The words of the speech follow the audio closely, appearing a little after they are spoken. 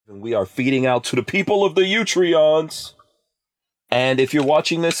We are feeding out to the people of the Utreons. And if you're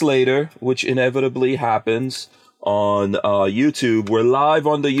watching this later, which inevitably happens on YouTube, we're live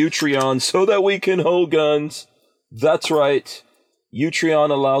on the Utreon so that we can hold guns. That's right. Utreon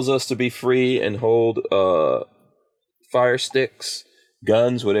allows us to be free and hold fire sticks,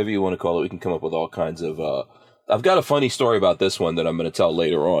 guns, whatever you want to call it. We can come up with all kinds of... I've got a funny story about this one that I'm going to tell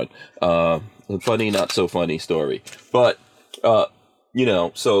later on. A funny, not so funny story. But, so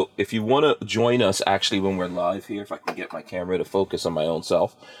if you want to join us actually when we're live here, if I can get my camera to focus on my own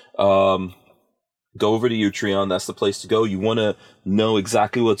self, go over to Utreon. That's the place to go. You want to know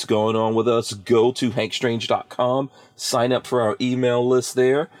exactly what's going on with us, go to hankstrange.com, sign up for our email list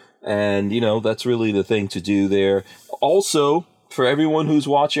there. And, that's really the thing to do there. Also, for everyone who's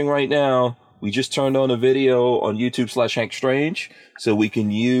watching right now, we just turned on a video on YouTube/HankStrange, so we can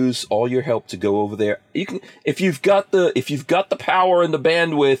use all your help to go over there. You can, if you've got the power and the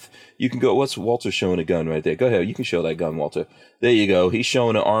bandwidth, you can go. What's Walter showing a gun right there? Go ahead, you can show that gun, Walter. There you go. He's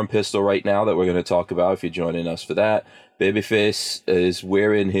showing an arm pistol right now that we're going to talk about. If you're joining us for that, Babyface is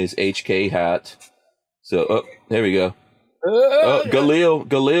wearing his HK hat. So, there we go.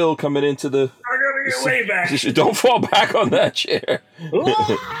 Galil coming into the. I gotta get way back. Don't fall back on that chair.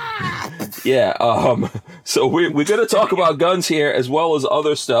 Yeah. So we're gonna talk about guns here as well as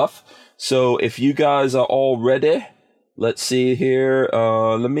other stuff. So if you guys are all ready, let's see here.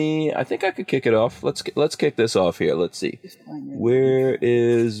 I think I could kick it off. Let's kick this off here. Let's see. Where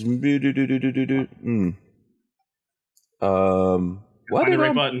is Find the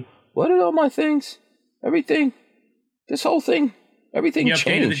right button. What did all my things? Everything. This whole thing. Everything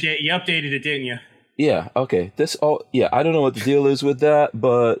changed. You updated it, didn't you? Yeah, okay. I don't know what the deal is with that,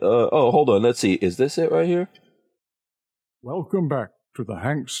 but, hold on, let's see. Is this it right here? Welcome back to the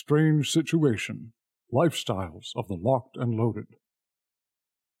Hank Strange Situation, Lifestyles of the Locked and Loaded.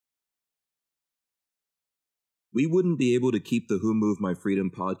 We wouldn't be able to keep the Who Moved My Freedom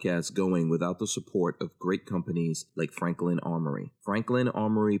podcast going without the support of great companies like Franklin Armory. Franklin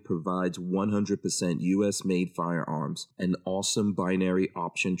Armory provides 100% US-made firearms and awesome binary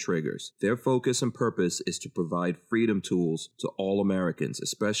option triggers. Their focus and purpose is to provide freedom tools to all Americans,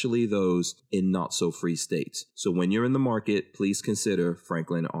 especially those in not-so-free states. So when you're in the market, please consider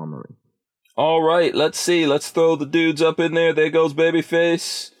Franklin Armory. All right, let's see. Let's throw the dudes up in there. There goes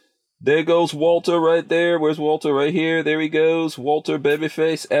Babyface. There goes Walter right there. Where's Walter? Right here. There he goes. Walter,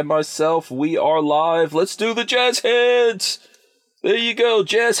 Babyface, and myself. We are live. Let's do the jazz hands. There you go.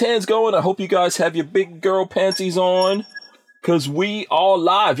 Jazz hands going. I hope you guys have your big girl panties on, because we are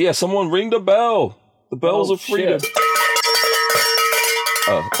live. Yeah, someone ring the bell. The bells of freedom. Shit.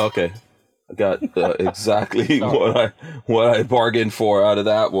 Oh, okay. I got exactly what I bargained for out of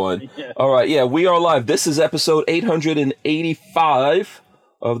that one. Yeah. All right. Yeah, we are live. This is episode 885.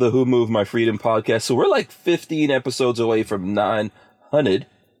 Of the Who Moved My Freedom podcast. So we're like 15 episodes away from 900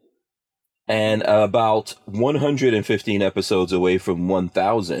 and about 115 episodes away from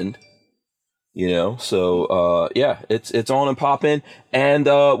 1,000. So it's on and popping. And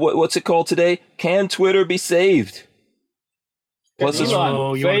what's it called today? Can Twitter be saved? Plus, you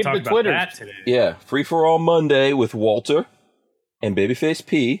want to talk about that today? Yeah, Free for All Monday with Walter and Babyface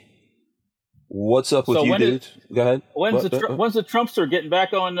P. What's up with you, dude? Go ahead. When's the Trumpster getting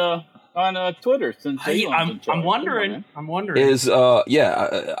back on Twitter? Since I'm wondering. Is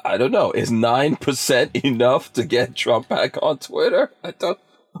I don't know. Is 9% enough to get Trump back on Twitter? I thought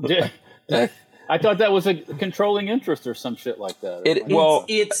that was a controlling interest or some shit like that.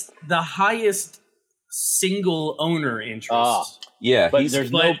 It's the highest single owner interest. Yeah, but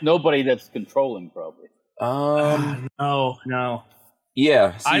there's nobody that's controlling probably. No.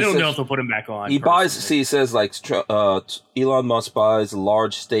 Yeah, I don't know if they'll put him back on. He says like Elon Musk buys a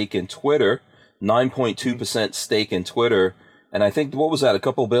large stake in Twitter, 9.2% stake in Twitter, and I think what was that? A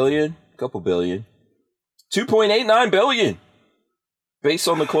couple billion, 2.89 billion, based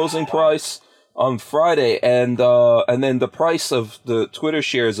on the closing price on Friday, and then the price of the Twitter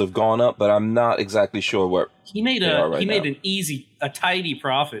shares have gone up, but I'm not exactly sure where he made a tidy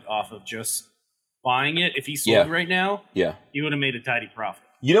profit off of just buying it. If he sold right now, he would have made a tidy profit.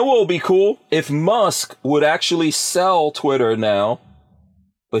 You know what would be cool? If Musk would actually sell Twitter now,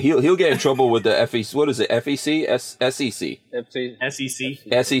 but he'll get in trouble with the FEC. What is it? FEC?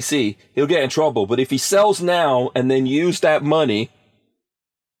 SEC? SEC. He'll get in trouble. But if he sells now and then use that money,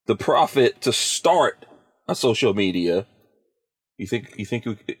 the profit, to start a social media, you think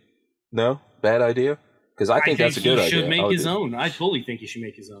no? Bad idea? Because I think that's a good idea. He should make his own. I totally think he should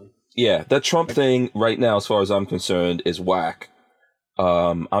make his own. Yeah, that Trump thing right now, as far as I'm concerned, is whack.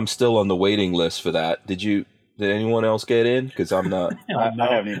 I'm still on the waiting list for that. Did you Did anyone else get in? Because I'm not. I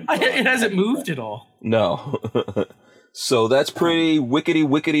haven't even. It hasn't moved at all. No. So that's pretty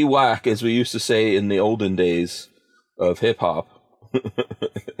wickety whack, as we used to say in the olden days of hip hop.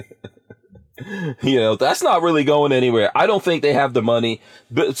 That's not really going anywhere. I don't think they have the money,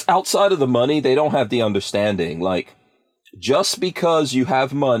 but it's outside of the money, they don't have the understanding. Like, just because you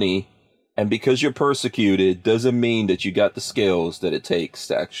have money and because you're persecuted doesn't mean that you got the skills that it takes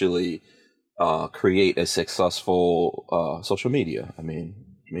to actually create a successful social media. I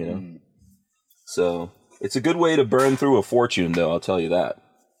mean, So it's a good way to burn through a fortune, though, I'll tell you that.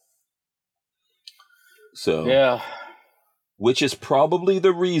 So yeah. Which is probably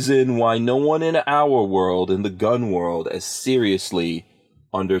the reason why no one in our world, in the gun world, has seriously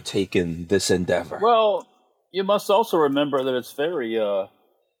undertaken this endeavor. Well, you must also remember that it's very,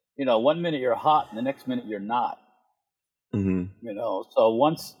 1 minute you're hot and the next minute you're not. Mm-hmm. So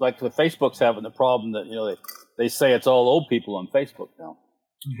once, like with Facebook's having the problem that, they say it's all old people on Facebook now.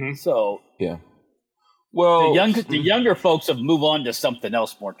 Mm-hmm. So yeah. Well, the younger folks have moved on to something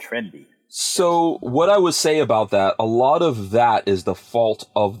else more trendy. So what I would say about that, a lot of that is the fault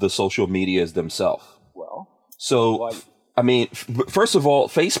of the social medias themselves. Well, so, first of all,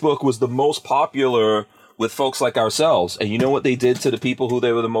 Facebook was the most popular with folks like ourselves. And you know what they did to the people who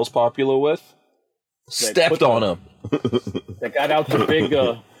they were the most popular with? Stepped on them. They got out their big,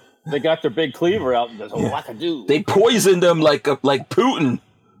 they got their big cleaver out and just, whack-a-do. They poisoned them like Putin,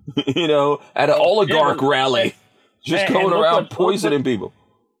 at an oligarch rally. Just going around poisoning people.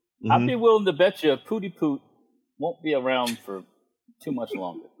 Mm-hmm. I'd be willing to bet you Pootie Poot won't be around for too much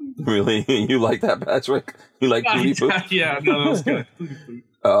longer. Really? You like that, Patrick? You like Pootie Poot? Yeah, no, that was good. Pootie Poot.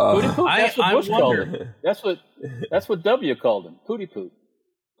 Pootie Poot, that's what Bush called him. That's what W called him, Pootie Poot.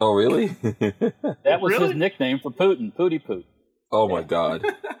 Oh, really? That was his nickname for Putin, Pootie Poot. Oh, my God.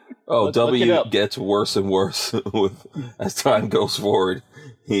 Oh, W gets worse and worse as time goes forward.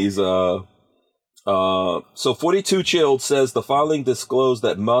 He's, So 42 Chilled says the filing disclosed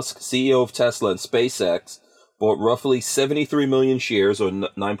that Musk, CEO of Tesla and SpaceX, bought roughly 73 million shares, or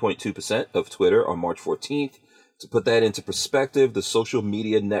 9.2% of Twitter on March 14th. To put that into perspective, the social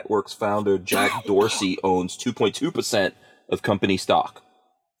media network's founder, Jack Dorsey, owns 2.2% of company stock.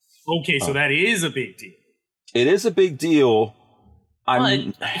 Okay, so that is a big deal. It is a big deal.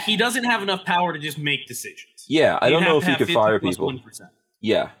 But he doesn't have enough power to just make decisions. Yeah, I don't know if he could fire people. 1%.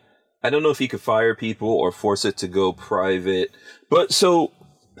 Yeah. I don't know if he could fire people or force it to go private. But so,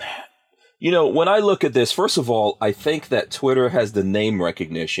 when I look at this, first of all, I think that Twitter has the name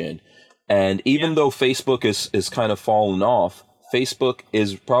recognition. And even though Facebook is kind of fallen off, Facebook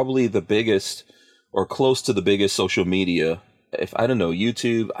is probably the biggest or close to the biggest social media.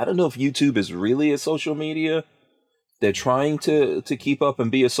 YouTube, I don't know if YouTube is really a social media. They're trying to keep up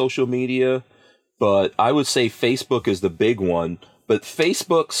and be a social media. But I would say Facebook is the big one. But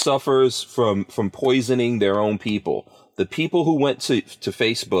Facebook suffers from poisoning their own people. The people who went to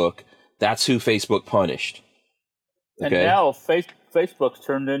Facebook, that's who Facebook punished. Okay? And now Facebook's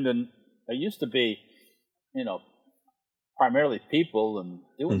turned into, it used to be, primarily people and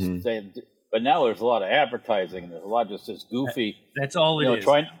doing things. But now there's a lot of advertising. There's a lot of just this goofy. That's all it is.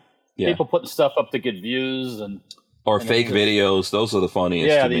 People putting stuff up to get views or fake videos. Those are the funniest.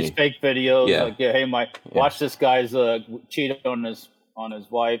 Yeah, to these me. fake videos. Yeah. Like, watch this guy's cheat on his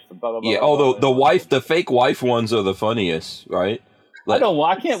wife. And blah, blah, blah, yeah. Although the fake wife ones are the funniest, right? Like,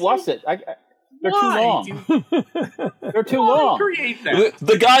 I can't watch it. They're too long. They're too long. Create that?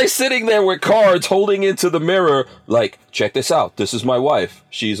 The guy sitting there with cards, holding into the mirror, like, check this out. This is my wife.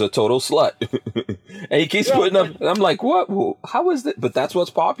 She's a total slut. And he keeps putting up. And I'm like, what? How is that? But that's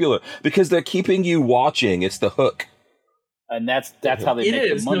what's popular because they're keeping you watching. It's the hook. And that's how they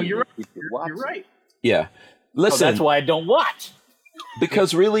make the money. No, you're right. Yeah. Listen. So that's why I don't watch.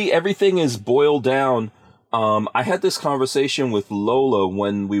 Because really, everything is boiled down. I had this conversation with Lola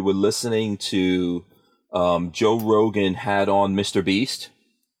when we were listening to Joe Rogan had on Mr. Beast.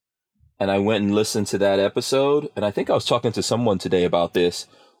 And I went and listened to that episode. And I think I was talking to someone today about this.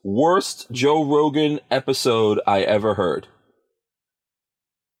 Worst Joe Rogan episode I ever heard.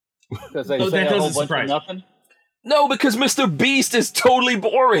 Because they say a whole bunch of nothing? No, because Mr. Beast is totally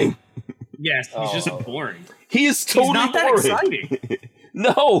boring. Yes, he's just boring. He is totally not boring. That exciting.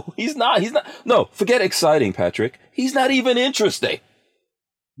 No, he's not. No, forget exciting, Patrick. He's not even interesting.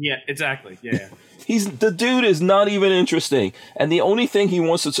 Yeah, exactly. Yeah. The dude is not even interesting. And the only thing he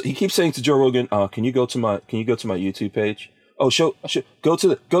wants to, he keeps saying to Joe Rogan, can you go to my YouTube page? Oh,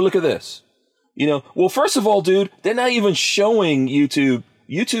 go look at this. Well, first of all, dude, they're not even showing YouTube,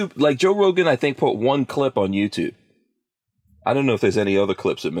 like Joe Rogan, I think put one clip on YouTube. I don't know if there's any other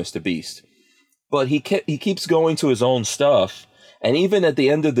clips of Mr. Beast. but he keeps going to his own stuff. And even at the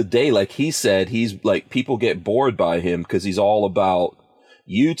end of the day, like he said, he's like, people get bored by him because he's all about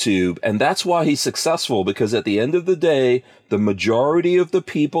YouTube. And that's why he's successful, because at the end of the day, the majority of the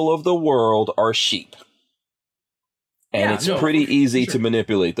people of the world are sheep. And it's pretty easy to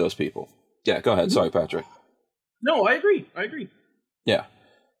manipulate those people. Yeah, go ahead. Sorry, Patrick. No, I agree. Yeah.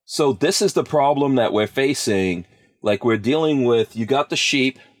 So this is the problem that we're facing. Like, we're dealing with, you got the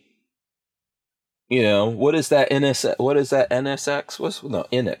sheep. You know, what is that NSX? NXX.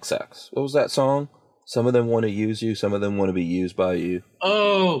 What was that song? Some of them want to use you, some of them want to be used by you.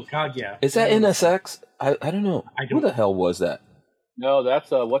 Oh, God, yeah. Is that NSX? I don't know. Who the hell was that? No,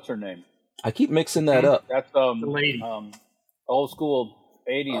 that's, what's her name? I keep mixing that up. That's, the lady. Old school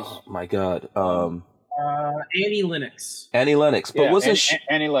 80s. Oh, my God. Annie Lennox. Annie Lennox. But wasn't she...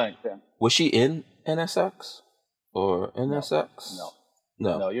 Annie Lennox, yeah. Was she in NSX? Or NSX?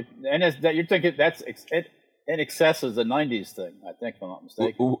 No. You're thinking that's in excess is a 90s thing, I think, if I'm not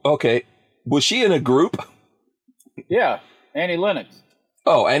mistaken. Okay. Was she in a group? Yeah, Annie Lennox.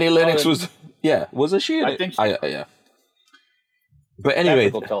 Oh, Annie Lennox was... Yeah, wasn't she in it? I think so. Yeah. But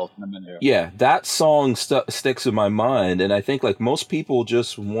anyway, yeah, that song sticks in my mind, and I think like most people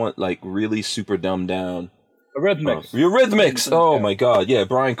just want like really super dumbed down. Eurythmics. Eurythmics! Oh my God. Yeah,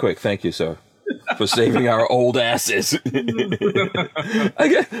 Brian Quick, thank you, sir, for saving our old asses.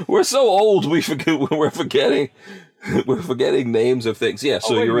 We're so old we're forgetting names of things. Yeah,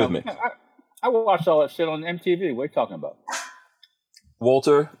 so Eurythmics. I watched all that shit on MTV. What are you talking about?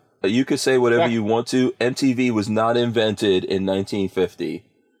 Walter, you could say whatever you want to. MTV was not invented in 1950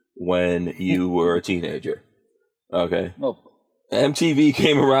 when you were a teenager. Okay? Nope. MTV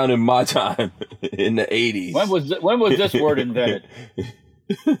came around in my time, in the 80s. When was this word invented?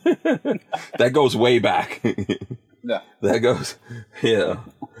 That goes way back. Yeah. That goes,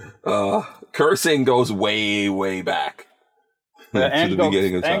 cursing goes way, way back. To the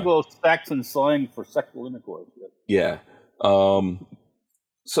beginning of time. Anglo-Saxon slang for sexual intercourse. Yeah.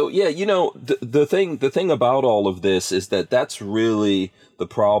 So yeah, you know, the thing about all of this is that that's really the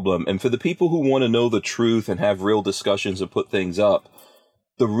problem. And for the people who want to know the truth and have real discussions and put things up,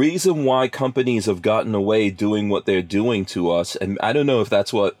 the reason why companies have gotten away doing what they're doing to us, and I don't know if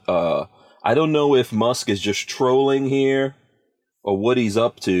that's what, I don't know if Musk is just trolling here or what he's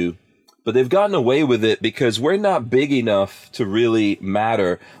up to, but they've gotten away with it because we're not big enough to really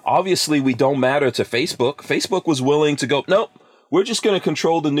matter. Obviously, we don't matter to Facebook. Facebook was willing to go, nope, we're just going to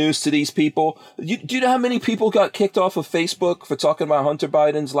control the news to these people. Do you know how many people got kicked off of Facebook for talking about Hunter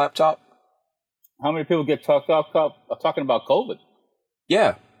Biden's laptop? How many people get talking about COVID?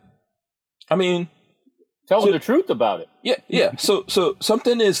 Yeah. I mean... Tell them the truth about it. Yeah. So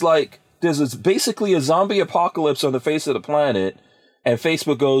something is like, there's basically a zombie apocalypse on the face of the planet, and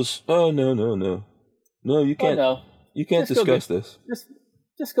Facebook goes, oh, no. No, you can't. Oh, no. You can't discuss this.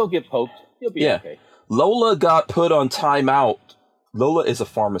 Just go get poked. You'll be okay. Lola got put on timeout. Lola is a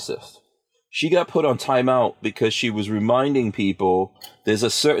pharmacist. She got put on timeout because she was reminding people there's a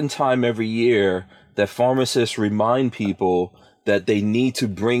certain time every year that pharmacists remind people that they need to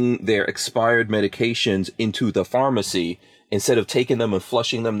bring their expired medications into the pharmacy instead of taking them and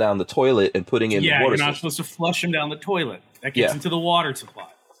flushing them down the toilet and putting in the water. Yeah, you're not supposed to flush them down the toilet. That gets into the water supply.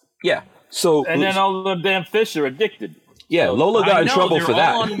 Yeah. So and then all the damn fish are addicted. Yeah, so, Lola got in trouble for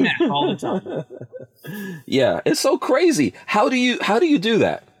that. All on meth all the time. Yeah, it's so crazy. How do you do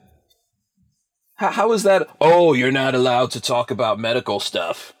that? How is that? Oh, you're not allowed to talk about medical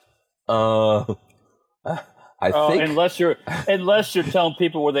stuff. I think unless you're telling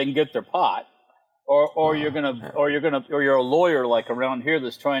people where they can get their pot, or you're a lawyer like around here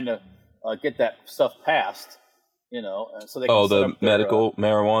that's trying to get that stuff passed. You know, so they can set up their, medical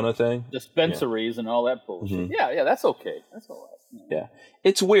marijuana thing, dispensaries and all that bullshit. Mm-hmm. Yeah, that's okay. That's all right. Yeah,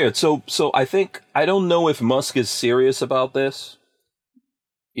 it's weird. So I think I don't know if Musk is serious about this.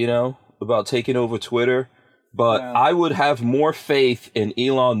 You know, about taking over Twitter, but I would have more faith in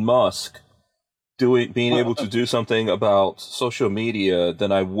Elon Musk being able to do something about social media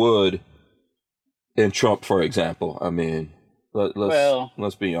than I would in Trump, for example. I mean,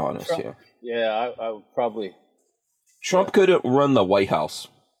 let's be honest here. Yeah, I would probably. Trump couldn't run the White House.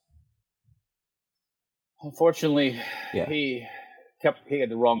 Unfortunately, he had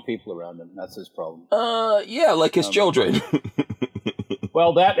the wrong people around him. That's his problem. Yeah, like his children.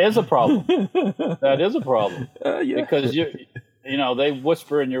 Well, that is a problem. That is a problem. Because they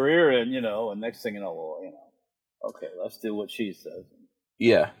whisper in your ear, and and next thing you know, okay, let's do what she says.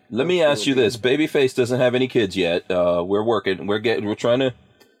 Yeah. Let me ask you this: Babyface doesn't have any kids yet. We're working. We're trying to,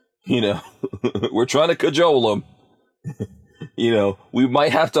 we're trying to cajole him. we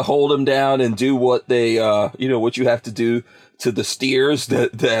might have to hold them down and do what they, what you have to do to the steers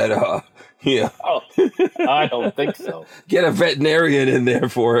that Oh, I don't think so. Get a veterinarian in there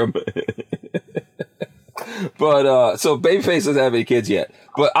for him. But, so Babyface doesn't have any kids yet.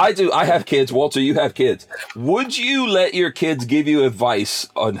 But I do. I have kids. Walter, you have kids. Would you let your kids give you advice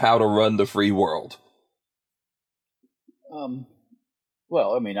on how to run the free world?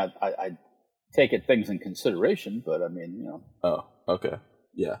 Well, I mean, I take things in consideration, but I mean, Oh, okay.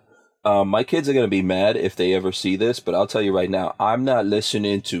 Yeah. My kids are going to be mad if they ever see this, but I'll tell you right now, I'm not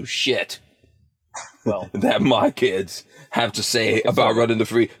listening to shit that my kids have to say about running the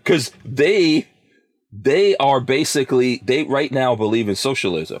free, because they are basically, they right now believe in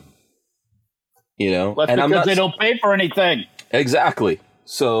socialism, That's because they don't pay for anything. Exactly.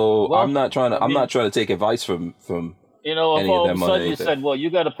 So I'm not trying to take advice from if all of a sudden you said, well, you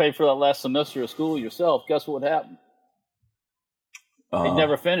got to pay for that last semester of school yourself, guess what would happen? They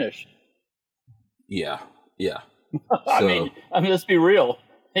never finished. Yeah. I mean, let's be real.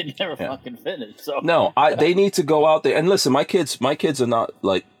 They never fucking finished. So no, they need to go out there and listen. My kids are not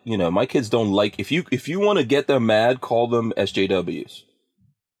like, my kids don't like, if you want to get them mad, call them SJWs.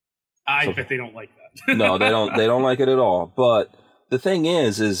 I bet they don't like that. No, they don't like it at all. But the thing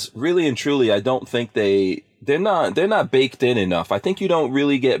is really and truly, I don't think they're not baked in enough. I think you don't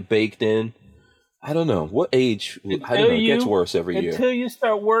really get baked in. I don't know what age. I don't know. It gets worse every year until you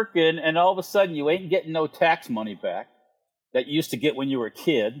start working, and all of a sudden you ain't getting no tax money back that you used to get when you were a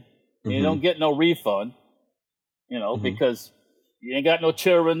kid. Mm-hmm. You don't get no refund, because you ain't got no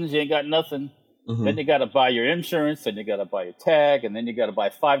children, you ain't got nothing. Mm-hmm. Then you got to buy your insurance, and you got to buy your tag, and then you got to buy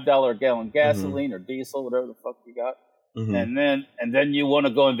 $5 a gallon gasoline or diesel, whatever the fuck you got. Mm-hmm. And then you want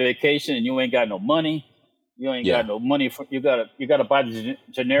to go on vacation, and you ain't got no money. You ain't got no money for you gotta buy the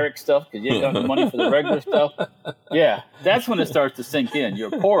generic stuff because you ain't got no money for the regular stuff. Yeah, that's when it starts to sink in.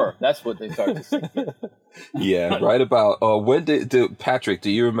 You're poor. That's what they start to sink in. Yeah, right about when did Patrick? Do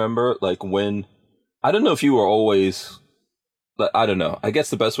you remember when? I don't know if you were always. I don't know. I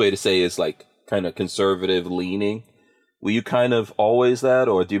guess the best way to say is kind of conservative leaning. Were you kind of always that,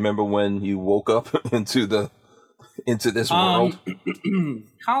 or do you remember when you woke up into this world?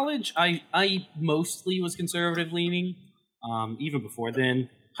 College, I mostly was conservative leaning. Even before then,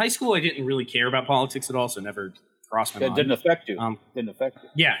 high school, I didn't really care about politics at all, so it never crossed my mind. It didn't affect you.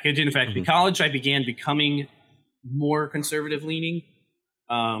 Yeah, it didn't affect me. College, I began becoming more conservative leaning,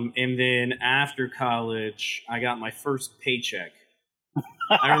 and then after college, I got my first paycheck.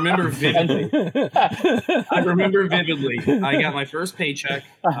 I remember vividly. I got my first paycheck.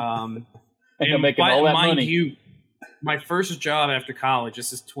 And making all that mind money. you, my first job after college,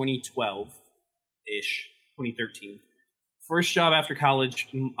 this is 2012-ish, 2013. First job after college,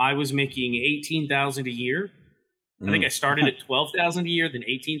 I was making $18,000 a year. I think I started at $12,000 a year, then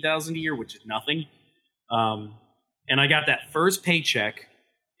 $18,000 a year, which is nothing. And I got that first paycheck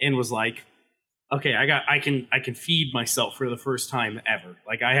and was like, okay, I can feed myself for the first time ever.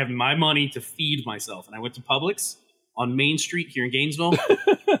 I have my money to feed myself. And I went to Publix on Main Street here in Gainesville.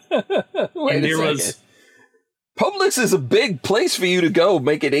 Wait a second. Publix is a big place for you to go,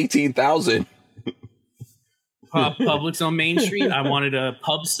 make it $18,000. Publix on Main Street. I wanted a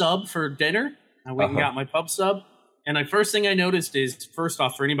pub sub for dinner. I went and got my pub sub. And the first thing I noticed is, first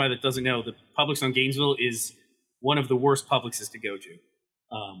off, for anybody that doesn't know, the Publix on Gainesville is one of the worst Publixes to go to.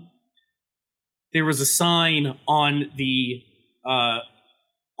 There was a sign on the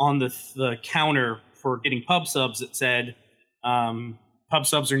counter for getting pub subs that said, pub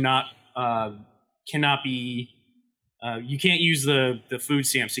subs are not, cannot be, you can't use the food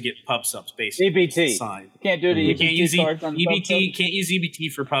stamps to get pub subs, basically. EBT. Sign. You can't do the you EBT can't use cards on the EBT, can't use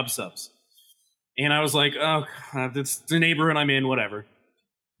EBT for pub subs. And I was like, oh, that's the neighborhood I'm in, whatever.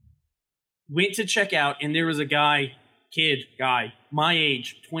 Went to check out, and there was a guy, my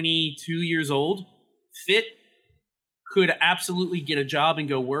age, 22 years old, fit, could absolutely get a job and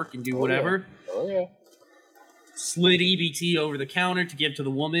go work and do whatever. Yeah. Oh, yeah. Slid EBT over the counter to give to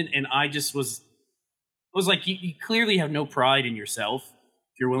the woman, and I just was like, you clearly have no pride in yourself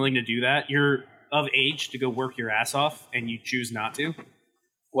if you're willing to do that. You're of age to go work your ass off, and you choose not to.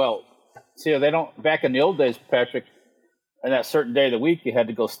 Well, see, they don't, back in the old days, Patrick, on that certain day of the week, you had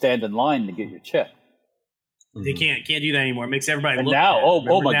to go stand in line to get your check. They can't do that anymore. It makes everybody and look now,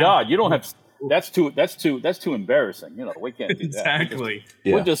 bad. oh my God, you don't have. That's too embarrassing. We can't do that. Exactly.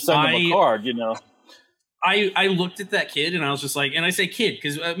 We'll just send them a card. I looked at that kid and I was just like, and I say kid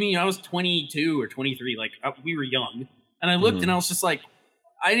because I was 22 or 23, we were young, and I looked and I was just like,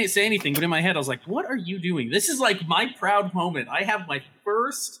 I didn't say anything, but in my head I was like, what are you doing? This is like my proud moment. I have my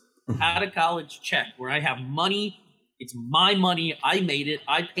first out of college check where I have money It's my money. I made it.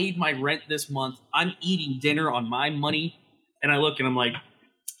 I paid my rent this month. I'm eating dinner on my money. And I look and I'm like,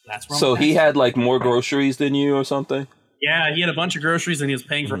 that's wrong. So he had like more groceries than you or something? Yeah, he had a bunch of groceries and he was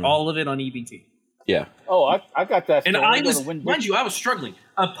paying for all of it on EBT. Yeah. Oh, I got that. And I was, mind you, I was struggling.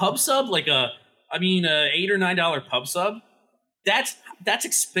 A pub sub, like a $8 or $9 pub sub, that's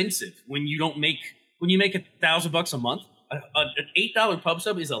expensive when you make $1,000 a month. An $8 pub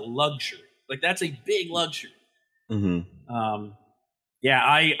sub is a luxury. Like that's a big luxury. Mm-hmm. Yeah,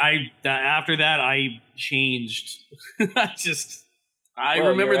 I after that I changed. I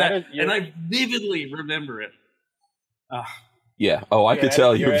remember that, and I vividly remember it. Yeah. Oh, I could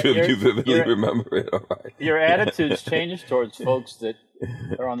tell you vividly remember it. All right. Your attitudes change towards folks that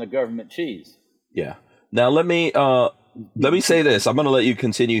are on the government cheese. Yeah. Now let me say this. I'm going to let you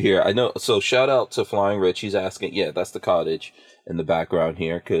continue here. I know. So shout out to Flying Rich. He's asking. Yeah, that's the cottage in the background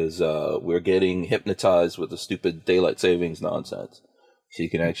here because we're getting hypnotized with the stupid daylight savings nonsense. So you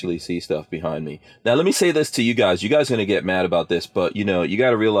can actually see stuff behind me. Now let me say this to you guys. You guys are going to get mad about this, but you got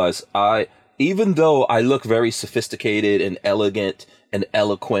to realize even though I look very sophisticated and elegant and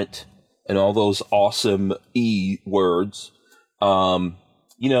eloquent and all those awesome words, I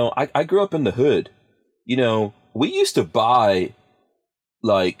grew up in the hood. We used to buy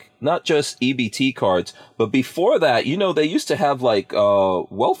like not just EBT cards, but before that, they used to have like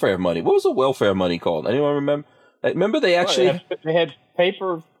welfare money. What was the welfare money called? Anyone remember? Remember they actually they had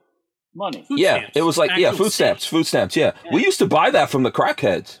paper money. Food stamps. It was like food stamps. Yeah, we used to buy that from the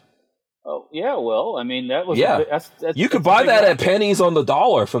crackheads. Oh yeah, well, I mean that was that's you could buy that at pennies on the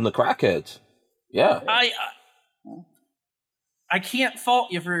dollar from the crackheads. Yeah, I can't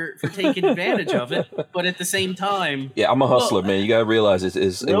fault you for taking advantage of it, but at the same time, yeah, I'm a hustler, man. You gotta realize it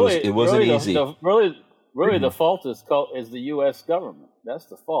wasn't easy. Really, the fault is the U.S. government. That's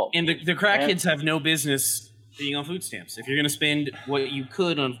the fault. And the crackheads have no business being on food stamps. If you're going to spend what you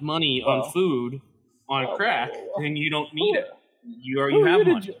could on money on food on crack, then you don't need it. You have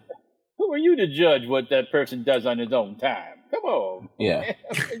money. Who are you to judge what that person does on his own time? Come on. Yeah.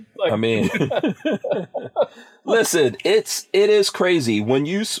 I mean, listen, it is crazy when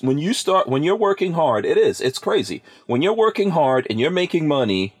you're working hard. It's crazy when you're working hard and you're making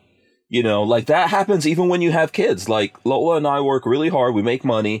money. Like that happens even when you have kids. Like Lola and I work really hard. We make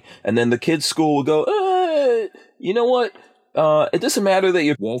money, and then the kids' school will go, you know what? It doesn't matter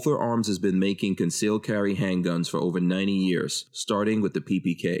that Walther Arms has been making concealed carry handguns for over 90 years, starting with the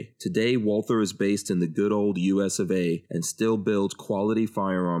PPK. Today, Walther is based in the good old US of A and still builds quality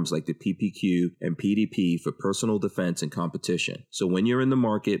firearms like the PPQ and PDP for personal defense and competition. So when you're in the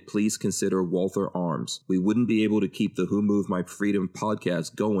market, please consider Walther Arms. We wouldn't be able to keep the Who Moved My Freedom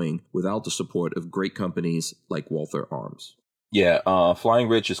podcast going without the support of great companies like Walther Arms. Yeah, Flying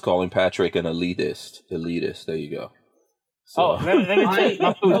Rich is calling Patrick an elitist. There you go. So. I had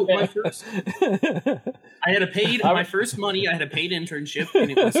my first money. I had a paid internship,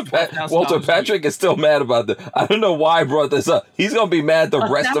 and it was $12,000. Walter Patrick is still mad about that. I don't know why I brought this up. He's gonna be mad the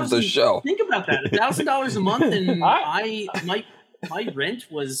rest of the show. Think about that: $1,000 a month, and my rent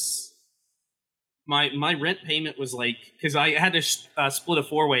was my rent payment was like because I had to split a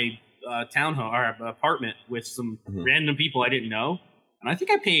 4-way townhome or apartment with some random people I didn't know, and I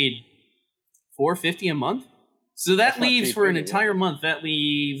think I paid $450 a month. So that leaves for an entire month. That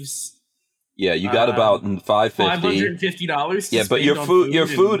leaves. Yeah, you got about $550. Yeah, but your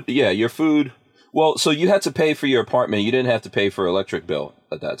food. Well, so you had to pay for your apartment. You didn't have to pay for electric bill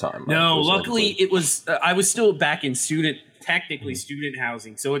at that time. Right? No, luckily it was. I was still back in student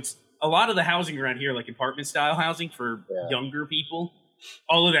housing. So it's a lot of the housing around here, like apartment style housing for younger people.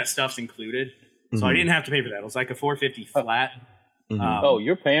 All of that stuff's included, so I didn't have to pay for that. It was like a $450 flat.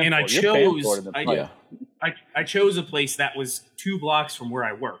 You're paying. And I chose a place that was 2 blocks from where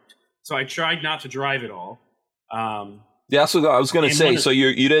I worked, so I tried not to drive at all. So I was going to say, so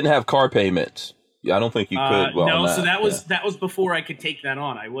you didn't have car payments. Yeah, I don't think you could. So that was before I could take that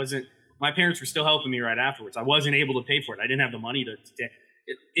on. I wasn't. My parents were still helping me right afterwards. I wasn't able to pay for it. I didn't have the money to.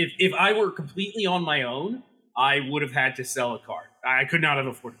 If I were completely on my own, I would have had to sell a car. I could not have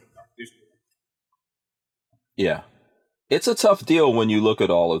afforded a car. Yeah. It's a tough deal when you look at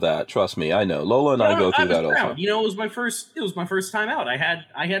all of that. Trust me, I know. Lola and I go through that all the time. It was my first time out. I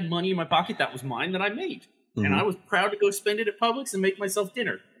had money in my pocket that was mine that I made, and I was proud to go spend it at Publix and make myself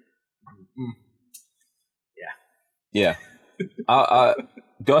dinner. Yeah.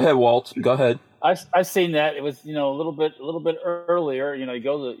 Go ahead, Walt. Go ahead. I seen that. It was a little bit earlier. You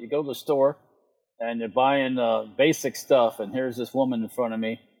go to the store and you're buying basic stuff, and here's this woman in front of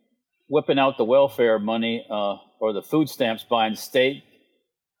me whipping out the welfare money or the food stamps, buying steak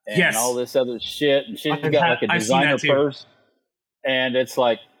and all this other shit. And she's got like a designer purse. And it's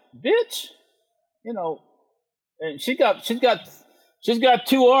like, bitch, you know, and she's got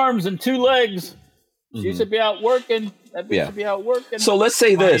 2 arms and 2 legs. She should be out working. That bitch should be out working. So let's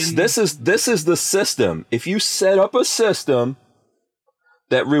say this. This is the system. If you set up a system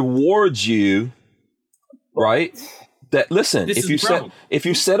that rewards you, right? That listen, if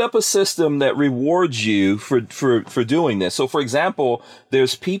you set up a system that rewards you for doing this. So for example,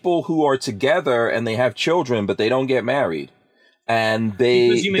 there's people who are together and they have children, but they don't get married. And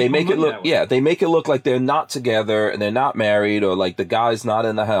they make it look they make it look like they're not together and they're not married, or like the guy's not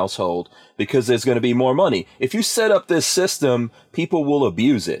in the household, because there's going to be more money. If you set up this system, people will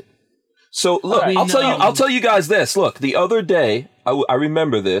abuse it. So look, I'll tell you guys this. Look, the other day, I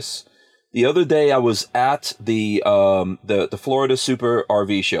remember this. The other day I was at the Florida Super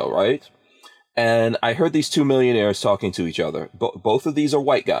RV show, right? And I heard these 2 millionaires talking to each other. Both of these are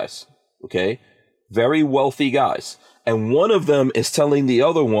white guys, okay? Very wealthy guys. And one of them is telling the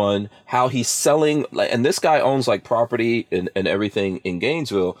other one how he's selling, and this guy owns like property and everything in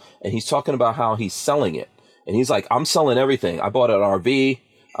Gainesville, and he's talking about how he's selling it. And he's like, I'm selling everything. I bought an RV.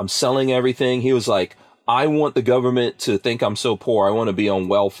 I'm selling everything. He was like, I want the government to think I'm so poor. I want to be on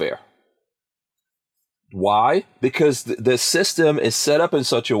welfare. Why? Because the system is set up in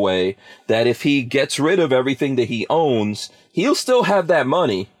such a way that if he gets rid of everything that he owns, he'll still have that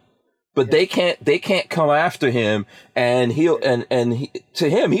money. But they can't come after him, and to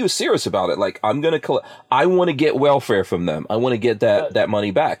him, he was serious about it. Like, I want to get welfare from them. I want to get that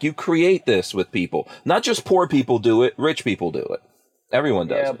money back. You create this with people. Not just poor people do it, rich people do it. Everyone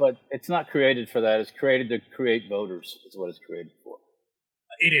does. Yeah, but it's not created for that. It's created to create voters. Is what it's created for.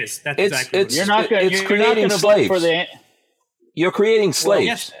 It is. That's exactly what you're not creating slaves. You're creating slaves.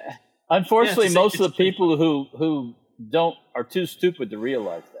 Yes. Unfortunately, most of the people who are too stupid to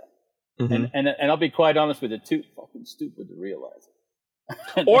realize that. Mm-hmm. And I'll be quite honest with you, too fucking stupid to realize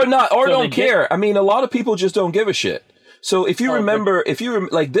it. Or don't care. I mean, a lot of people just don't give a shit. So if you remember,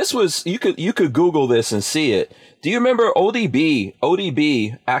 this was, you could Google this and see it. Do you remember ODB?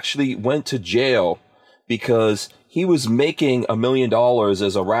 ODB actually went to jail because he was making $1 million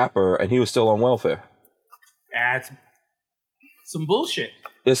as a rapper and he was still on welfare. That's some bullshit.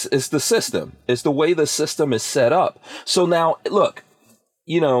 It's the system. It's the way the system is set up. So now, look,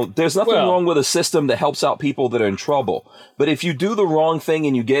 you know, there's nothing wrong with a system that helps out people that are in trouble. But if you do the wrong thing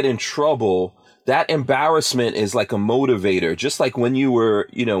and you get in trouble, that embarrassment is like a motivator. Just like when you were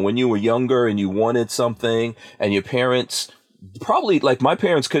younger and you wanted something and your parents probably, like my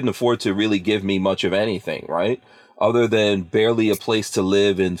parents couldn't afford to really give me much of anything, right? Other than barely a place to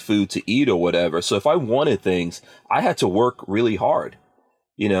live and food to eat or whatever. So if I wanted things, I had to work really hard,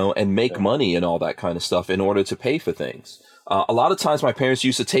 you know, and make money and all that kind of stuff in order to pay for things. A lot of times my parents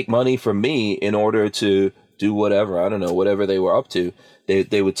used to take money from me in order to do whatever, I don't know, whatever they were up to.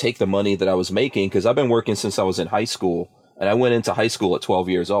 They would take the money that I was making, because I've been working since I was in high school, and I went into high school at 12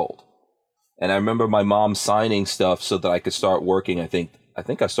 years old. And I remember my mom signing stuff so that I could start working. I think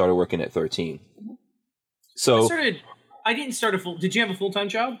I started working at 13. So I didn't start did you have a full-time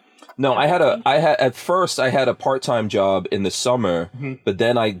job? No, at first I had a part-time job in the summer, but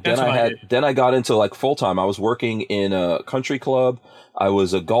then I got into like full-time. I was working in a country club. I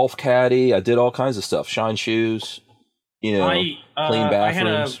was a golf caddy. I did all kinds of stuff, shine shoes, you know, clean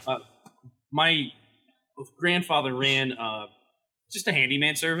bathrooms. My grandfather ran just a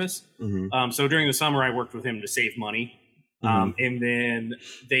handyman service. So during the summer I worked with him to save money. And then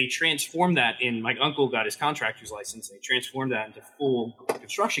they transformed that my uncle got his contractor's license. They transformed that into full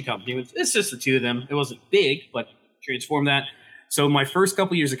construction company. It's just the two of them. It wasn't big, but transformed that. So my first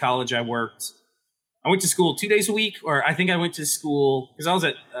couple years of college, I went to school 2 days a week, or I think I went to school because I was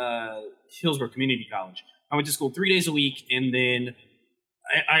at Hillsborough Community College. I went to school 3 days a week, and then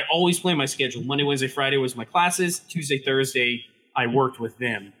I always planned my schedule. Monday, Wednesday, Friday was my classes. Tuesday, Thursday, I worked with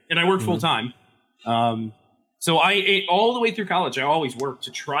them, and I worked full time. So all the way through college, I always worked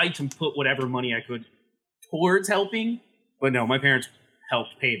to try to put whatever money I could towards helping. But no, my parents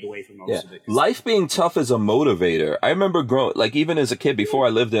helped pave the way for most of it. Life being tough is a motivator. I remember even as a kid, before I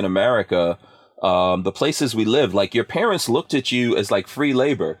lived in America, the places we lived, like your parents looked at you as like free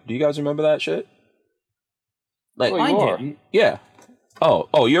labor. Do you guys remember that shit? Like I didn't. Yeah.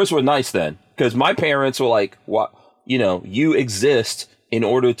 Oh, yours were nice then, because my parents were like, "What? You know, you exist in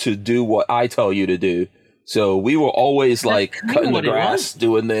order to do what I tell you to do." So we were always like cutting the grass,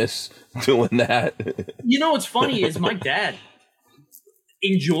 doing this, doing that. You know what's funny is my dad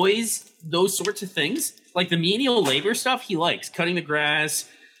enjoys those sorts of things, like the menial labor stuff. He likes cutting the grass,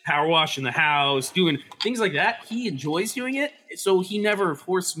 power washing the house, doing things like that. He enjoys doing it, so he never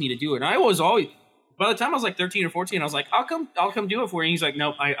forced me to do it. And I was always, by the time I was like 13 or 14, I was like, I'll come do it for you. And he's like,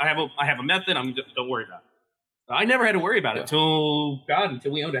 nope, I have a method. Don't worry about it. I never had to worry about it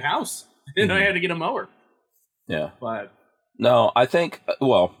until we owned a house and I had to get a mower. Yeah. But no, I think,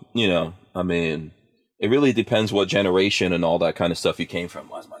 well, I mean, it really depends what generation and all that kind of stuff you came from.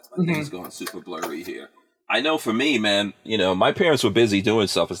 My thing's going super blurry here. I know for me, man, my parents were busy doing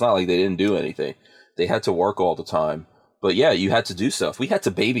stuff. It's not like they didn't do anything. They had to work all the time. But yeah, you had to do stuff. We had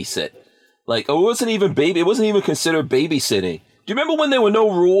to babysit. Like, it wasn't even considered babysitting. Do you remember when there were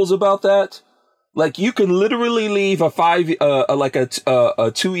no rules about that? Like, you can literally leave a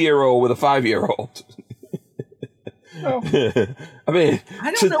 2-year-old with a 5-year-old. Oh. I mean,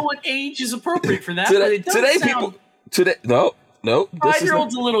 I don't know what age is appropriate for that. No.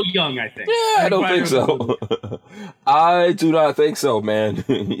 5-year-old's a little young, I think. Yeah, I don't think so. I do not think so, man.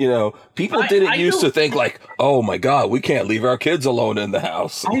 People didn't used to think like, oh my God, we can't leave our kids alone in the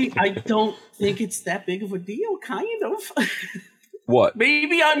house. I don't think it's that big of a deal, kind of. What?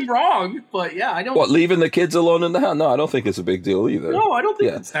 Maybe I'm wrong, but yeah, I don't. What, leaving the kids alone in the house? No, I don't think it's a big deal either. No, I don't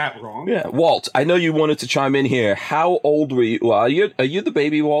think it's that wrong. Yeah, Walt, I know you wanted to chime in here. How old were you? Well, are you the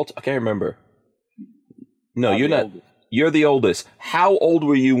baby, Walt? I can't remember. No, you're not. Oldest. You're the oldest. How old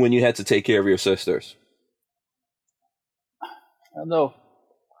were you when you had to take care of your sisters? I don't know.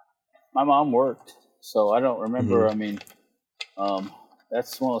 My mom worked, so I don't remember. I mean,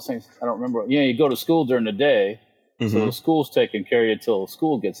 that's one of those things I don't remember. You go to school during the day. So the school's taking care of you until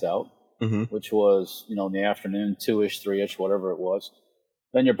school gets out, which was, in the afternoon, 2-ish, 3-ish, whatever it was.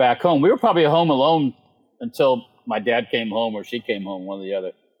 Then you're back home. We were probably home alone until my dad came home or she came home, one or the other.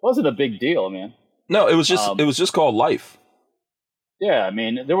 It wasn't a big deal, man. No, it was just called life. Yeah, I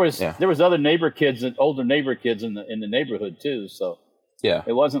mean, there was other older neighbor kids in the neighborhood too. So yeah,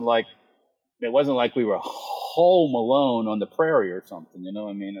 it wasn't like we were home alone on the prairie or something. You know what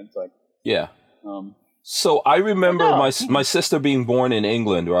I mean? It's like So I remember my sister being born in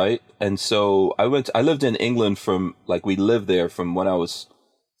England, right? And so I lived in England we lived there from when I was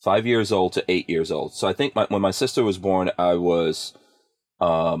 5 years old to 8 years old. So I think when my sister was born, I was,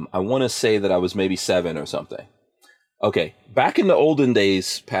 I want to say that I was maybe 7 or something. Okay. Back in the olden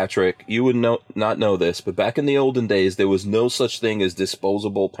days, Patrick, you would not know this, but back in the olden days, there was no such thing as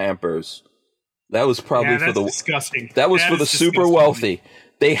disposable Pampers. That was probably disgusting. That was for the super wealthy.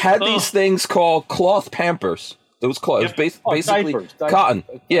 They had these things called cloth Pampers. It was cloth. It was basically diapers. Cotton.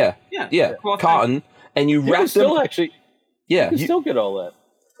 Yeah. Cotton. And you wrap them. You can still get all that.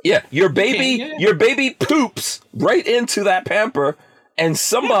 Yeah. Your baby poops right into that Pamper, and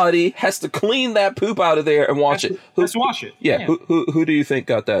somebody has to clean that poop out of there and wash it. Let's wash it. Yeah. Who do you think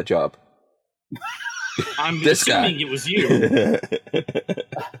got that job? I'm assuming it was you.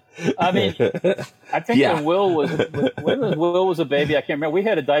 I mean, I think when Will was a baby, I can't remember. We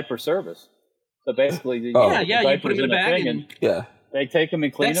had a diaper service. So basically, you put them in a bag and they take them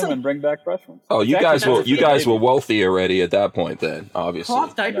and clean them and bring back fresh ones. Oh, you guys were wealthy already at that point. Then obviously,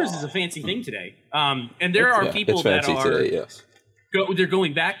 cloth diapers is a fancy thing today. And there are people that are today, yes. They're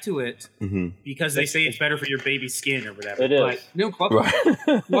going back to it because they say it's better for your baby's skin or whatever. It is.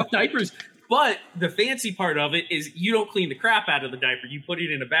 But, cloth diapers. But the fancy part of it is you don't clean the crap out of the diaper. You put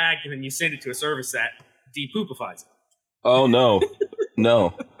it in a bag and then you send it to a service that de-poopifies it. Oh, no.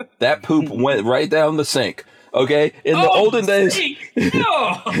 No. That poop went right down the sink. Okay? In the olden days,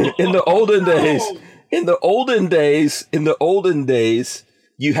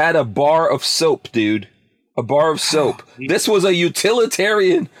 you had a bar of soap, dude. A bar of soap. This was a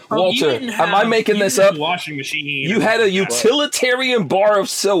utilitarian, Walter. Am I making this up? Washing machine. You had a utilitarian bar of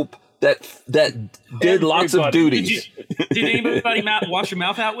soap that did lots of duties. Did anybody wash your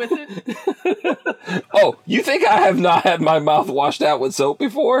mouth out with it? Oh, you think I have not had my mouth washed out with soap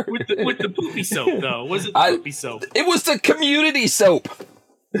before? With the poopy soap, though. Was it the poopy soap? It was the community soap.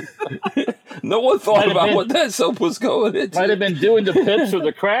 No one thought about what that soap was going into. Might have been doing the pits or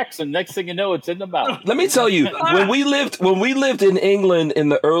the cracks, and next thing you know, it's in the mouth. Let me tell you, when we lived in England in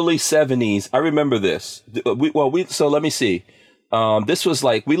the early 70s, I remember this. So let me see. This was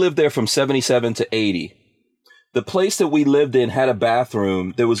we lived there from 77 to 80. The place that we lived in had a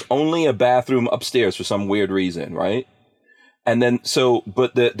bathroom. There was only a bathroom upstairs for some weird reason, right? And then,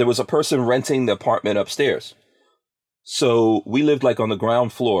 there was a person renting the apartment upstairs. So we lived on the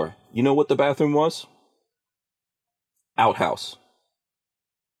ground floor. You know what the bathroom was? Outhouse.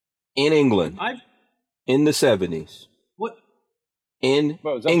 In England. In the 70s. What? In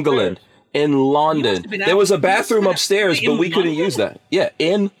England. In London. There was a bathroom upstairs, but we couldn't use that. Yeah,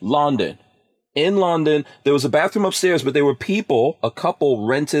 in London. in London. There was a bathroom upstairs, but there were a couple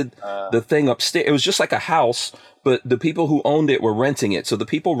rented the thing upstairs. It was just like a house, but the people who owned it were renting it. So the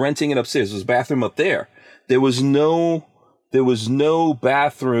people renting it upstairs, there was a bathroom up there. There was no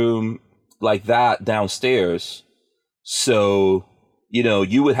bathroom like that downstairs. So,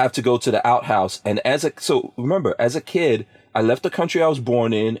 you would have to go to the outhouse. And remember, as a kid, I left the country I was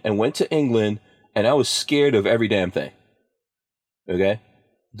born in and went to England, and I was scared of every damn thing. Okay?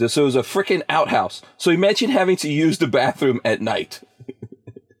 So it was a freaking outhouse. So imagine having to use the bathroom at night.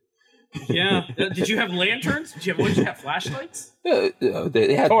 Yeah. Did you have lanterns? Did you have flashlights?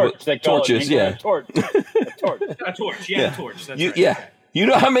 They had torches. Yeah. Torch. A torch. Yeah, a torch. That's right. Yeah. You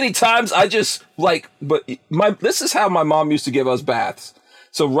know how many times I just this is how my mom used to give us baths.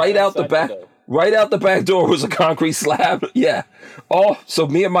 So right out the back door was a concrete slab. Yeah. So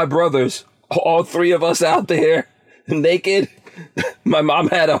me and my brothers, all three of us out there, naked. My mom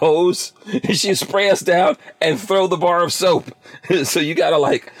had a hose, and she'd spray us down and throw the bar of soap. So you gotta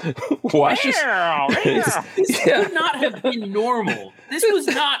wash This would not have been normal. This was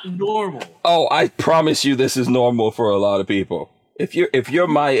not normal. Oh, I promise you, this is normal for a lot of people. If you're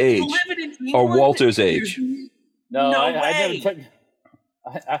my age or Walter's age. No,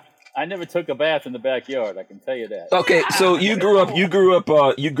 I never took a bath in the backyard. I can tell you that. Okay, so you grew up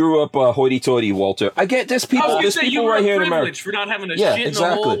hoity-toity, Walter. I get there's people right here in America for not having to shit in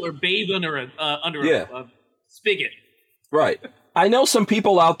a hole or bathe under a spigot. Right. I know some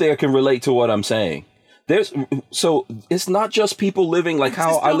people out there can relate to what I'm saying. So it's not just people living like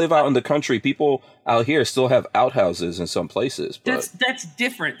how I live out in the country. People out here still have outhouses in some places. But that's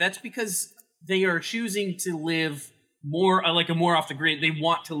different. That's because they are choosing to live more more off the grid. They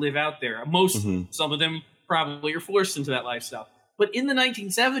want to live out there. Some of them probably are forced into that lifestyle. But in the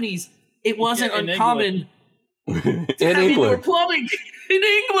 1970s, it wasn't uncommon to have indoor plumbing in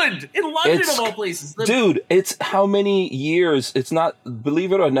England, in London of all places. Dude, it's how many years? It's not,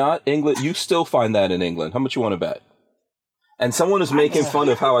 believe it or not, England. You still find that in England. How much you want to bet? And someone is making fun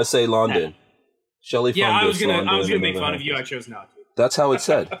of how I say London. Shelley. Yeah, I was gonna make fun of you. I chose not to. That's how it's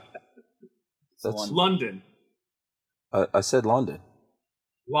said. That's London. I said London.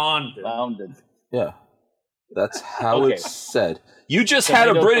 London. Yeah. That's how it's said. You just had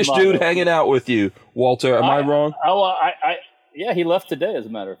a British dude hanging out with you, Walter. Am I wrong? Yeah, he left today, as a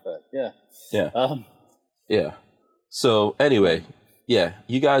matter of fact. Yeah. Yeah. Yeah. So, anyway, yeah,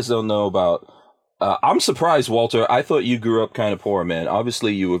 you guys don't know about... I'm surprised, Walter. I thought you grew up kind of poor, man.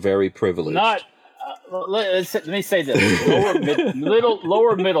 Obviously, you were very privileged. Let me say this.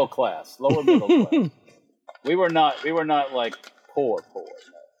 Lower middle class. We were not like poor.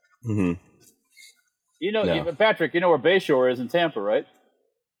 Mm-hmm. Patrick, you know where Bayshore is in Tampa, right?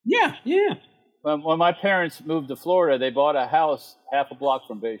 Yeah. When my parents moved to Florida, they bought a house half a block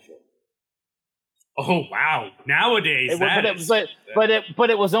from Bayshore. Oh wow! Nowadays, but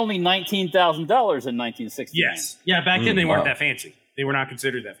it was only $19,000 in 1960. Yes, yeah. Back then, they weren't that fancy. They were not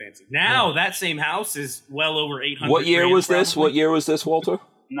considered that fancy. Now that same house is well over 800. What year was this? What year was this, Walter?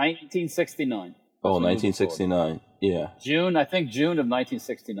 1969. Oh, 1969. Yeah. June of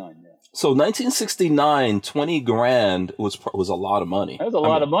 1969. Yeah. So 1969, 20 grand was a lot of money. That was a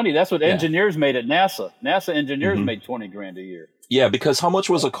lot of money. That's what engineers made at NASA. NASA engineers made 20 grand a year. Yeah, because how much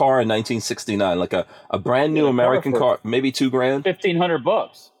was a car in 1969? Like a brand new American car, maybe $2 grand?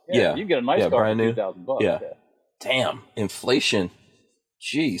 $1,500. Yeah. You get a nice car brand for new. $2,000. Yeah. Damn, inflation.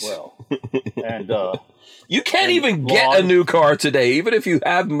 Jeez. Well, and you can't even get a new car today, even if you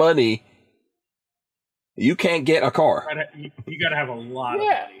have money. You can't get a car. You got to have a lot of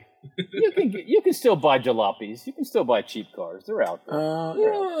money. you can still buy jalopies. You can still buy cheap cars. They're out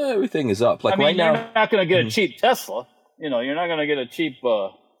there. Everything is up. Like right now, you're not going to get a cheap Tesla. You're not going to get a cheap.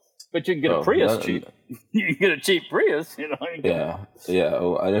 But you can get a Prius cheap. You can get a cheap Prius. Yeah.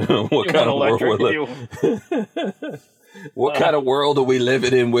 Oh, I don't know what kind of world we're living. What kind of world are we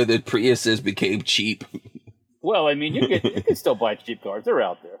living in where the Priuses became cheap? Well, you can still buy cheap cars. They're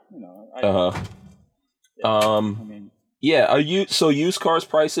out there. So used cars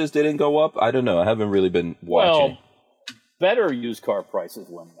prices didn't go up? I don't know. I haven't really been watching. Well, better used car prices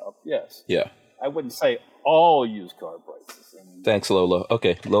went up, yes. Yeah. I wouldn't say all used car prices. Thanks, Lola.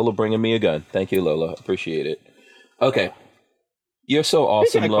 Okay, Lola bringing me a gun. Thank you, Lola. Appreciate it. Okay. You're so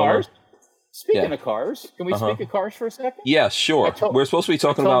awesome, Lola. Speaking of cars, can we speak of cars for a second? Yeah, sure. We're supposed to be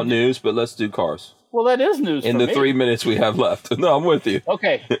talking about news, but let's do cars. Well, that is news in the 3 minutes we have left. No, I'm with you.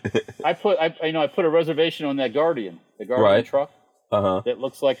 Okay, I put a reservation on that Guardian, the Guardian truck. That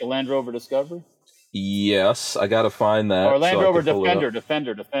looks like a Land Rover Discovery. Yes, I got to find that. Or Land Rover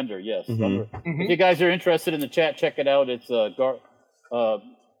Defender. Yes. If you guys are interested in the chat, check it out. It's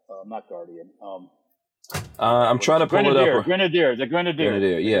not Guardian. I'm trying to pull it up. Grenadier.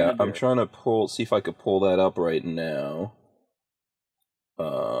 Yeah, I'm trying to see if I could pull that up right now.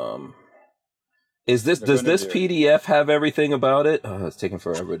 Does this PDF have everything about it? Oh, it's taking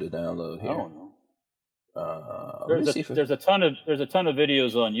forever to download here. I don't know. There's a ton of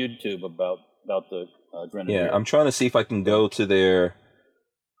videos on YouTube about the Grenadier. Yeah, I'm trying to see if I can go to their.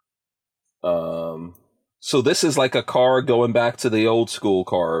 So this is like a car going back to the old school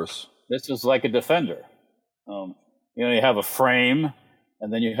cars. This is like a Defender. You have a frame,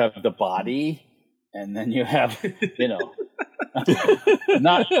 and then you have the body, and then you have,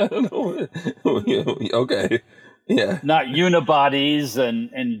 not okay, yeah, not unibodies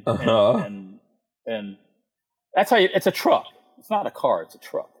and that's how it's a truck. It's not a car; it's a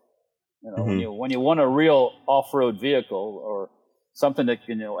truck. When you want a real off-road vehicle or something that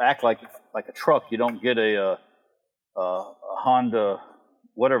can act like a truck, you don't get a Honda,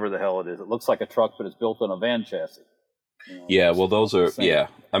 whatever the hell it is. It looks like a truck, but it's built on a van chassis. Yeah, well, those are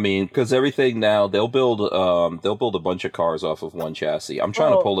I mean, because everything now they'll build a bunch of cars off of one chassis. I'm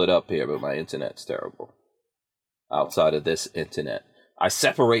trying to pull it up here, but my internet's terrible. Outside of this internet, I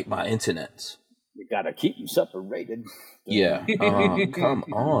separate my internets. You gotta keep them separated. Yeah, come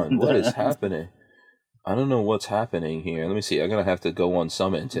on, what is happening? I don't know what's happening here. Let me see. I'm gonna have to go on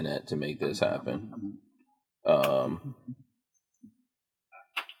some internet to make this happen.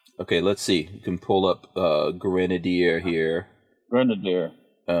 Okay, let's see. You can pull up Grenadier here. Grenadier.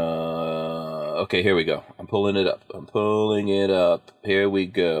 Okay, here we go. I'm pulling it up. Here we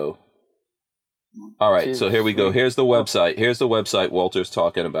go. All right, so here we go. Here's the website Walter's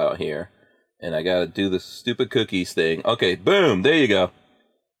talking about here. And I gotta do the stupid cookies thing. Okay, boom, there you go.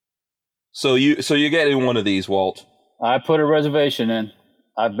 So you're getting one of these, Walt. I put a reservation in.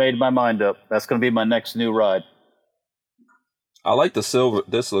 I've made my mind up. That's gonna be my next new ride. I like the silver.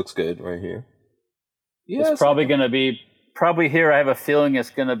 This looks good right here. Yeah, it's probably going to be here. I have a feeling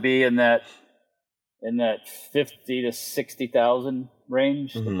it's going to be in that 50 to 60,000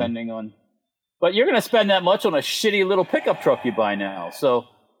 range, depending on. But you're going to spend that much on a shitty little pickup truck you buy now. So,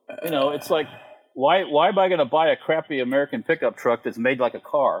 it's like, why am I going to buy a crappy American pickup truck that's made like a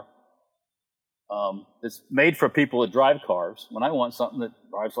car? It's made for people that drive cars. When I want something that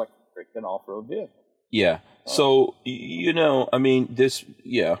drives like a freaking off-road vehicle. Yeah. So, I mean, this,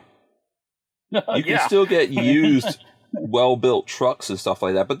 yeah. You can still get used, well-built trucks and stuff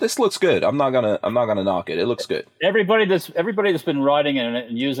like that, but this looks good. I'm not gonna knock it. It looks good. Everybody that's been riding it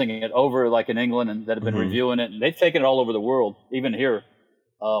and using it over, like in England, and that have been reviewing it, and they've taken it all over the world, even here.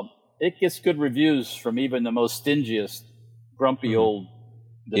 It gets good reviews from even the most stingiest, grumpy old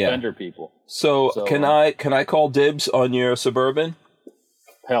Defender people. So can I call dibs on your Suburban?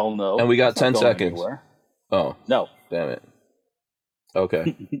 Hell no. And we got 10 seconds. Anywhere. Oh. No. Damn it.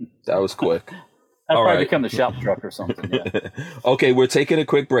 Okay. That was quick. I'd probably become the shop truck or something. Yeah. Okay, we're taking a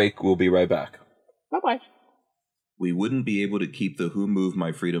quick break. We'll be right back. Bye-bye. We wouldn't be able to keep the Who Moved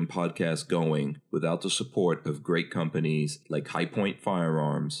My Freedom podcast going without the support of great companies like High Point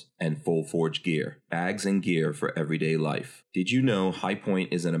Firearms and Full Forge Gear, bags and gear for everyday life. Did you know High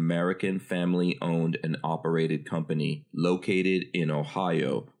Point is an American family-owned and operated company located in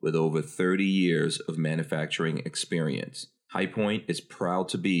Ohio with over 30 years of manufacturing experience? High Point is proud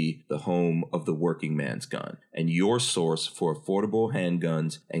to be the home of the working man's gun and your source for affordable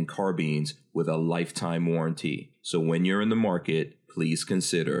handguns and carbines with a lifetime warranty. So when you're in the market, please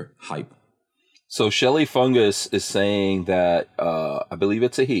consider High Point. So Shelly Fungus is saying that, I believe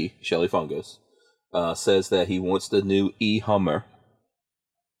it's a he, Shelly Fungus, says that he wants the new E-Hummer,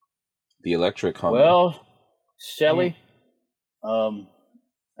 the electric Hummer. Well, Shelly,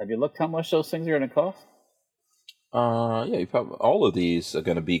 have you looked how much those things are going to cost? Yeah, you probably, all of these are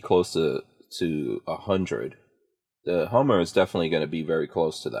going to be close to 100. The Hummer is definitely going to be very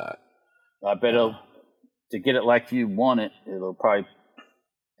close to that. I bet to get it like you want it, it'll probably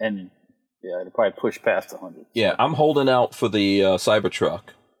push past 100. Yeah, I'm holding out for the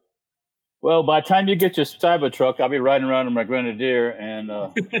Cybertruck. Well, by the time you get your Cybertruck, I'll be riding around in my Grenadier, and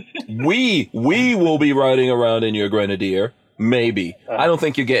we will be riding around in your Grenadier. Maybe I don't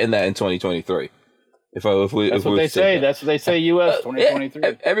think you're getting that in 2023. That's what they say. That's what they say. U.S.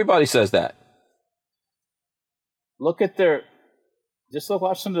 2023. Everybody says that. Watch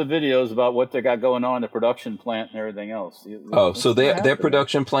some of the videos about what they got going on in the production plant and everything else. So their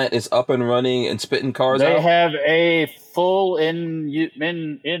production plant is up and running and spitting cars out? They have a full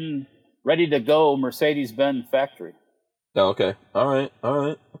ready to go Mercedes-Benz factory. Oh, okay. All right.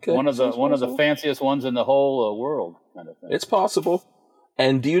 Okay. One of the fanciest ones in the whole world, kind of thing. It's possible.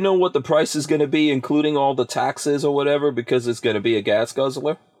 And do you know what the price is going to be, including all the taxes or whatever, because it's going to be a gas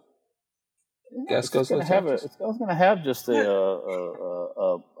guzzler? gas guzzler taxes. It's going to have just a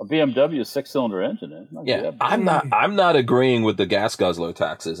BMW 6-cylinder engine. Yeah, I'm not agreeing with the gas guzzler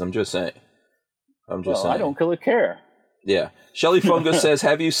taxes. I'm just saying. Saying. I don't really care. Yeah. Shelly Fungus says,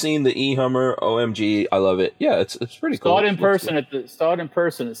 "Have you seen the E-Hummer? OMG, I love it. Yeah, it's pretty cool. Saw it in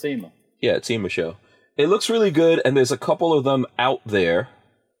person at SEMA. Yeah, at SEMA show. It looks really good, and there's a couple of them out there,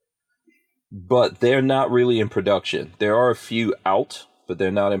 but they're not really in production. There are a few out, but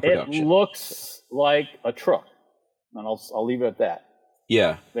they're not in production. It looks like a truck, and I'll leave it at that.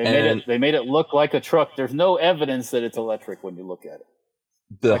 Yeah, they made it look like a truck. There's no evidence that it's electric when you look at it.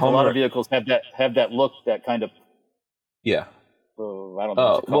 The Hummer, a lot of vehicles have that look, that kind of. Yeah. I don't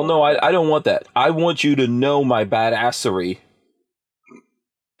know. Well, no, I don't want that. I want you to know my badassery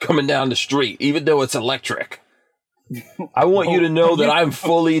coming down the street, even though it's electric. I want you to know that I'm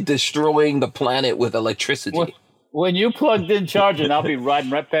fully destroying the planet with electricity. When you plugged in charging, I'll be riding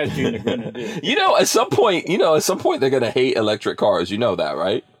right past you in the Grenadier. At some point they're going to hate electric cars. You know that,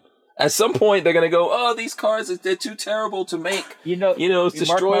 right? At some point they're going to go, oh, these cars, they're too terrible to make. It's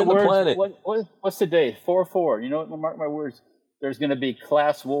destroying the planet. What's today? 4-4. You know what? Mark my words. There's going to be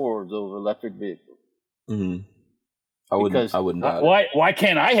class wars over electric vehicles. Mm-hmm. I wouldn't. Why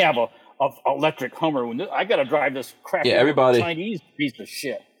can't I have a electric Hummer when I got to drive this crappy Chinese piece of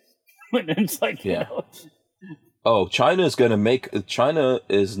shit? It's like, Oh, China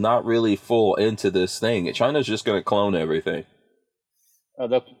is not really full into this thing. China's just going to clone everything. I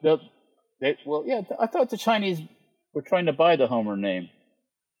thought the Chinese were trying to buy the Hummer name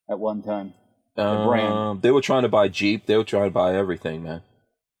at one time. The brand. They were trying to buy Jeep. They were trying to buy everything, man.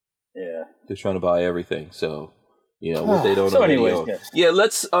 Yeah. They're trying to buy everything. So, what they don't so know. Anyways, yes. Yeah,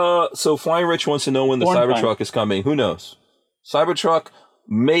 let's, so Flying Rich wants to know when the Cybertruck is coming. Who knows? Cybertruck,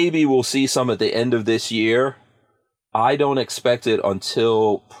 maybe we'll see some at the end of this year. I don't expect it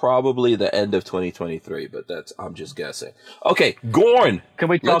until probably the end of 2023, but I'm just guessing. Okay, Gorn. Can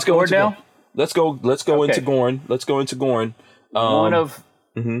we talk Gorn now? Let's go into Gorn. Let's go into Gorn.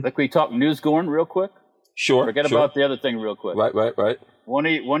 Like we talk news Gorn real quick? Sure. Forget about the other thing real quick. Right. One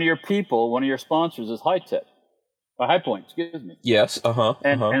of your people, one of your sponsors is High Point, excuse me. Yes,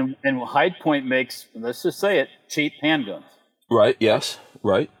 And High Point makes, let's just say it, cheap handguns. Right, yes,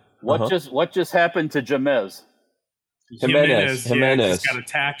 right. What just happened to Jimenez? Jimenez just got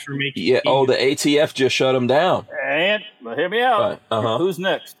attacked for making. Yeah. Oh, the ATF just shut him down. And hear me out. Right. Who's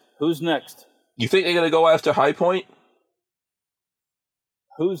next? You think they're gonna go after High Point?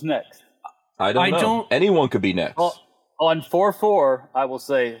 Who's next? I don't know. Anyone could be next. Well, on 4-4, I will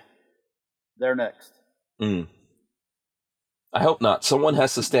say they're next. I hope not. Someone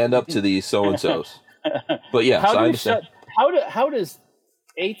has to stand up to these so and so's. But yes, I understand. How does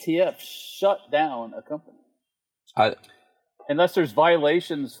ATF shut down a company? Unless there's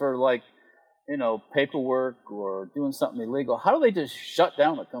violations for paperwork or doing something illegal, how do they just shut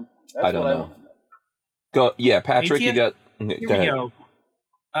down a company? I don't know. Go, Patrick. ATF, you got. Here we go.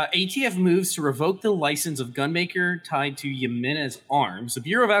 ATF moves to revoke the license of gunmaker tied to Jimenez Arms. The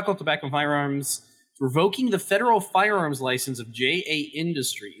Bureau of Alcohol, Tobacco, and Firearms is revoking the federal firearms license of JA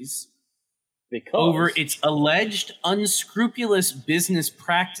Industries over its alleged unscrupulous business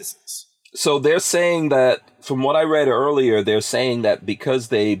practices. So they're saying that, from what I read earlier, they're saying that because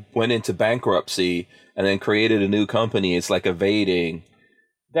they went into bankruptcy and then created a new company, it's like evading.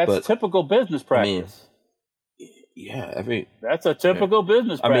 That's typical business practice. That's a typical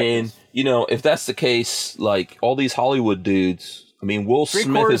business practice. If that's the case, like all these Hollywood dudes, Will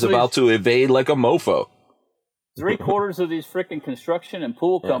Smith is about to evade like a mofo. 3/4 of these freaking construction and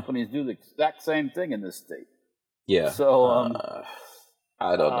pool companies do the exact same thing in this state. Yeah. So,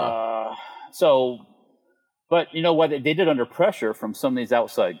 I don't know. But you know what? They did it under pressure from some of these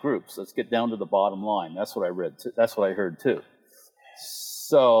outside groups. Let's get down to the bottom line. That's what I read. That's what I heard too.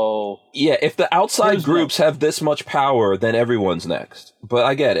 So if the outside groups have this much power, then everyone's next. But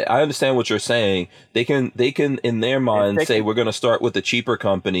I get it. I understand what you're saying. They can in their mind say we're going to start with the cheaper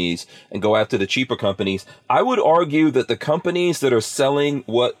companies and go after the cheaper companies. I would argue that the companies that are selling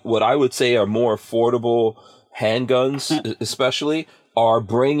what I would say are more affordable handguns, especially, are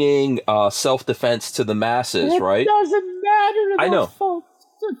bringing self-defense to the masses, right? It doesn't matter to those folks.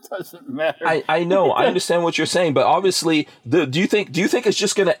 It doesn't matter. I know. I understand what you're saying, but obviously, do you think it's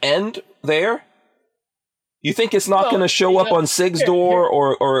just going to end there? You think it's not going to show up on Sig's door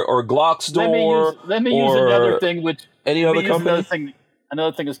or Glock's door? Let me use another thing. Any other company?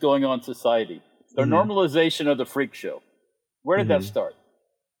 Another thing that's going on in society. The normalization of the freak show. Where did that start?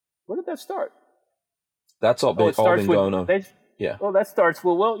 That's all been going on. Well, that starts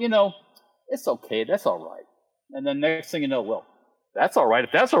it's okay. That's all right. And then next thing you know, that's all right.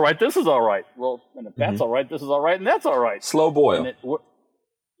 If that's all right, this is all right. Well, and if that's all right, this is all right, and that's all right. Slow boil.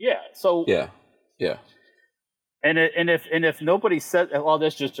 So yeah. And if nobody said, "Oh,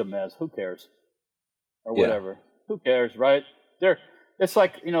 that's just a mess," who cares? Or whatever. Who cares, right? It's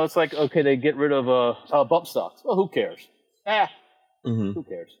like okay, they get rid of bump stocks. Well, who cares? Who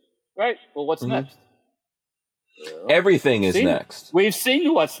cares, right? Well, what's next? Well, everything is next. We've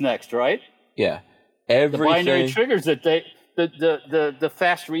seen what's next, right? Yeah, everything. The binary triggers that the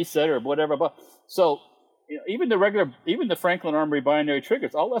fast reset or whatever. So even the Franklin Armory binary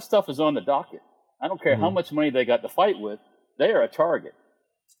triggers, all that stuff is on the docket. I don't care how much money they got to fight with; they are a target.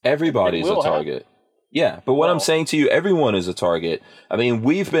 Everybody's a target. Yeah, but what I'm saying to you, everyone is a target. I mean,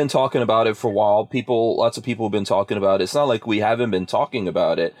 we've been talking about it for a while. Lots of people have been talking about it. It's not like we haven't been talking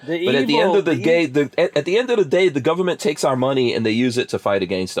about it. But at the end of the day, the government takes our money and they use it to fight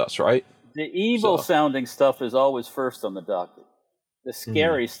against us, right? The evil sounding stuff is always first on the docket. The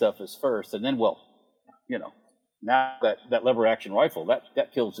scary stuff is first, and then now that lever action rifle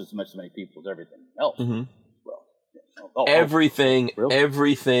that kills just as many people as everything else.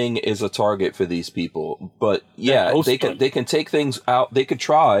 Everything is a target for these people, but they can take things out. They could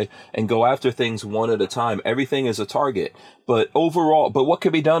try and go after things one at a time. Everything is a target, but what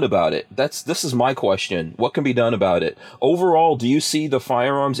can be done about it? This is my question. What can be done about it? Overall, do you see the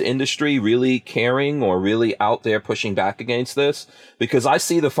firearms industry really caring or really out there pushing back against this? Because I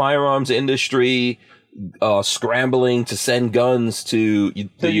see the firearms industry scrambling to send guns to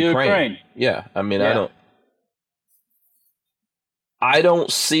Ukraine. Yeah, I mean, I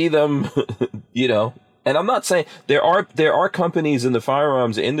don't see them, and I'm not saying there are companies in the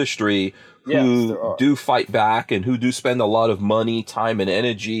firearms industry who do fight back and who do spend a lot of money, time, and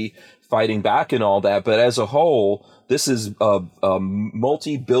energy fighting back and all that. But as a whole, this is a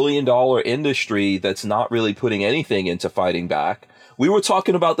multi-billion-dollar industry that's not really putting anything into fighting back. We were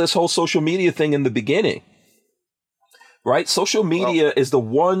talking about this whole social media thing in the beginning, right? Social media is the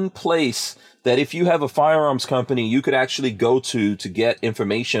one place that if you have a firearms company, you could actually go to get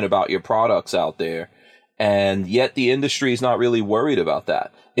information about your products out there. And yet the industry is not really worried about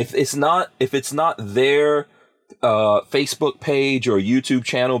that. If it's not their Facebook page or YouTube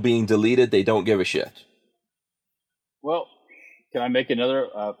channel being deleted, they don't give a shit. Well, can I make another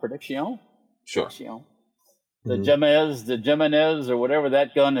prediction? Sure. The Jimenez or whatever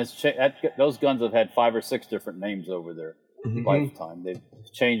that gun is, those guns have had 5 or 6 different names over their lifetime. They've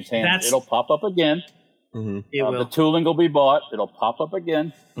changed hands. It'll pop up again. It will. The tooling will be bought. It'll pop up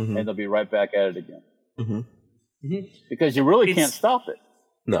again, and they'll be right back at it again. Because you really can't stop it.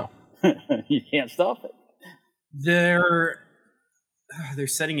 No, you can't stop it. They're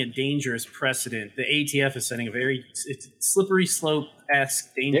setting a dangerous precedent. The ATF is setting a very slippery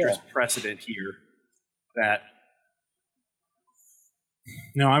slope-esque dangerous precedent here.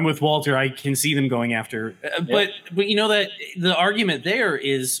 No, I'm with Walter. I can see them going after, but you know that the argument there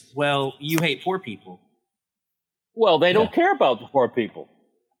is, well, you hate poor people. Well, they don't care about the poor people.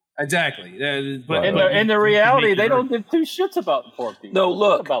 Exactly. But in the reality, they don't give 2 shits about the poor people. No,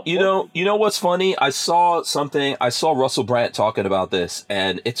 look, you know what's funny? I saw Russell Brand talking about this,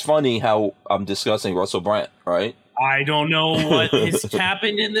 and it's funny how I'm discussing Russell Brand, right? I don't know what has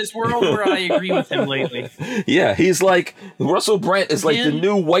happened in this world where I agree with him lately. Yeah, he's like, Russell Brand is like the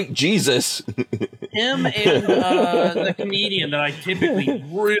new white Jesus. Him and the comedian that I typically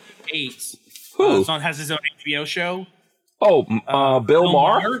really hate. Who? Has his own HBO show. Oh, Bill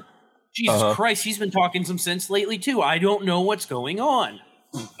Maher? Jesus Christ, he's been talking some sense lately, too. I don't know what's going on.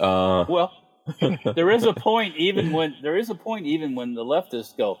 Well, there is a point even when the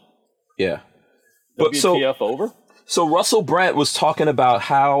leftists go, yeah. WTF over? So Russell Brand was talking about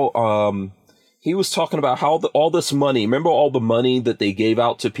how all this money, remember all the money that they gave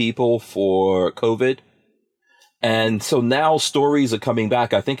out to people for COVID? And so now stories are coming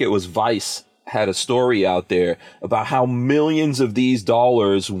back. I think it was Vice had a story out there about how millions of these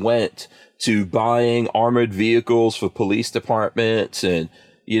dollars went to buying armored vehicles for police departments and,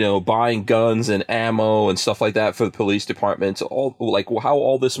 buying guns and ammo and stuff like that for the police departments, how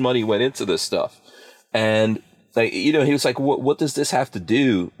all this money went into this stuff. And he was like, what does this have to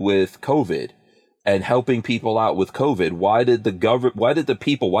do with COVID and helping people out with COVID? Why did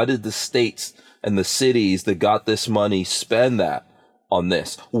the states and the cities that got this money spend that on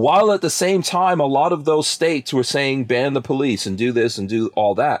this? While at the same time, a lot of those states were saying ban the police and do this and do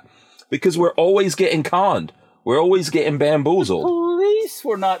all that, because we're always getting conned. We're always getting bamboozled. The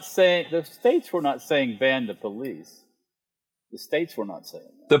states were not saying ban the police. The states were not saying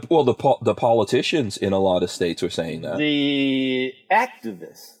that. The politicians in a lot of states were saying that. The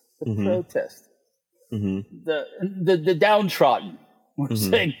activists, the protesters, the downtrodden. We're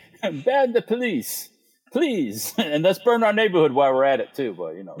saying, ban the police, please, and let's burn our neighborhood while we're at it too.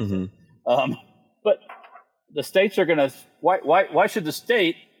 But but the states are gonna. Why should the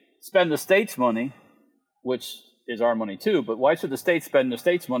state spend the state's money, which is our money too? But why should the state spend the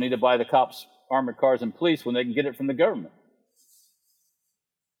state's money to buy the cops' armored cars and police when they can get it from the government?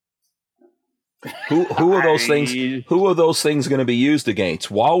 Who are those things? Who are those things going to be used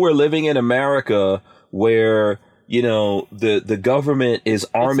against? While we're living in America, where the government is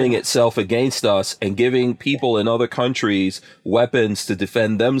arming itself against us and giving people in other countries weapons to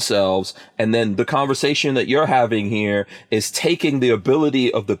defend themselves, and then the conversation that you're having here is taking the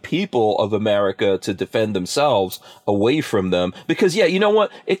ability of the people of America to defend themselves away from them. Because you know what?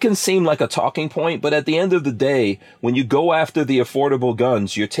 It can seem like a talking point, but at the end of the day, when you go after the affordable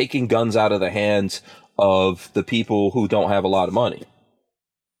guns, you're taking guns out of the hands of the people who don't have a lot of money.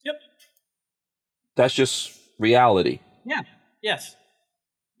 Yep. That's just reality. Yeah. Yes.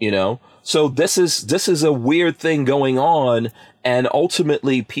 So this is a weird thing going on, and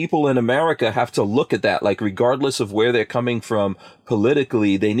ultimately people in America have to look at that. Like, regardless of where they're coming from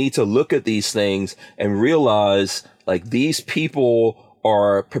politically, they need to look at these things and realize, like, these people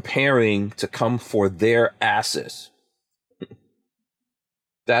are preparing to come for their asses.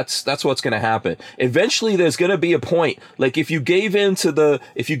 That's what's going to happen. Eventually, there's going to be a point. Like, if you gave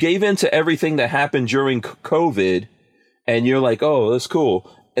into everything that happened during COVID, and you're like, oh, that's cool,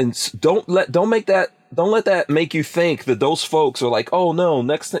 and don't let that make you think that those folks are like, oh no,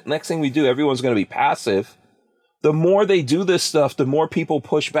 next thing we do, everyone's going to be passive. The more they do this stuff, the more people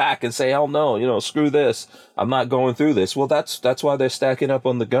push back and say, hell no, screw this, I'm not going through this. Well, that's why they're stacking up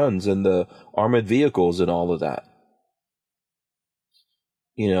on the guns and the armored vehicles and all of that.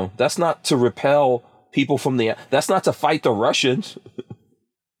 That's not to repel people that's not to fight the Russians.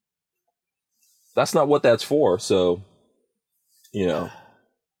 That's not what that's for. So,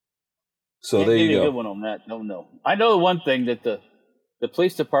 so there you go. A good one on that. No. I know one thing that the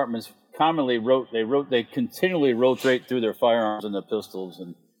police departments commonly they continually rotate through their firearms and their pistols,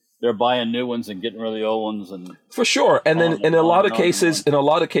 and they're buying new ones and getting rid of the old ones. And for then in a lot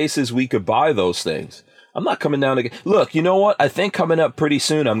of cases, we could buy those things. I'm not coming down again. Look, you know what? I think coming up pretty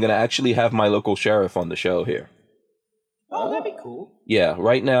soon, I'm going to actually have my local sheriff on the show here. Oh, that'd be cool. Yeah,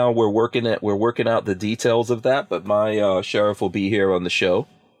 right now we're working out the details of that, but my sheriff will be here on the show,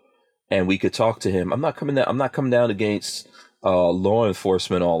 and we could talk to him. I'm not coming down against law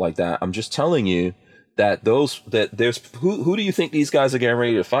enforcement all like that. I'm just telling you that who do you think these guys are getting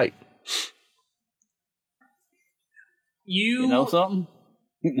ready to fight? You know something?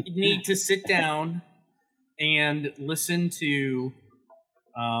 Need to sit down and listen to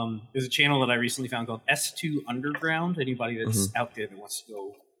there's a channel that I recently found called S2 Underground. Anybody that's out there that wants to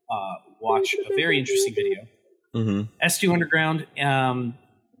go watch a very interesting video. S2 Underground,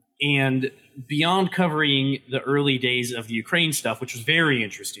 and beyond covering the early days of the Ukraine stuff, which was very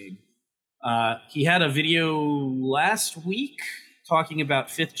interesting, he had a video last week talking about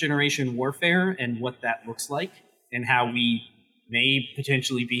 5th generation warfare and what that looks like and how we may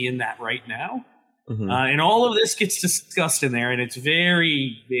potentially be in that right now. And all of this gets discussed in there, and it's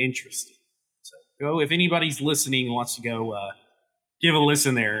very interesting. So go, if anybody's listening and wants to go give a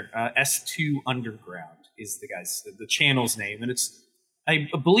listen there. S2 Underground is the channel's name, and I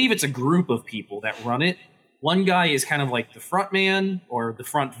believe it's a group of people that run it. One guy is kind of like the front man or the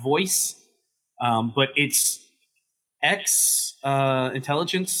front voice, but it's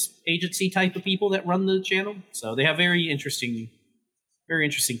intelligence agency type of people that run the channel. So they have very interesting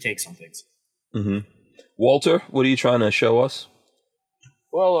takes on things. Walter, what are you trying to show us?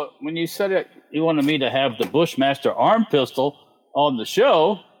 Well, when you said it, you wanted me to have the Bushmaster arm pistol on the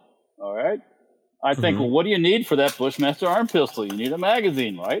show. All right. I think, well, what do you need for that Bushmaster arm pistol? You need a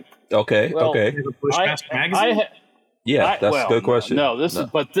magazine, right? Okay. Well, okay. Bushmaster magazine? That's a good question.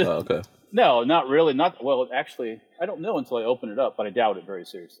 Okay. No, not really. Actually, I don't know until I open it up, but I doubt it very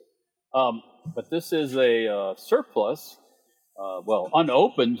seriously. But this is a surplus,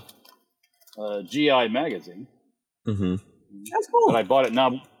 unopened GI magazine. That's cool. That I bought at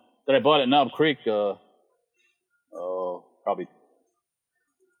Knob Creek, probably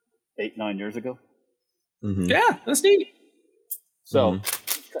 8-9 years ago. Yeah, that's neat. So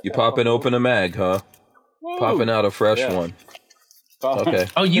you popping open a mag, huh? Woo. Popping out a fresh one. Okay.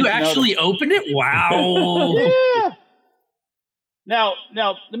 Oh, you actually opened it? Wow. Yeah.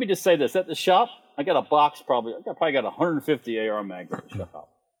 Now, let me just say this: at the shop, I got a box. I probably got 150 AR mags at the shop.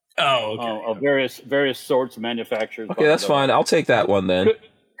 Oh, okay. Of various sorts of manufacturers. Okay, that's fine. I'll take that one then.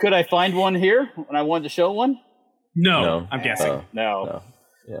 Could I find one here when I wanted to show one? No. I'm guessing. No.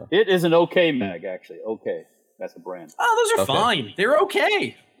 Yeah. It is an OK mag, actually. OK. That's a brand. Oh, those are fine. They're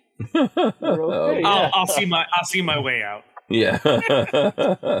okay. They're okay, yeah. I'll see my way out. Yeah.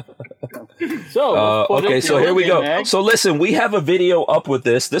 So okay, so here we go. Mag. So listen, we have a video up with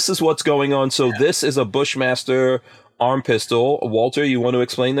this. This is what's going on. So this is a Bushmaster arm pistol. Walter, you want to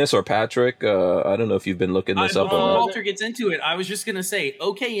explain this, or Patrick? I don't know if you've been looking this up. Before Walter gets into it, I was just gonna say,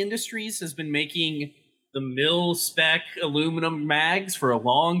 OK Industries has been making the mil spec aluminum mags for a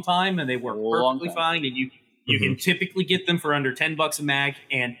long time, and they work perfectly fine. And you can typically get them for under $10 a mag,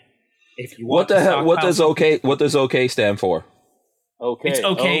 and if you want what does OK stand for? Okay. It's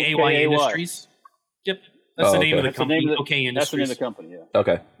OKAY Industries. Yep. That's the name of the company. OK Industries. That's the name of the company, yeah.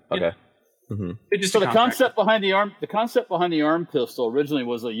 Okay. Yep. Mm-hmm. So the concept behind the arm pistol originally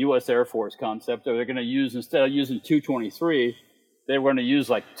was a U.S. Air Force concept. They're going to use, instead of using 223, they were going to use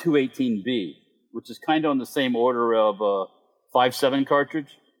like 218B, which is kind of on the same order of 5.7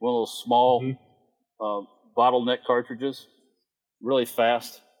 cartridge, one of those small bottleneck cartridges, really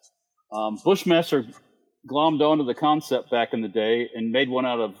fast. Bushmaster glommed onto the concept back in the day and made one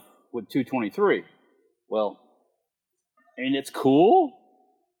with 223. Well, and it's cool.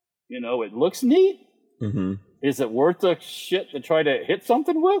 You know, it looks neat. Mm-hmm. Is it worth the shit to try to hit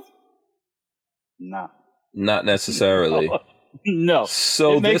something with? Nah. Not necessarily. No.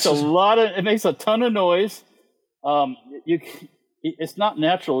 So it makes it makes a ton of noise. It's not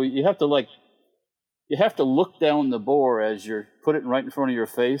natural. You have to look down the bore as you put it right in front of your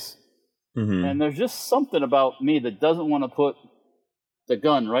face. Mm-hmm. And there's just something about me that doesn't want to put the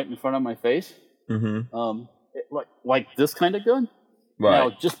gun right in front of my face. Mm-hmm. Like this kind of gun. Right.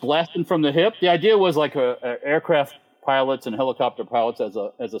 Now, just blasting from the hip. The idea was like aircraft pilots and helicopter pilots as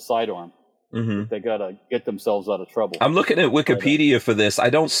a sidearm. Mm-hmm. They gotta get themselves out of trouble. I'm looking at Wikipedia for this.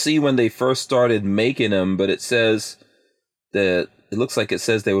 I don't see when they first started making them, but it says that it looks like it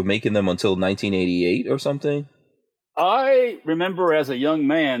says they were making them until 1988 or something. I remember as a young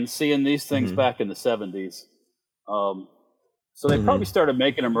man seeing these things back in the 70s. So they probably started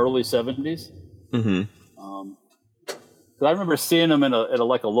making them early 70s. Mm-hmm. I remember seeing them at a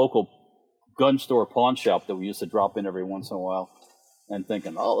local gun store pawn shop that we used to drop in every once in a while, and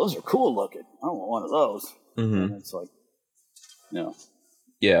thinking, "Oh, those are cool looking. I want one of those." Mm-hmm. And it's like, no.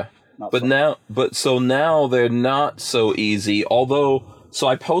 Yeah, so now they're not so easy. Although, so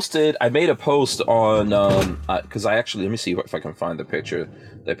I made a post on because I actually, let me see if I can find the picture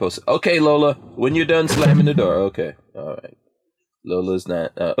they posted. Okay, Lola, when you're done slamming the door. Okay, all right. Lola's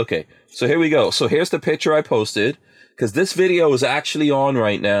not okay. So here we go. So here's the picture I posted, because this video is actually on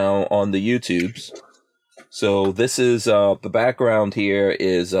right now on the YouTubes. So this is the background here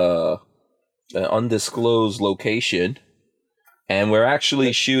is an undisclosed location, and we're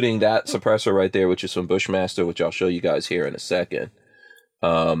actually shooting that suppressor right there, which is from Bushmaster, which I'll show you guys here in a second.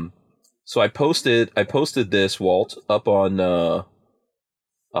 So I posted this, Walt, up on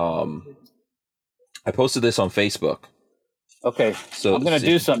I posted this on Facebook. Okay, so I'm going to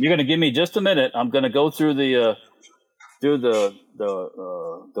do something. You're going to give me just a minute. I'm going to go through the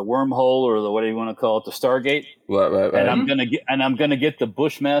wormhole, or the, what do you want to call it, the Stargate. Right. And I'm going to get the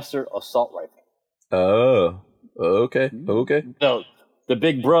Bushmaster assault rifle. Oh, okay. So the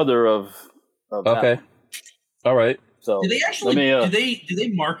big brother of okay. That. All right. So did they actually did they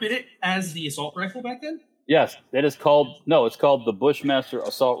market it as the assault rifle back then? Yes, it's called the Bushmaster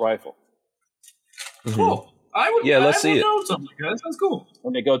assault rifle. Mm-hmm. Cool. Let's see it. Know something like that. That sounds cool.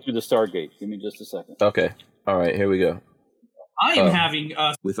 Let me go through the Stargate. Give me just a second. Okay. All right. Here we go. I am having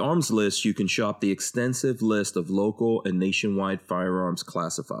With Arms List, you can shop the extensive list of local and nationwide firearms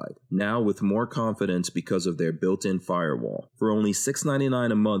classified, now with more confidence because of their built-in firewall. For only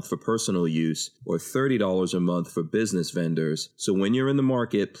 $6.99 a month for personal use, or $30 a month for business vendors. So when you're in the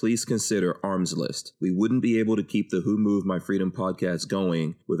market, please consider Arms List. We wouldn't be able to keep the Who Moved My Freedom podcast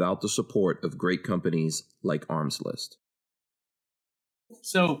going without the support of great companies like Arms List.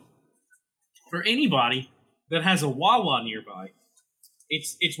 So, for anybody that has a Wawa nearby,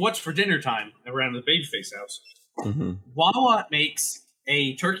 it's what's for dinner time around the Babyface house. Mm-hmm. Wawa makes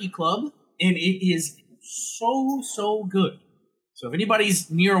a turkey club, and it is so good. So if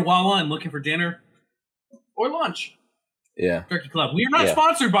anybody's near a Wawa and looking for dinner or lunch, turkey club. We are not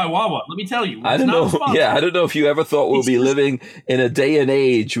sponsored by Wawa. Let me tell you, I don't know. Yeah, I don't know if you ever thought we'll be living in a day and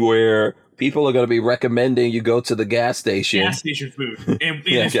age where people are going to be recommending you go to the gas station. Gas station food. And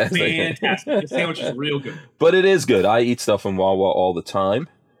it's fantastic. The sandwich is real good. But it is good. I eat stuff from Wawa all the time.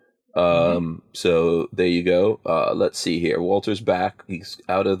 So there you go. Let's see here. Walter's back. He's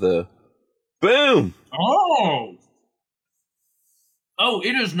out of the... Boom! Oh,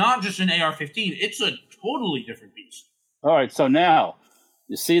 it is not just an AR-15. It's a totally different beast. All right, so now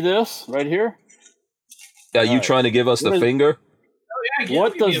You see this right here? Are you trying to give us the finger? Oh, yeah,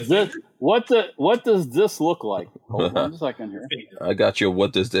 what does this look like? Hold on a second here. I got your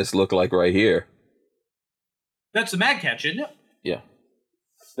what does this look like right here. That's the mag catch, isn't it? Yeah.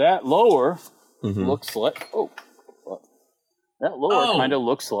 That lower looks like that lower kind of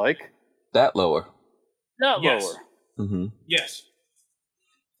looks like that lower. That yes. lower. Mm-hmm. Yes.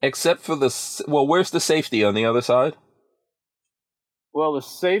 Except for where's the safety on the other side? Well, the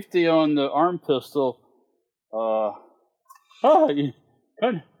safety on the arm pistol, you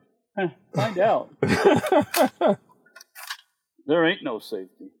find out. There ain't no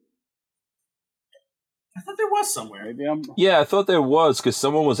safety. I thought there was somewhere. Maybe I'm. Yeah, I thought there was because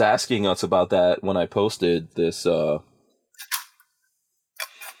someone was asking us about that when I posted this. So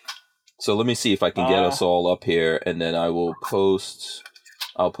let me see if I can get us all up here, and then I will post.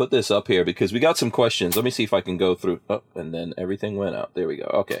 I'll put this up here because we got some questions. Let me see if I can go through. Oh, and then everything went out. There we go.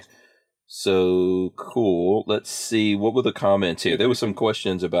 Okay. So cool. Let's see. What were the comments here? There were some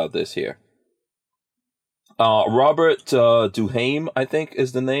questions about this here. Robert Duhame, I think,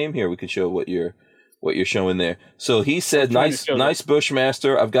 is the name. Here, we can show what you're showing there. So he said, nice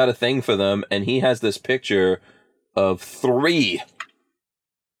Bushmaster. I've got a thing for them. And he has this picture of three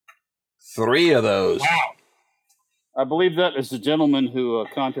of those. Wow. I believe that is the gentleman who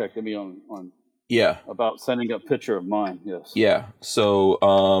contacted me on about sending a picture of mine. Yes. Yeah. So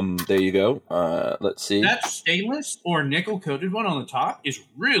there you go. Let's see. That stainless or nickel coated one on the top is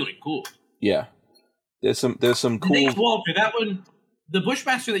really cool. Yeah. There's some cool. Walter, that one, the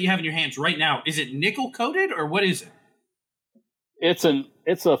Bushmaster that you have in your hands right now, is it nickel coated or what is it? It's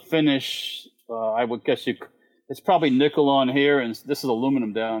a finish. I would guess it's probably nickel on here, and this is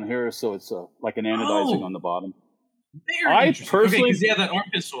aluminum down here, so it's like an anodizing on the bottom. Very interesting. Personally, because that arm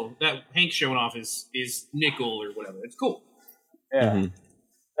pistol that Hank's showing off is nickel or whatever. It's cool. Yeah.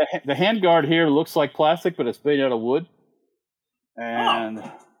 Mm-hmm. The handguard here looks like plastic, but it's made out of wood. And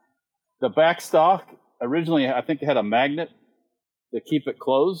the back stock, originally I think it had a magnet to keep it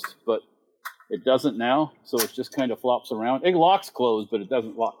closed, but it doesn't now, so it just kind of flops around. It locks closed, but it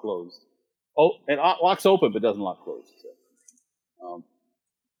doesn't lock closed. Oh, it locks open, but doesn't lock closed. So.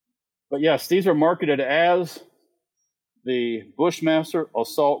 But yes, these are marketed as the Bushmaster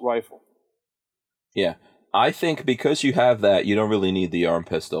assault rifle. Yeah, I think because you have that, you don't really need the arm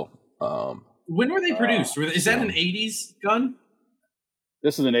pistol. When were they produced? Is that an 80s gun?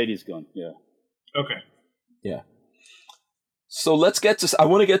 This is an 80s gun, yeah. Okay. Yeah. So let's get to. I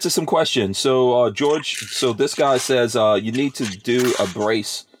want to get to some questions. So George, so this guy says you need to do a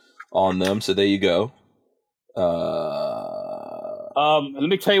brace on them. So there you go. Let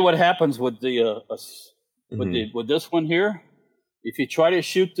me tell you what happens with the with this one here. If you try to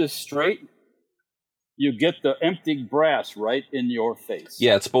shoot this straight, you get the empty brass right in your face.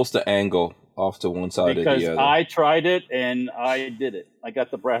 Yeah, it's supposed to angle off to one side or the other. Because I tried it and I did it. I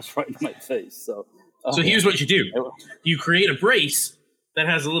got the brass right in my face. So here's what you do. You create a brace that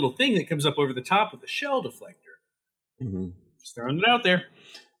has a little thing that comes up over the top with a shell deflector. Mm-hmm. Just throwing it out there.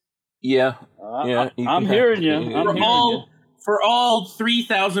 Yeah. I'm hearing you. For all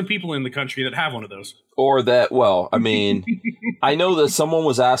 3,000 people in the country that have one of those. Or that, well, I mean, I know that someone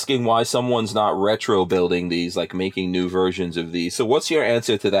was asking why someone's not retro building these, like making new versions of these. So what's your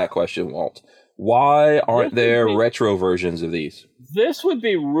answer to that question, Walt? Why aren't there retro versions of these? This would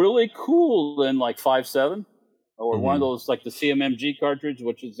be really cool in like 5.7 or one of those, like the CMMG cartridge,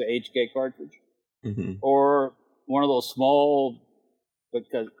 which is the HK cartridge, or one of those small,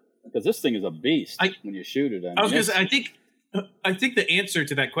 because this thing is a beast when you shoot it. I was going to say, I think the answer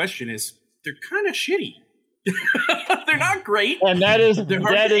to that question is they're kind of shitty. They're not great, and that is the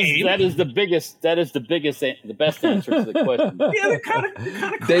best answer to the question. Yeah, they're kind of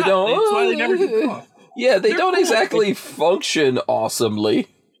crap. They don't. That's why they never get off. Yeah, they don't exactly function awesomely.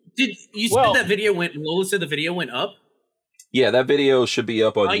 Did you said that video went? Lola said the video went up. Yeah, that video should be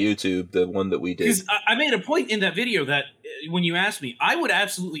up on YouTube. The one that we did. Because I made a point in that video that when you asked me, I would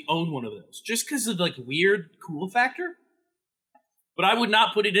absolutely own one of those just because of like weird cool factor. But I would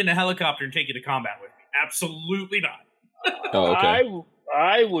not put it in a helicopter and take it to combat with me. Absolutely not. Oh, okay.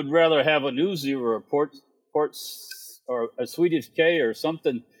 I would rather have an Uzi or a Ports or a Swedish K or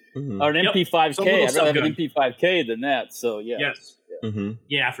something, or an MP5K. I'd rather have an MP5K than that. So yeah. Yes. Mm-hmm.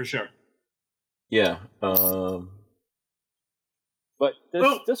 Yeah, for sure. Yeah. But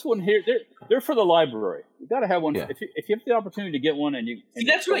this one here, they're for the library. You got to have one. Yeah. If you have the opportunity to get one and you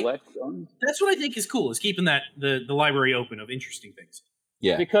collect guns. That's what I think is cool, is keeping the library open of interesting things.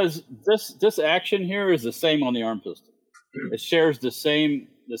 Yeah. Because this action here is the same on the arm pistol. It shares the same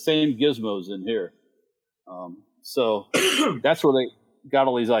gizmos in here. So that's where got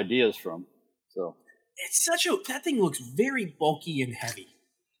all these ideas from. So it's that thing looks very bulky and heavy.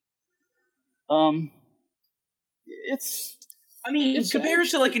 It's. I mean, compared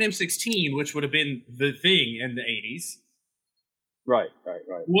to like an M16, which would have been the thing in the 80s. Right.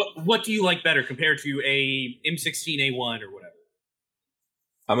 What do you like better compared to a M16A1 or whatever?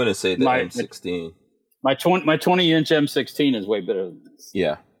 I'm gonna say the M16. My 20-inch M16 is way better than this.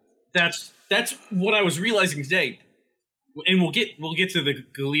 Yeah, that's what I was realizing today, and we'll get to the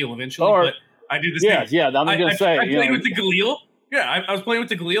Galil eventually. But I do this. Yeah. I'm gonna say I played with the Galil. Yeah, I was playing with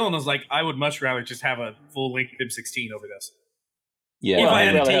the Galil, and I was like, I would much rather just have a full-length M16 over this. Yeah, if I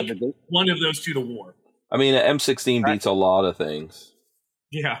had to take one of those to the war. I mean, an M16 beats a lot of things.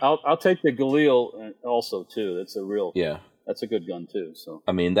 Yeah, I'll take the Galil also too. That's a real. Yeah, that's a good gun too. So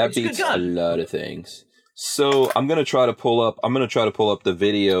I mean, that beats a lot of things. So I'm gonna try to pull up the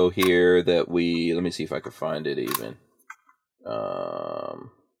video here that we. Let me see if I can find it even. I'm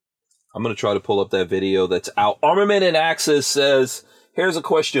gonna try to pull up that video that's out. Armament and Axis says, "Here's a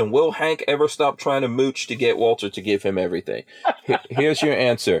question: will Hank ever stop trying to mooch to get Walter to give him everything?" Here's your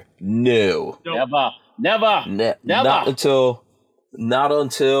answer: no. Never. Not until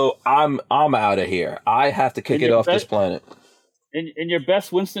I'm out of here. I have to kick it off this planet. In your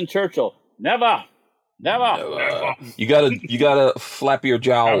best Winston Churchill, never. You gotta flap your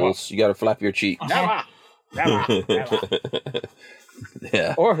jowls. You gotta flap your cheeks. Never.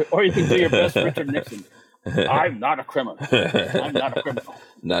 Yeah. Or you can do your best Richard Nixon. I'm not a criminal.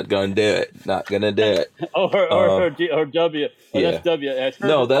 Not gonna do it. Not gonna do it. Or W. Yeah. That's W.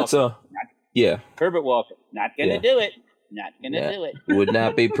 No, that's yeah. Herbert Walker. Not gonna do it. Not gonna do it. Would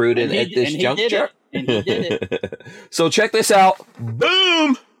not be prudent at this juncture. And he did it. So check this out.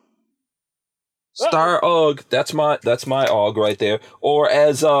 Boom. Star Og. That's my Og right there. Or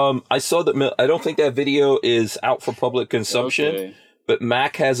as I saw that I don't think that video is out for public consumption. Okay. But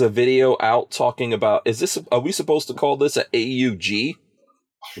Mac has a video out talking about, are we supposed to call this an AUG?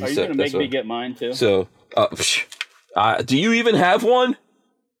 Are you going to make me get mine too? So, do you even have one?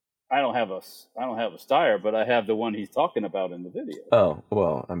 I don't have a Steyr, but I have the one he's talking about in the video. Oh,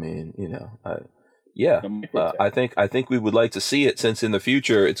 well, I mean, I think we would like to see it, since in the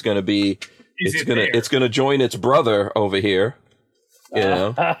future it's going to be, it's going to join its brother over here. You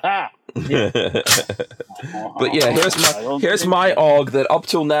know. But yeah, here's my Og that up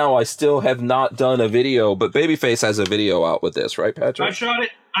till now I still have not done a video, but Babyface has a video out with this, right, Patrick? I shot it.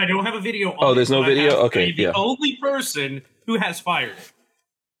 I don't have a video on Oh, there's no video? Okay, the only person who has fired it.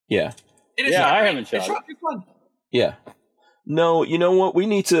 Yeah. I haven't shot it. Yeah. No, you know what? We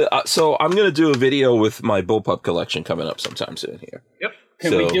need to so I'm going to do a video with my bullpup collection coming up sometime soon here. Yep.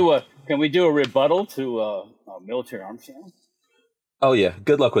 Can we do a rebuttal to Military Arms Channel? Oh yeah,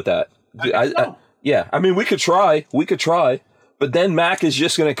 good luck with that. I mean, we could try, but then Mac is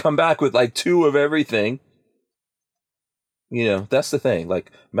just going to come back with like 2 of everything. You know, that's the thing.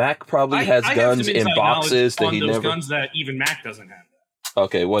 Like, Mac probably has guns in boxes that he never. Guns that even Mac doesn't have.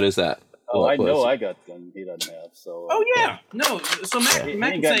 Okay, what is that? Oh, I know I got guns he doesn't have. So. Oh yeah, no. So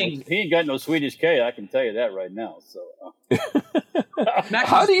Mac saying he ain't got no Swedish K. I can tell you that right now. So.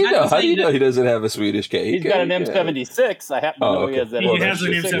 How do you know? How do you know he doesn't have a Swedish K? He's got an M76. I happen to know he has that. He has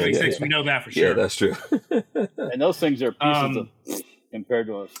an M76. We know that for sure. Yeah, that's true. And those things are pieces of compared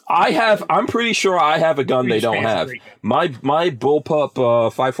to us. I'm pretty sure I have a gun they don't have. My bullpup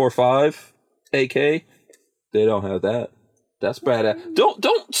 545 AK. They don't have that. That's bad.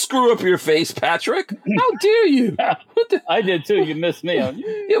 Don't screw up your face, Patrick. How dare you? I did too. You missed me. Yeah.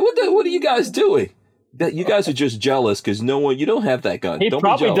 What are you guys doing? That you guys are just jealous because you don't have that gun. He don't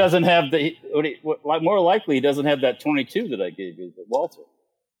probably doesn't have more likely he doesn't have that 22 that I gave you, Walter.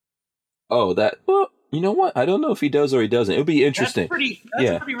 Oh, that. Well, you know what? I don't know if he does or he doesn't. It'll be interesting. That's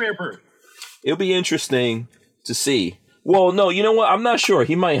a pretty rare bird. It'll be interesting to see. Well, no, you know what? I'm not sure.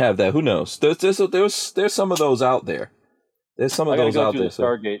 He might have that. Who knows? There's some of those out there. There's some of those out there.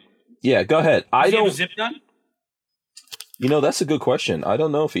 Stargate. Yeah, go ahead. Does he have a zip gun? You know, that's a good question. I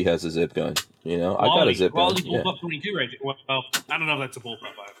don't know if he has a zip gun. You know, I got a zip gun. Bullpup 22 right there. Well, I don't know if that's a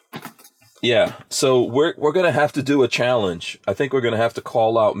bullpup. Yeah, so we're gonna have to do a challenge. I think we're gonna have to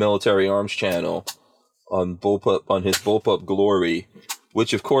call out Military Arms Channel on his Bullpup Glory,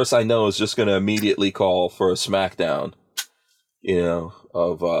 which of course I know is just gonna immediately call for a smackdown. You know,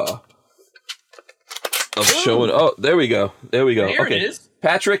 of showing. Oh, there we go. There okay, it is.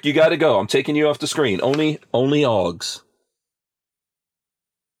 Patrick, you got to go. I'm taking you off the screen. Only Augs.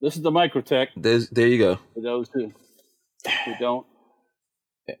 This is the Microtech. There you go. For those who don't.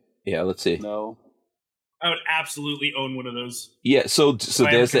 Yeah, let's see. No. I would absolutely own one of those. Yeah, so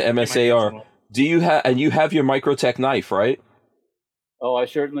there's the MSAR. Do you have your Microtech knife, right? Oh, I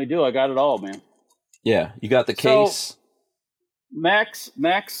certainly do. I got it all, man. Yeah, you got the case. So, Max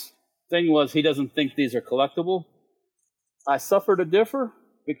thing was he doesn't think these are collectible. I suffer to differ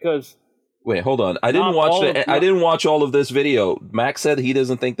because. Wait, hold on. I didn't watch all of this video. Max said he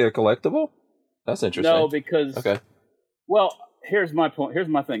doesn't think they're collectible. That's interesting. No, because well, here's my point. Here's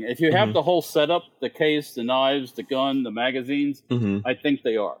my thing. If you have the whole setup, the case, the knives, the gun, the magazines, I think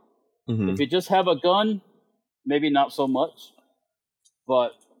they are. If you just have a gun, maybe not so much.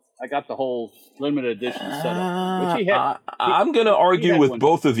 But I got the whole limited edition setup. Which I'm going to argue with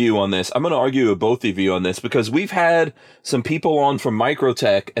both of you on this. I'm going to argue with both of you on this because we've had some people on from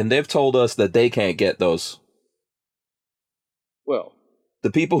Microtech, and they've told us that they can't get those. Well,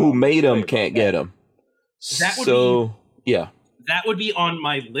 the people who made them can't get them. That would be on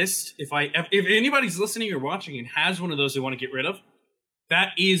my list. If anybody's listening or watching and has one of those they want to get rid of,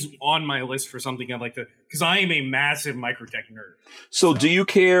 that is on my list for something I'd like to, because I am a massive Microtech nerd. So do you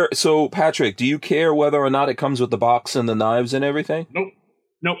care? So Patrick, do you care whether or not it comes with the box and the knives and everything?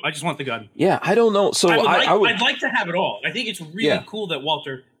 Nope. I just want the gun. Yeah, I don't know. So I'd like to have it all. I think it's really cool that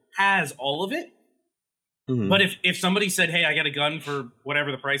Walter has all of it. But if somebody said, "Hey, I got a gun for whatever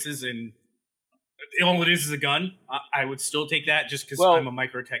the price is," and all it is a gun, I would still take that just because I'm a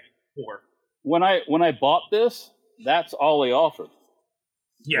Microtech whore. When I bought this, that's all they offered.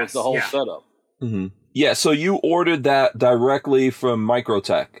 Yes, the whole setup. Yeah, so you ordered that directly from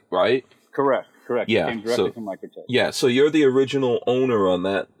Microtech, right? Correct. Yeah, it came directly from Microtech. Yeah, so you're the original owner on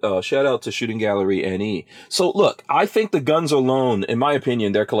that. Shout out to Shooting Gallery NE. So look, I think the guns alone, in my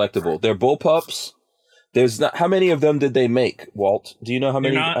opinion, they're collectible. They're bullpups. There's not. How many of them did they make, Walt? Do you know how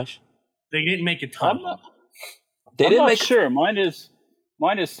many? They didn't make a ton. I'm not sure. Mine is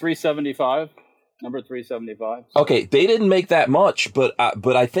 375. Number 375. Okay, they didn't make that much, but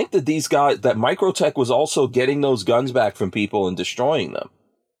I think that these guys, that Microtech was also getting those guns back from people and destroying them.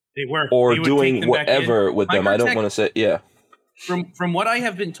 They were. Or doing whatever with them. I don't want to say, From what I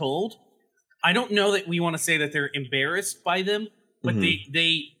have been told, I don't know that we want to say that they're embarrassed by them, but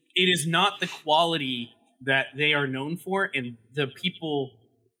it is not the quality that they are known for, and the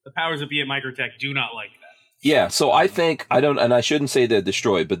powers that be at Microtech do not like that. Yeah, so I think, and I shouldn't say they're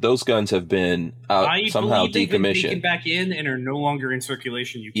destroyed, but those guns have been somehow decommissioned. They've been taken back in and are no longer in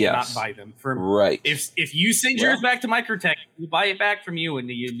circulation. You cannot buy them. Right. If you send yours back to Microtech, we buy it back from you, and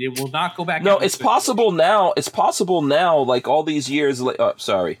it will not go back. No, it's possible now. It's possible now, like all these years.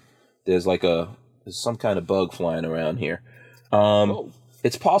 Sorry, there's some kind of bug flying around here.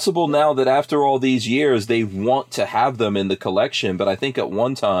 It's possible now that after all these years, they want to have them in the collection, but I think at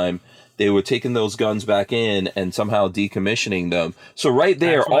one time they were taking those guns back in and somehow decommissioning them. So right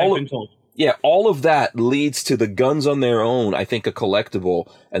there, all of that leads to the guns on their own, I think, a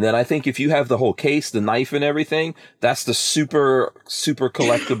collectible. And then I think if you have the whole case, the knife and everything, that's the super, super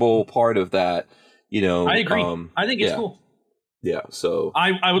collectible part of that. I agree. I think it's cool. Yeah, so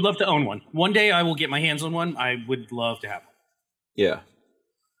I would love to own one. One day I will get my hands on one. I would love to have one. Yeah.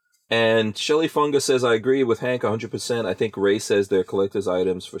 And Shelly Funga says, I agree with Hank 100%. I think Ray says they're collector's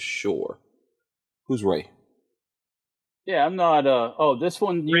items for sure. Who's Ray? Yeah, I'm not. This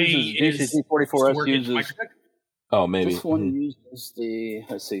one uses DCZ-44S uses. Oh, maybe. This one uses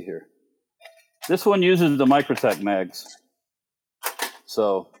let's see here. This one uses the Microtech mags.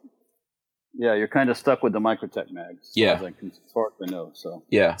 So, yeah, you're kind of stuck with the Microtech mags. Yeah. As far as I know, so.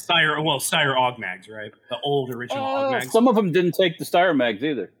 Yeah. Steyr AUG mags, right? The old original AUG mags. Some of them didn't take the Steyr mags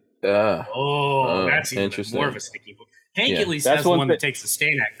either. That's even interesting. more of a sticky point. Hank at least has one that takes the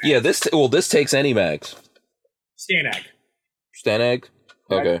Stanag mags. Yeah, this takes any mags. Stanag. Stanag?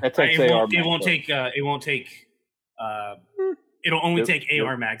 Okay. It won't take. It'll only take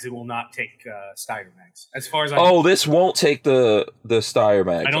AR mags. It will not take Steyr mags. As far as I know. This won't take the Steyr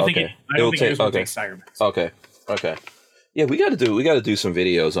mags. I don't think it will take Steyr mags. Okay. Yeah, we got to do some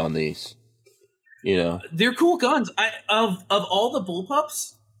videos on these. They're cool guns. Of all the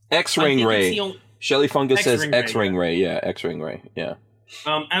bullpups, X-Ring Ray. Shelly Fungus says X-Ring Ray. Yeah, X-Ring Ray. Yeah.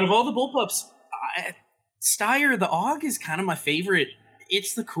 Out of all the bullpups, Steyr, the AUG is kind of my favorite.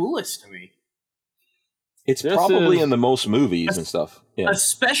 It's the coolest to me. It's probably in the most movies and stuff. Yeah.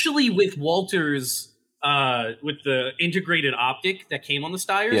 Especially with Walter's, with the integrated optic that came on the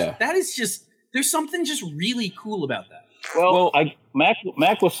Steyrs. Yeah. That is just, there's something just really cool about that. Well,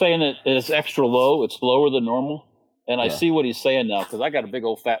 Mac was saying that it's extra low. It's lower than normal. And I see what he's saying now because I got a big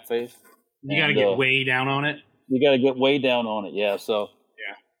old fat face. You got to get way down on it. You got to get way down on it, yeah. So,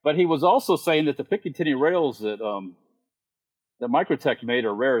 but he was also saying that the Picatinny rails that Microtech made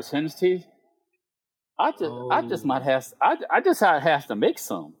are rare as hen's teeth. I just have to make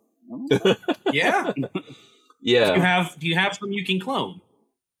some. Yeah. Yeah. Do you have some you can clone?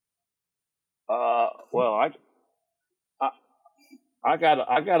 Well, I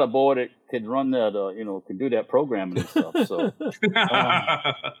got a board that can run that, can do that programming and stuff. So,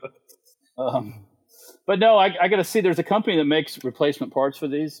 but no, I got to see. There's a company that makes replacement parts for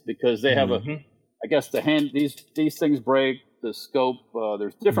these because they have I guess these things break, the scope.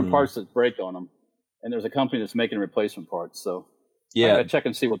 There's different parts that break on them, and there's a company that's making replacement parts. So I gotta check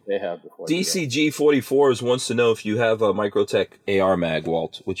and see what they have before. DCG44 wants to know if you have a Microtech AR mag,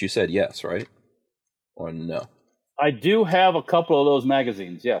 Walt, which you said yes, right? Or no? I do have a couple of those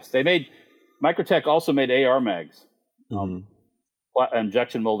magazines. Yes, Microtech also made AR mags,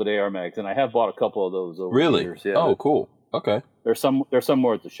 injection molded AR mags, and I have bought a couple of those over the years. Yeah. Oh, cool. Okay. There's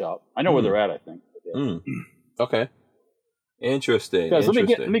somewhere at the shop. I know where they're at. I think. Yeah. Okay. Interesting. Guys, let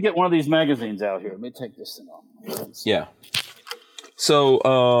me get one of these magazines out here. Let me take this thing off. Yeah. So,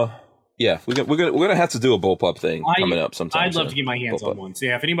 we're gonna have to do a bullpup thing coming up sometime. I'd love to get my hands on one. So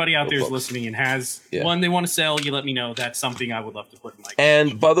yeah, if anybody out there is listening and has one they want to sell, you let me know. That's something I would love to put in my.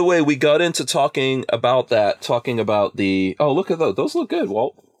 And by the way, we got into talking about the. Oh, look at those! Those look good,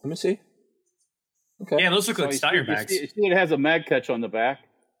 Walt. Let me see. Okay. Yeah, those look like tire bags. You see, it has a mag catch on the back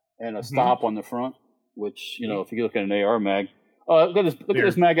and a stop on the front. Which if you look at an AR mag, look at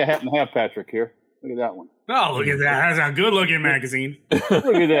this mag I happen to have, Patrick. Here, look at that one. Oh, look at that! That's a good-looking magazine. Look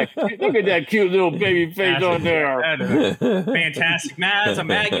at that cute little baby face on there. Fantastic, man! That's a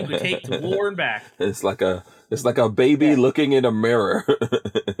mag you could take to war and back. It's like a baby looking in a mirror.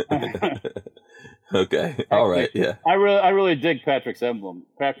 Okay, all right, yeah. I really dig Patrick's emblem.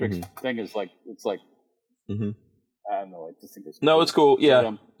 Patrick's thing is like I don't know. I just think it's cool. No, it's cool.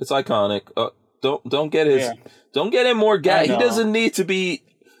 Yeah, it's iconic. Don't get him more gas. He doesn't need to be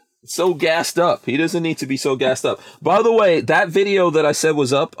so gassed up. By the way, that video that I said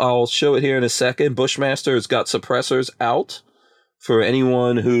was up, I'll show it here in a second. Bushmaster has got suppressors out for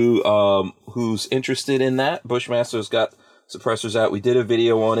anyone who's interested in that. Bushmaster's got suppressors out. We did a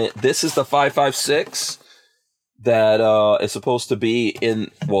video on it. This is the 5.56 that is supposed to be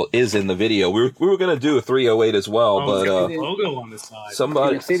is in the video. We were going to do a 308 as well, but logo on the side. Somebody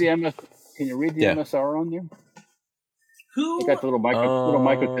can you see the MS. Can you read the MSR on there? Who? They got the little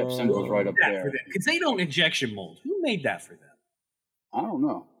microtip symbols right up there. Because they don't injection mold. Who made that for them? I don't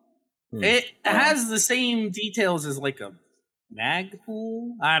know. It has the same details as like a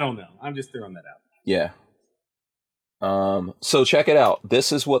Magpul. I don't know. I'm just throwing that out. Yeah. So check it out.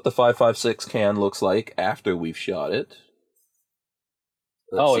 This is what the 5.56 can looks like after we've shot it.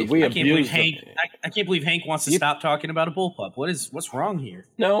 I can't believe Hank wants to stop talking about a bullpup. What's wrong here?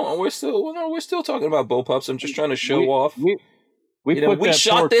 No, we're still talking about bullpups. I'm just trying to show off. We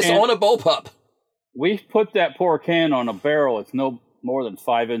shot this on a bullpup. We put that poor can on a barrel. It's no more than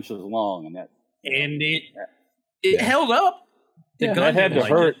 5 inches long, and it held up. That had to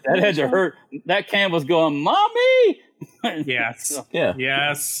hurt. That had to hurt. That can was going, "Mommy." Yes. Yeah.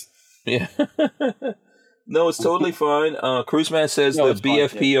 Yes. Yeah. No, it's totally fine. Cruiseman says the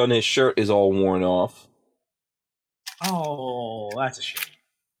BFP on his shirt is all worn off. Oh, that's a shame.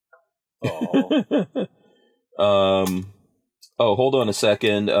 Hold on a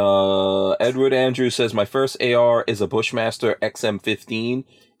second. Edward Andrews says my first AR is a Bushmaster XM15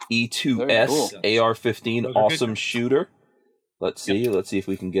 E2S AR-15 awesome shooter. Let's see if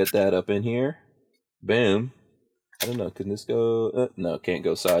we can get that up in here. Boom. I don't know. Can this go? No, it can't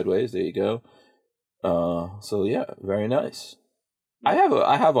go sideways. There you go. So yeah, very nice. I have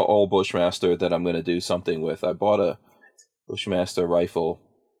an old Bushmaster that I'm gonna do something with. I bought a Bushmaster rifle.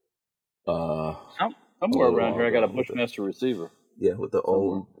 Somewhere around here, I got a Bushmaster receiver. Yeah, with the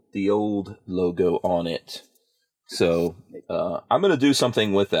old logo on it. So I'm gonna do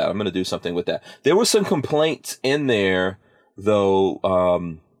something with that. There were some complaints in there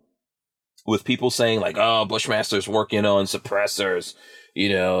though, with people saying like, "Oh, Bushmaster's working on suppressors."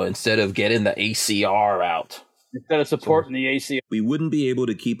 Instead of getting the ACR out. Instead of supporting the ACR. We wouldn't be able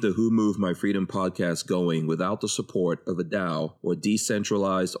to keep the Who Moved My Freedom podcast going without the support of a DAO, or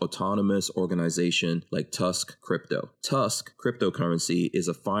decentralized autonomous organization like Tusk Crypto. Tusk cryptocurrency is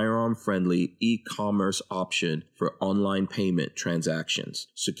a firearm-friendly e-commerce option for online payment transactions,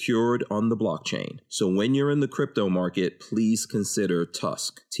 secured on the blockchain. So when you're in the crypto market, please consider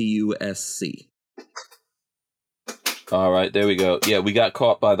Tusk, TUSC. All right, there we go. Yeah, we got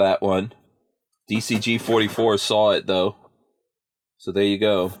caught by that one. DCG44 saw it, though. So there you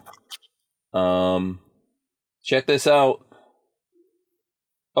go. Check this out.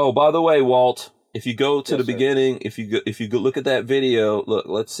 Oh, by the way, Walt, if you go to the beginning, if you go look at that video, look,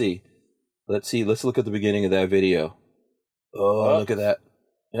 let's see. Let's look at the beginning of that video. Oh, look at that.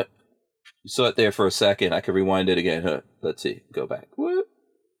 Yep. You saw it there for a second. I could rewind it again. Huh? Let's see. Go back. Whoop.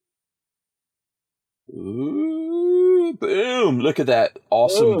 Ooh, boom. Look at that.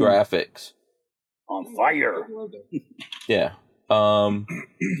 Awesome graphics. On fire. Yeah.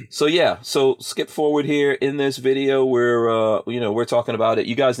 So skip forward here in this video. We're talking about it.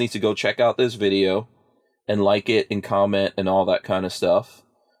 You guys need to go check out this video and like it and comment and all that kind of stuff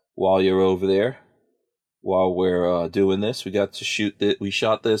while you're over there. While we're doing this, we got to shoot that. We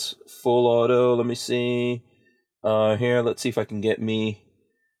shot this full auto. Let me see. Here, let's see if I can get me.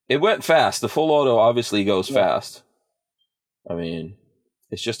 It went fast. The full auto obviously goes fast. I mean,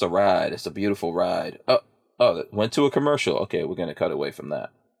 it's just a ride. It's a beautiful ride. Oh, it went to a commercial. Okay, we're gonna cut away from that.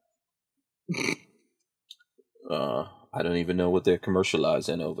 I don't even know what they're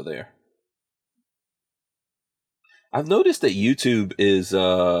commercializing over there. I've noticed that YouTube is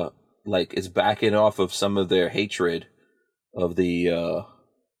is backing off of some of their hatred of the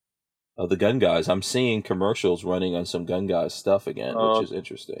gun guys. I'm seeing commercials running on some gun guys stuff again, which is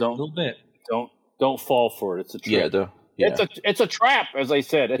interesting. A little bit. Don't fall for it. It's a trick. Yeah. It's a trap, as I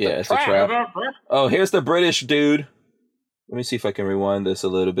said. It's a trap. Oh, here's the British dude. Let me see if I can rewind this a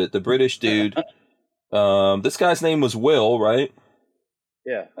little bit. The British dude. This guy's name was Will, right?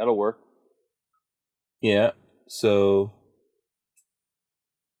 Yeah, that'll work. Yeah. So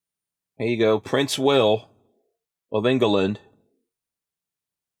here you go, Prince Will of England,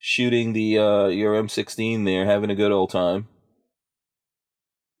 shooting the your M16 there, having a good old time.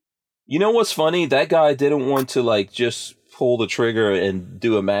 You know what's funny? That guy didn't want to just pull the trigger and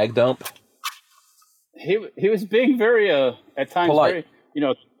do a mag dump. He was being very at times polite.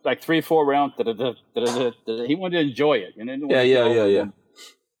 Very 3-4 round. He wanted to enjoy it. Yeah.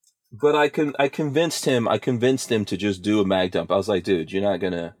 But I convinced him to just do a mag dump. I was like, dude, you're not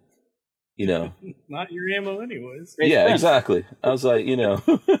gonna, Not your ammo, anyways. Yeah, exactly. I was like, You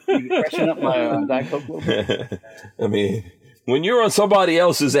freshen up my Diet Coke a little bit? I mean, when you're on somebody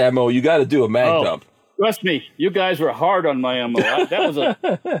else's ammo, you got to do a mag dump. Trust me, you guys were hard on my ammo. We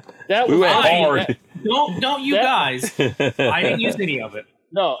went hard. Don't you guys? I didn't use any of it.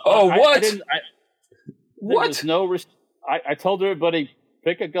 No. What? I didn't. There was no. I told everybody,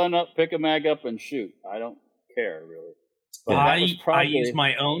 pick a gun up, pick a mag up, and shoot. I don't care really. But I use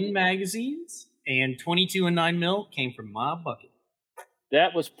my own magazines, and 22 and 9mm came from my bucket.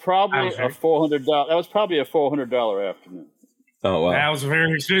 That was probably a $400. That was probably a $400 afternoon. Oh wow! That was a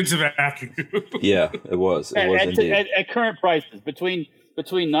very expensive afternoon. Yeah, it was. It was indeed. At current prices, between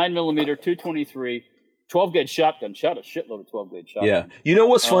 9mm, 223, 12-gauge shotgun, shot a shitload of 12-gauge shotgun. Yeah. You know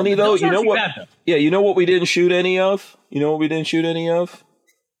what's funny though? You know what? Yeah. You know what we didn't shoot any of?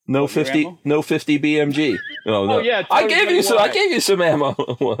 No 50 BMG. No. Oh yeah, I gave you some ammo.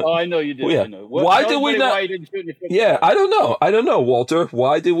 Oh, I know you did. Yeah. I know. Why did we not? Why you didn't shoot any 50 yeah, I don't know, Walter.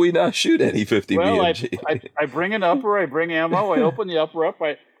 Why did we not shoot any 50 BMG? I bring an upper. I bring ammo. I open the upper up.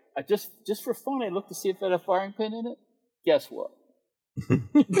 I just for fun. I look to see if it had a firing pin in it. Guess what?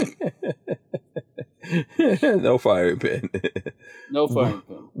 No firing pin. No firing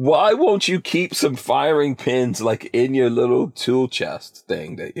pin. Why won't you keep some firing pins in your little tool chest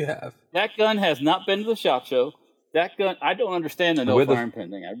thing that you have? That gun has not been to the SHOT Show. That gun, I don't understand the firing pin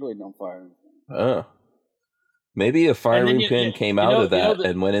thing. I really don't firing pin. Maybe a firing pin came out of that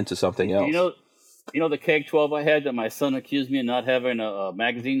and went into something else. You know the Keg 12 I had that my son accused me of not having a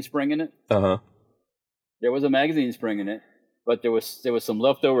magazine spring in it? Uh-huh. There was a magazine spring in it. But there was some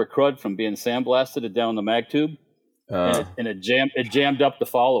leftover crud from being sandblasted down the mag tube, and it jammed up the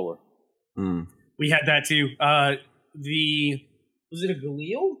follower. Mm. We had that too. Was it a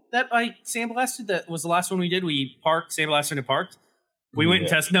Galil that I sandblasted? That was the last one we did. We sandblasted and parked. We went and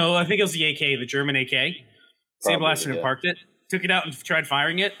tested. No, I think it was the AK, the German AK. Sandblasted and parked it. Took it out and tried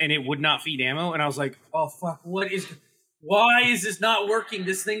firing it, and it would not feed ammo. And I was like, "Oh fuck! Why is this not working?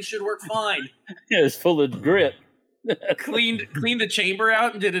 This thing should work fine." Yeah, it's full of grit. cleaned the chamber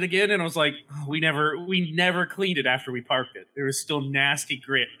out and did it again, and I was like, oh, we never cleaned it after we parked it. There was still nasty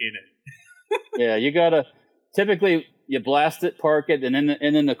grit in it. Yeah, you gotta typically you blast it, park it, and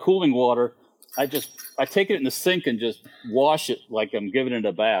then the cooling water. I take it in the sink and just wash it like I'm giving it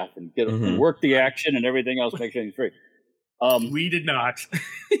a bath and and work the action and everything else, make sure it's free. We did not.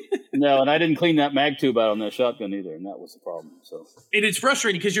 No, and I didn't clean that mag tube out on that shotgun either, and that was the problem. So it's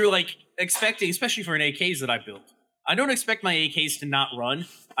frustrating because you're expecting, especially for an AKs that I built. I don't expect my AKs to not run.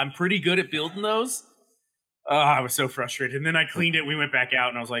 I'm pretty good at building those. I was so frustrated. And then I cleaned it. We went back out,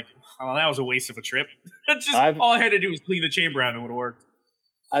 and I was like, oh, that was a waste of a trip. All I had to do was clean the chamber out, and it would have worked.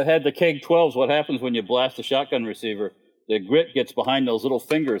 I've had the Keg 12s. What happens when you blast a shotgun receiver? The grit gets behind those little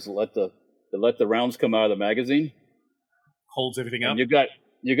fingers that let the rounds come out of the magazine. Holds everything up. And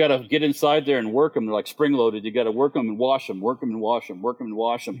you got to get inside there and work them. They're like spring loaded. You got to work them and wash them, work them and wash them, work them and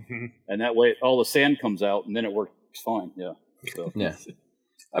wash them, and that way all the sand comes out, and then it works fine. Yeah. So. Yeah.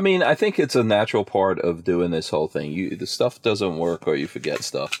 I mean, I think it's a natural part of doing this whole thing. The stuff doesn't work or you forget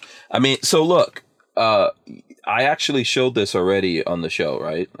stuff. I mean, so look, I actually showed this already on the show,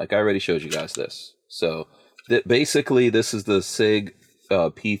 right? Like I already showed you guys this. So basically this is the SIG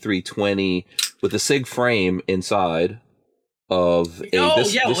P320 with the SIG frame inside of a...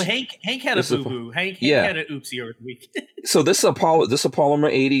 Hank had a boo-boo. Hank had an oopsie over the week. So this is a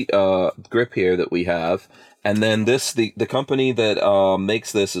Polymer 80 grip here that we have. And then the company that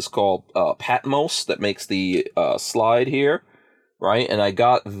makes this is called Patmos, that makes the slide here, right? And I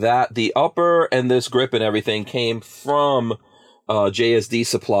got that. The upper and this grip and everything came from JSD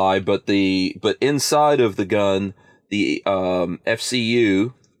Supply, but inside of the gun, the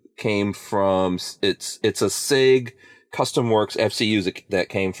FCU came from it's a SIG Custom Works FCU that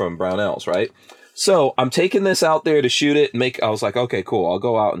came from Brownells, right? So I'm taking this out there to shoot it. I was like, okay, cool. I'll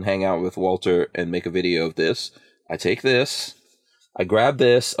go out and hang out with Walter and make a video of this. I take this. I grab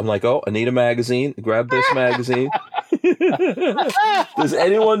this. I'm like, oh, I need a magazine. Grab this magazine. Does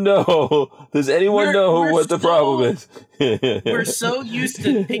anyone know what the problem is? We're so used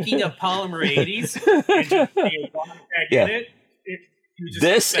to picking up Polymer 80s and just being in it.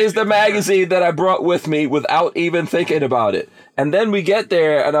 This is the magazine that I brought with me without even thinking about it. And then we get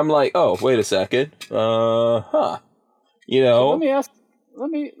there and I'm like, oh, wait a second. You know. So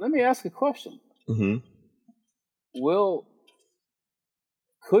let me ask a question. Mm-hmm.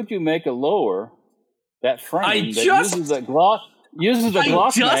 Could you make a lower that frame uses the Glock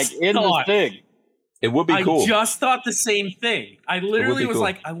mag in the SIG? It would be cool. I just thought the same thing. I literally was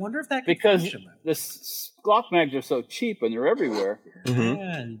like, I wonder if that could function. Because the Glock mags are so cheap and they're everywhere. Mm-hmm.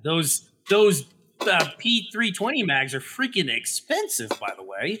 Man, those P320 mags are freaking expensive, by the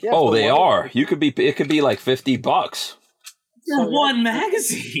way. Yeah, they are. It could be like $50 for one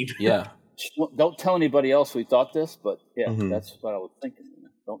magazine. Yeah. Don't tell anybody else we thought this, but that's what I was thinking.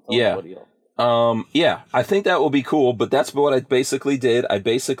 Don't tell anybody else. I think that will be cool, but that's what I basically did. I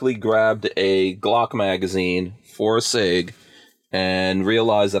basically grabbed a Glock magazine for a SIG and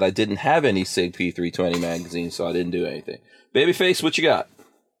realized that I didn't have any SIG P320 magazines, so I didn't do anything. Babyface, what you got?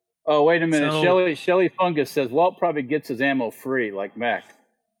 Oh, wait a minute. Shelly Fungus says Walt probably gets his ammo free, like Mac.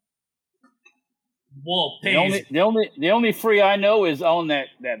 Walt pays. The only free I know is on that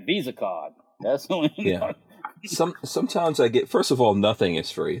Visa card. That's the only. Yeah. Sometimes I get. First of all, nothing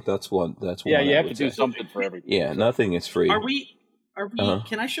is free. That's one. Yeah, you have to do something for everything. Yeah, nothing is free. Are we?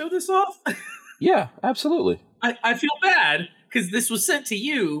 Can I show this off? Yeah, absolutely. I feel bad because this was sent to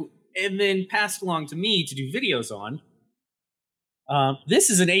you and then passed along to me to do videos on. This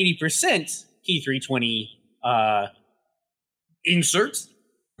is an 80% P320 insert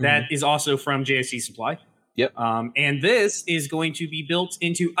that is also from JSD Supply. Yep. And this is going to be built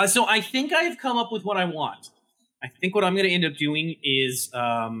into. So I think I have come up with what I want. I think what I'm going to end up doing is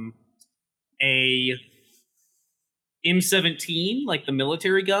a M17, like the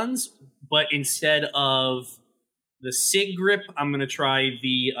military guns, but instead of the SIG grip, I'm going to try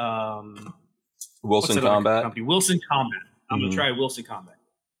the Wilson Combat. Wilson Combat. I'm going to try Wilson Combat.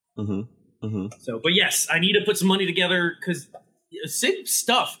 Mm-hmm. Mm-hmm. So, but yes, I need to put some money together because SIG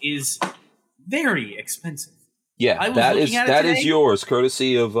stuff is very expensive. Yeah, that is yours,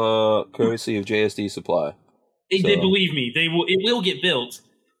 courtesy of JSD Supply. They believe me. It will get built,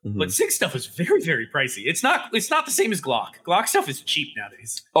 but SIG stuff is very, very pricey. It's not the same as Glock. Glock stuff is cheap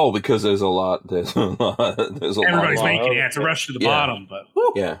nowadays. Oh, because there's a lot. Everybody's making it. It's a rush to the bottom, but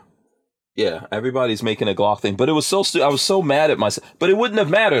whew. Yeah, everybody's making a Glock thing, but it was I was so mad at myself. But it wouldn't have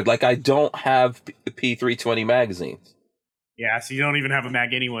mattered. Like I don't have P320 magazines. Yeah, so you don't even have a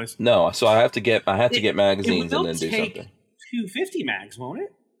mag anyways. No, so I had to get magazines and then do something. 250 mags, won't it?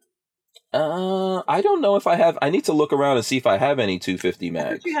 I don't know if I have. I need to look around and see if I have any 250 mags.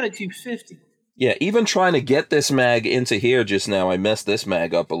 I thought you had a 250. Yeah, even trying to get this mag into here just now, I messed this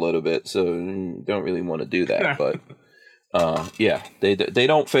mag up a little bit, so don't really want to do that. But yeah, they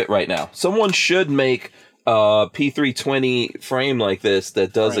don't fit right now. Someone should make a P320 frame like this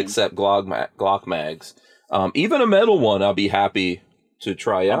that does accept Glock mags. Even a metal one, I'll be happy to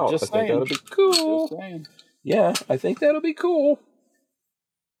try out. I think that'll be cool. Yeah, I think that'll be cool.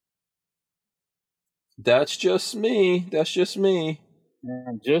 That's just me. I'm just saying.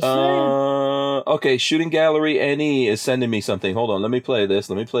 Okay, Shooting Gallery NE is sending me something. Hold on, let me play this.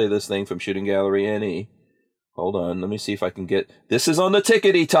 Let me play this thing from Shooting Gallery NE. Hold on, let me see if I can get... This is on the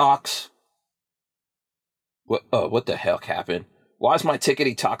Tickety Talks. What the heck happened? Why is my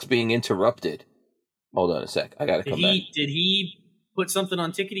Tickety Talks being interrupted? Hold on a sec. I gotta come back. Did he put something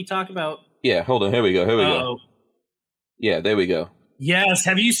on Tickety Talk about. Yeah, hold on. Here we go. Yeah, there we go. Yes,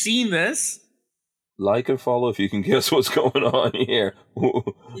 have you seen this? Like and follow if you can guess what's going on here.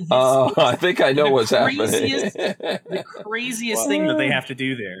 I think I know what's happening. The craziest thing that they have to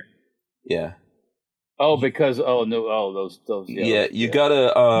do there. Yeah. Oh, because those yeah, you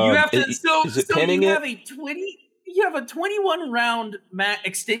gotta. You have to. You have a 21 round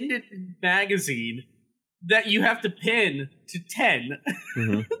extended magazine that you have to pin to 10.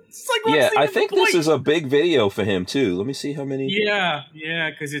 Mm-hmm. It's like, yeah, I think this is a big video for him too. Let me see how many. Yeah,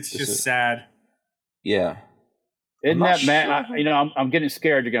 because it's just sad. Yeah. Isn't that I'm getting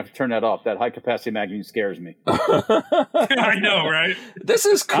scared. You're gonna have to turn that off. That high capacity magazine scares me. I know, right? This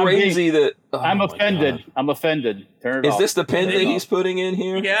is crazy. I'm offended. I'm offended. Turn it off. Is this the pin that he's putting in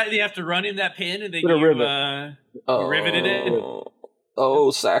here? Yeah, you have to run in that pin and then you riveted it. Oh,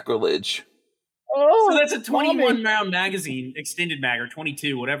 sacrilege! So that's a 21 round magazine, extended mag, or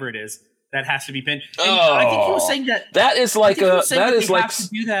 22, whatever it is, that has to be pinned. And I think he was saying that is like have to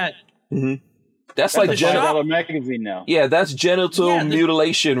do that. Mm-hmm. That's like $5 magazine now. Yeah, that's genital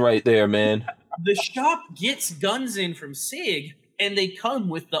mutilation right there, man. The shop gets guns in from SIG, and they come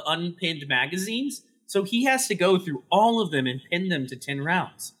with the unpinned magazines. So he has to go through all of them and pin them to 10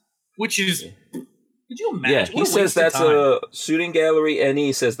 rounds, which is. Could you imagine? Yeah, he says that's a shooting gallery, and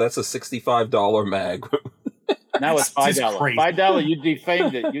he says that's a $65 mag. Now it's $5. $5. You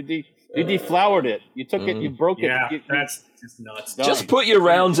defamed it. You deflowered it. You took it. You broke it. Yeah, that's just nuts. Just put your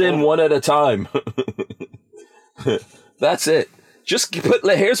rounds in one at a time. That's it. Just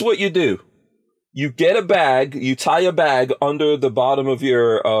here's what you do. You get a bag. You tie a bag under the bottom of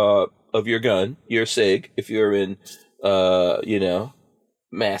your gun, your SIG, if you're in,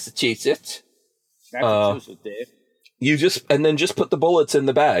 Massachusetts. Dave. You just put the bullets in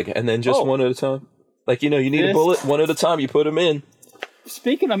the bag, and then just one at a time. Like you need a bullet one at a time. You put them in.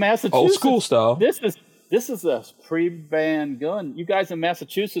 Speaking of Massachusetts, old school style. This is a pre-banned gun. You guys in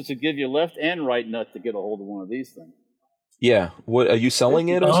Massachusetts would give you left and right nut to get a hold of one of these things. Yeah. What are you selling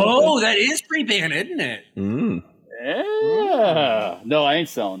it? Or something? That is pre-banned, isn't it? Yeah. No, I ain't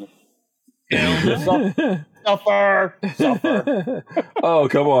selling it. Suffer. Oh,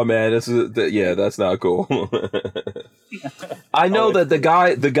 come on, man. That's not cool. I know that the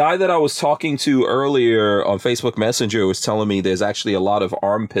guy that I was talking to earlier on Facebook Messenger was telling me there's actually a lot of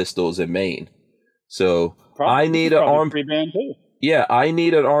arm pistols in Maine. So I need an arm. Yeah, I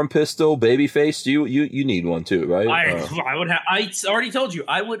need an arm pistol. Babyface, you need one too, right? I would have. I already told you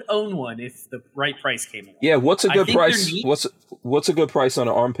I would own one if the right price came along. Yeah, what's a good price? What's a good price on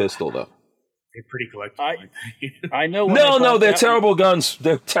an arm pistol though? They're pretty collectible. I know. No, they're terrible guns.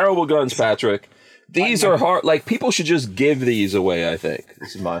 They're terrible guns, Patrick. These are hard. Like people should just give these away. I think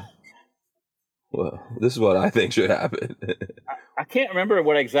this is what I think should happen. I can't remember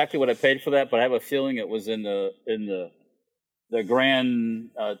exactly what I paid for that, but I have a feeling it was in the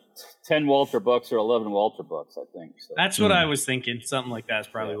grand 10 Walter bucks or 11 Walter bucks. I think so. That's what I was thinking. Something like that is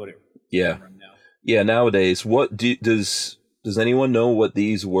probably what it. Yeah. Yeah. Nowadays, what does anyone know what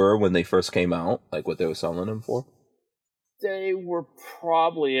these were when they first came out? Like what they were selling them for? They were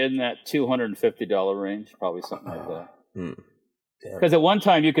probably in that $250 range, probably something like that. Because at one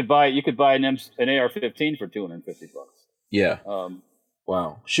time you could buy an AR-15 for $250. Yeah.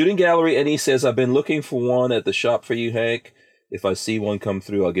 Wow. Shooting Gallery, and he says, I've been looking for one at the shop for you, Hank. If I see one come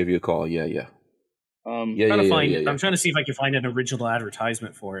through, I'll give you a call. Yeah. I'm trying to see if I can find an original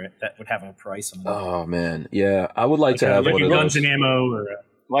advertisement for it that would have a price on it. Oh man, yeah, I would like to have one of those. Guns and ammo, or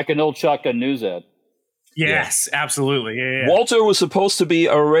like an old Shotgun News ad. Yes, absolutely. Yeah. Walter was supposed to be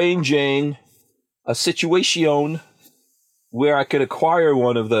arranging a situation where I could acquire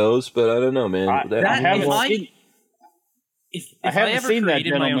one of those, but I don't know, man. If I ever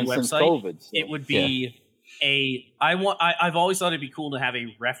created my own website, it would be I've always thought it'd be cool to have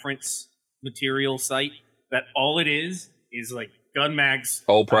a reference material site that all it is like gun mags,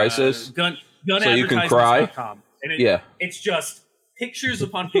 old prices, gun so you can cry. And it's just pictures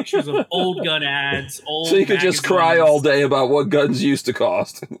upon pictures of old gun ads. So you could just cry all day about what guns used to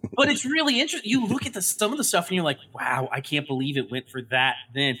cost. But it's really interesting. You look at some of the stuff and you're like, wow, I can't believe it went for that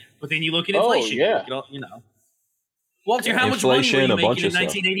then. But then you look at inflation. Yeah. Walter, how much money were you making in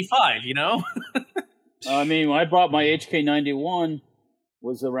 1985, I mean, when I bought my HK91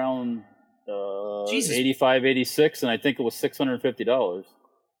 was around 85, 86, and I think it was $650.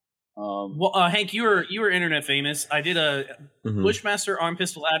 Hank, you were internet famous. I did a Bushmaster arm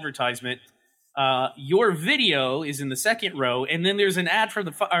pistol advertisement. Your video is in the second row, and then there's an ad for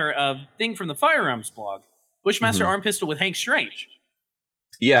thing from the Firearms blog. Bushmaster arm pistol with Hank Strange.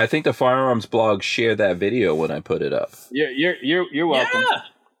 Yeah, I think the firearms blog shared that video when I put it up. You're welcome. Yeah.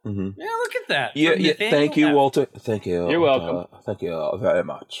 Mm-hmm. Yeah, look at that. Yeah, From yeah. Nathaniel Thank you, F. Walter. Thank you. You're welcome. Thank you very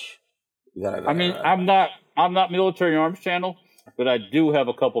much. I mean, I'm not Military Arms Channel, but I do have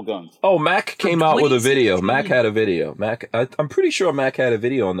a couple guns. Oh, Mac came out with a video. 2016. Mac had a video. I'm pretty sure Mac had a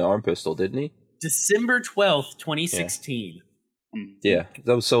video on the arm pistol, didn't he? December 12th, 2016. Yeah,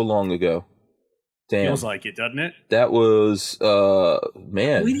 that was so long ago. Damn. Feels like it, doesn't it? That was,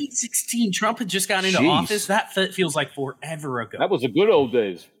 man. 2016. Trump had just got into Jeez. office. That feels like forever ago. That was the good old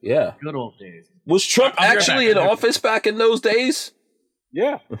days. Yeah. Good old days. Was Trump I'll be right actually back. in office back in those days?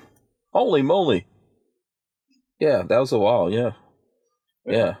 Yeah. Holy moly. Yeah, that was a while, yeah.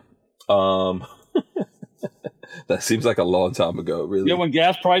 Yeah. That seems like a long time ago, really. You know, when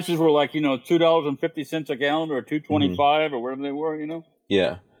gas prices were like, $2.50 a gallon or $2.25 or whatever they were,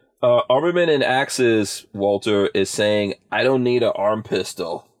 Yeah. Armament and Axes, Walter, is saying, I don't need an arm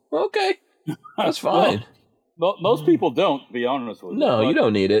pistol. Okay. That's fine. Well, most people don't, to be honest with you. No, but you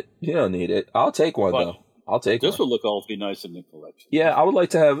don't need it. You don't need it. I'll take one, But though. I'll take This one. would look awfully nice in the collection. Yeah, I would like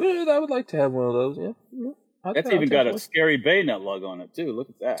to have one of those, yeah. That's I'll even take got one. a scary bayonet lug on it, too. Look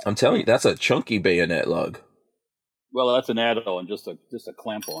at that. I'm telling you, that's a chunky bayonet lug. Well, that's an add-on, just a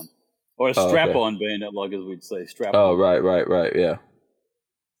clamp-on. Or a Oh, okay. strap-on bayonet lug, as we'd say. Strap-on. Oh, right, yeah.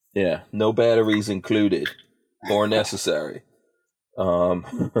 Yeah, no batteries included or necessary. No,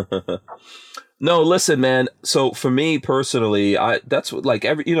 listen, man. So for me personally, that's what, like,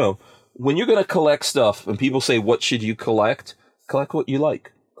 when you're gonna collect stuff and people say, what should you collect? Collect what you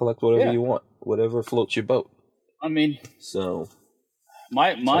like. Collect whatever Yeah. you want. Whatever floats your boat. I mean, So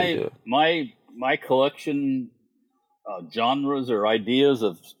my how you do it. my collection genres or ideas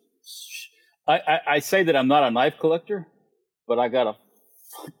of I say that I'm not a knife collector, but I got a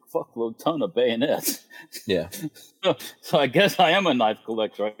fuckload ton of bayonets. Yeah. So I guess I am a knife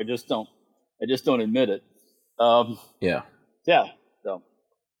collector. I just don't admit it. Yeah. Yeah. So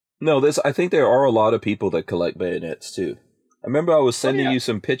No, I think there are a lot of people that collect bayonets too. I remember I was sending you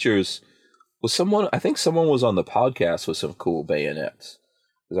some pictures. I think someone was on the podcast with some cool bayonets.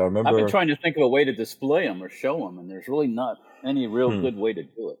 Because I remember I've been trying to think of a way to display them or show them, and there's really not any real good way to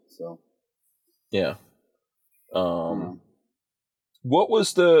do it. So yeah. What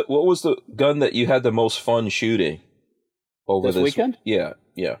was the gun that you had the most fun shooting over This weekend? Yeah.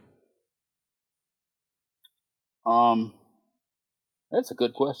 That's a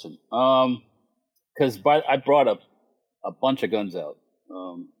good question. Because I brought a bunch of guns out.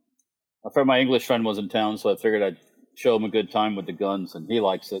 My English friend was in town, so I figured I'd show him a good time with the guns, and he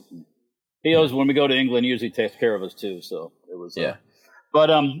likes it. And he knows when we go to England, he usually takes care of us too. So it was. Yeah.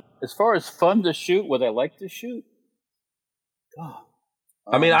 But as far as fun to shoot, what I like to shoot, God.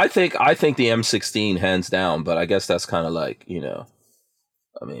 I mean, I think the M16 hands down, but I guess that's kind of like, I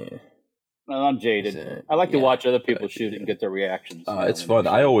mean, Well, I'm jaded. I like to watch other people shoot and get their reactions. It's fun.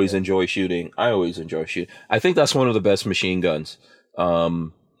 I always enjoy shooting. I think that's one of the best machine guns.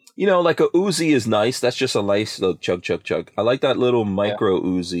 Like a Uzi is nice. That's just a nice little chug, chug, chug. I like that little micro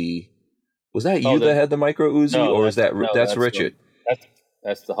Uzi. Was that you that had the micro Uzi, or is that that's Richard?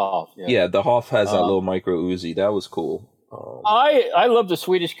 That's the Hoff. Yeah, the Hoff has that little micro Uzi. That was cool. I love the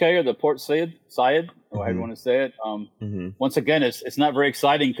Swedish K or the Port Syed, or I want to say it. Once again, it's not very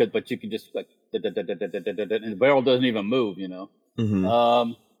exciting, but you can just like, and the barrel doesn't even move,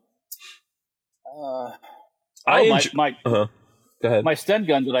 Mm-hmm. Go ahead. My Sten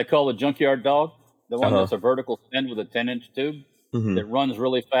gun that I call the Junkyard Dog, the one that's a vertical Sten with a 10-inch tube that runs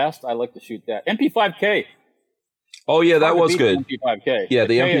really fast. I like to shoot that. MP5K. Oh yeah, that was good. MP5K. Yeah,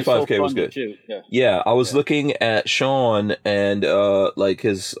 the MP5K was good. Yeah, I was looking at Sean and like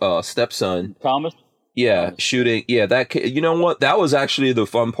his stepson Thomas. Yeah, shooting. Yeah, that kid. You know what? That was actually the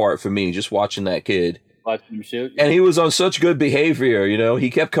fun part for me, just watching that kid. Watching him shoot. And he was on such good behavior, He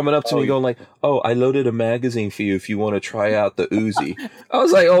kept coming up to me going like, "Oh, I loaded a magazine for you if you want to try out the Uzi." I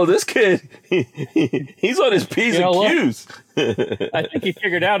was like, "Oh, this kid, he's on his P's and Q's." I think he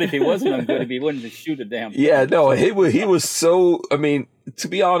figured out if he wasn't good, he wouldn't just shoot a damn thing. Yeah, no, he was so. I mean, to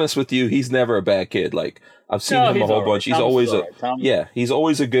be honest with you, he's never a bad kid. Like I've seen him a whole bunch. He's always he's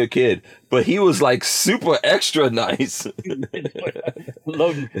always a good kid. But he was like super extra nice.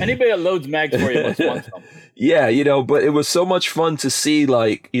 Anybody that loads mags for you must want some. Yeah, but it was so much fun to see.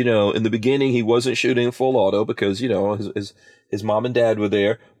 Like, in the beginning, he wasn't shooting full auto because his mom and dad were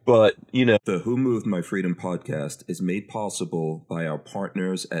there. But the Who Moved My Freedom podcast is made possible by our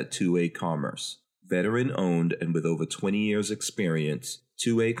partners at 2A Commerce. Veteran owned and with over 20 years experience,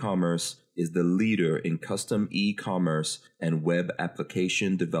 2A Commerce is the leader in custom e-commerce and web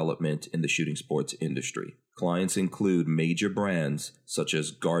application development in the shooting sports industry. Clients include major brands such as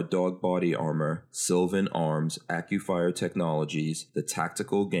Guard Dog Body Armor, Sylvan Arms, AccuFire Technologies, The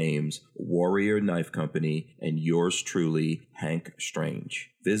Tactical Games, Warrior Knife Company, and yours truly, Hank Strange.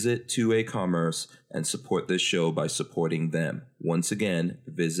 Visit 2A Commerce and support this show by supporting them. Once again,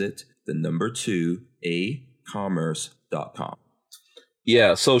 visit the number 2acommerce.com.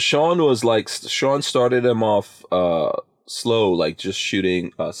 Yeah, so Sean started him off slow, like just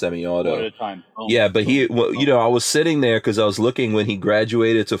shooting semi-auto. One at a time. Oh, yeah, but I was sitting there because I was looking when he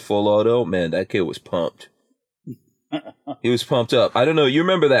graduated to full auto. Man, that kid was pumped. He was pumped up. I don't know. You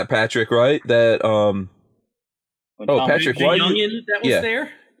remember that, Patrick, right? That Patrick, the youngin that was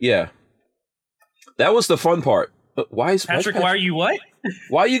there. Yeah, that was the fun part. Why are you what?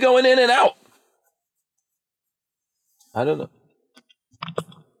 Why are you going in and out? I don't know.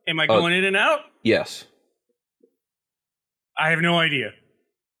 Am I going in and out? Yes. I have no idea.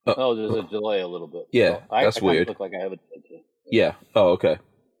 There's a delay a little bit. Yeah, so that's weird. Look like I have it. Yeah. Oh, okay.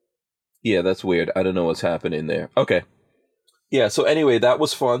 Yeah, that's weird. I don't know what's happening there. Okay. Yeah. So anyway, that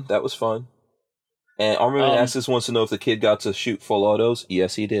was fun. And Armament Access wants to know if the kid got to shoot full autos.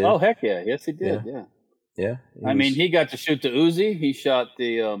 Yes, he did. Oh heck yeah! Yes, he did. Yeah. He got to shoot the Uzi. He shot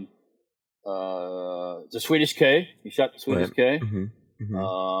the Swedish K. He shot the Swedish K. Mm-hmm.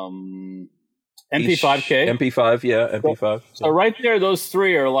 MP5K. MP5, yeah, MP5. So right there, those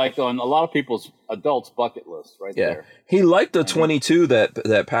three are like on a lot of people's adults' bucket list right there. He liked the 22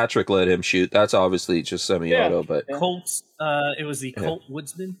 that Patrick let him shoot. That's obviously just semi-auto, but Colts. It was the Colt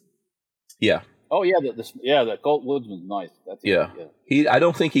Woodsman. Yeah. Oh yeah, the Colt Woodsman's nice. That's I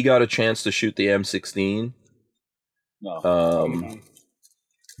don't think he got a chance to shoot the M16. No.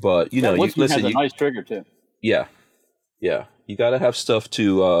 But Woodsman has a nice trigger too. Yeah. Yeah. You got to have stuff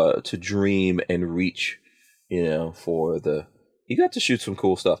to dream and reach, for the... You got to shoot some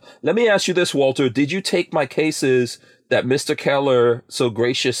cool stuff. Let me ask you this, Walter. Did you take my cases that Mr. Keller so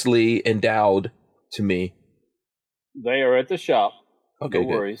graciously endowed to me? They are at the shop. Okay, no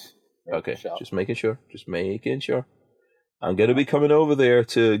worries. Okay, just making sure. I'm going to be coming over there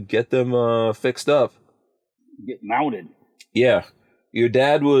to get them fixed up. Get mounted. Yeah. Your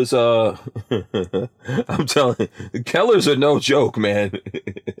dad was, I'm telling you, Kellers are no joke, man.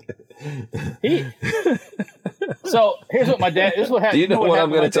 So here's what my dad, this is what happened. Do you know what I'm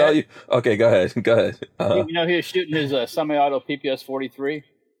going to tell you? Okay, go ahead. He was shooting his semi-auto PPS 43.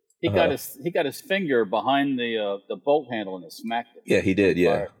 He got his finger behind the bolt handle and it smacked it. Yeah, he did.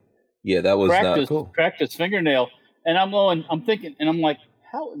 Yeah. Yeah, that was cool. Cracked his fingernail. And I'm thinking, and I'm like,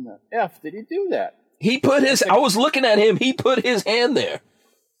 how in the F did he do that? I was looking at him. He put his hand there.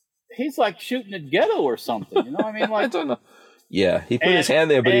 He's like shooting at Ghetto or something. You know what I mean? Like, I don't know. Yeah, he put his hand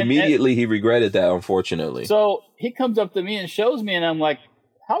there, but immediately he regretted that, unfortunately. So he comes up to me and shows me, and I'm like,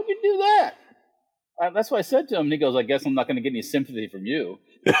 how'd you do that? That's what I said to him. And he goes, I guess I'm not going to get any sympathy from you.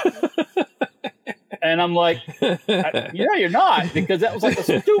 And I'm like, you're not, because that was like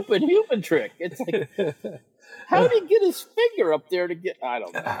a stupid human trick. It's like... How did he get his finger up there to get? I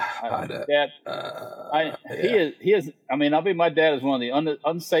don't know. He is. I mean, my dad is one of the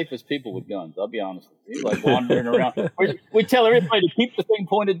unsafest people with guns. I'll be honest with you. He's like wandering around. We tell everybody to keep the thing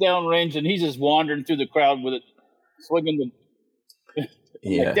pointed down range, and he's just wandering through the crowd with it, swinging the.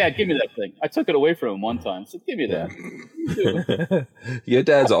 Yeah. Like, Dad, give me that thing. I took it away from him one time. So give me that. Your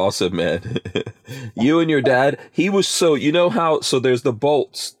dad's awesome, man. You and your dad, he was so, so there's the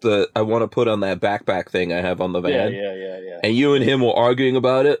bolts that I want to put on that backpack thing I have on the van. Yeah. And you and him were arguing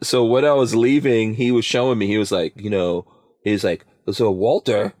about it. So when I was leaving, he was showing me, he was like, so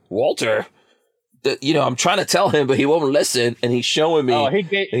Walter, I'm trying to tell him, but he won't listen, and he's showing me. Oh,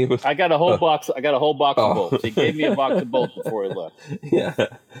 I got a whole box. I got a whole box of bolts. He gave me a box of bolts before he left. Yeah,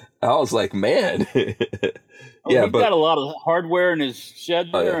 I was like, man. He's got a lot of hardware in his shed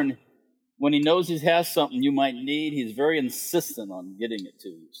there, and when he knows he has something you might need, he's very insistent on getting it to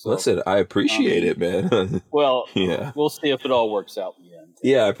you. So, listen, I appreciate it, man. Well, we'll see if it all works out in the end.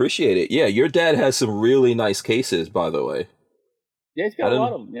 Yeah, I appreciate it. Yeah, your dad has some really nice cases, by the way. Yeah, he's got a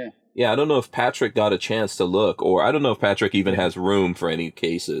lot of them. Yeah. Yeah, I don't know if Patrick got a chance to look, or I don't know if Patrick even has room for any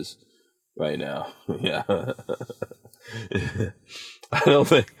cases right now. Yeah. I don't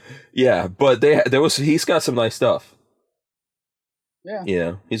think. Yeah, but he's got some nice stuff. Yeah.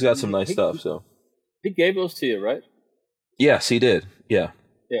 Yeah, he's got some nice stuff, so. He gave those to you, right? Yes, he did. Yeah.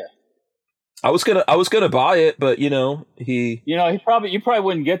 Yeah. I was gonna buy it, but he. You probably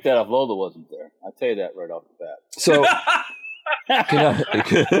wouldn't get that if Lola wasn't there. I'll tell you that right off the bat. So.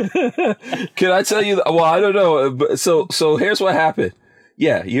 Can I tell you? Well, I don't know. So here's what happened.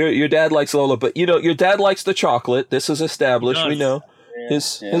 Yeah, your dad likes Lola, but your dad likes the chocolate. This is established. We know.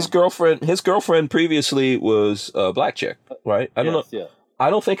 His girlfriend previously was a black chick, right? I don't know. Yeah. I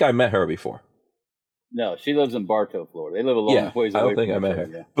don't think I met her before. No, she lives in Bartow, Florida. They live a long ways away. I don't think I met her.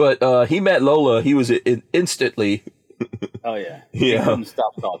 Yeah. But he met Lola. He was instantly. Oh yeah. He couldn't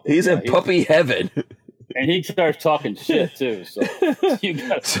stop talking. He's in puppy heaven. And he starts talking shit too. So you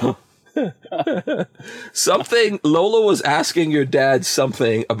got something. Lola was asking your dad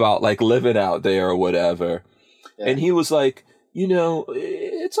something about like living out there or whatever, and he was like,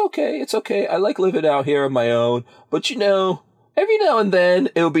 it's okay. I like living out here on my own, but every now and then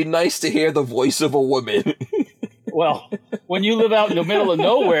it would be nice to hear the voice of a woman. Well, when you live out in the middle of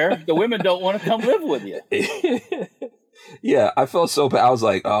nowhere, the women don't want to come live with you. Yeah, I felt so bad. I was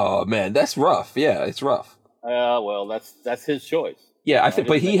like, oh man, that's rough. Yeah, it's rough. Well, that's his choice. Yeah, I think,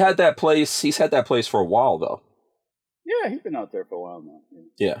 but he had that place. He's had that place for a while, though. Yeah, he's been out there for a while now.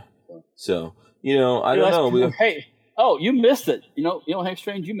 Yeah. So I don't know. Hey, you missed it. Hank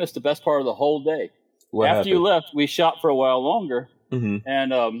Strange, you missed the best part of the whole day. What After happened? you left, we shot for a while longer, mm-hmm.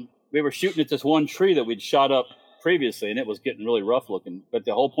 and we were shooting at this one tree that we'd shot up previously, and it was getting really rough looking. But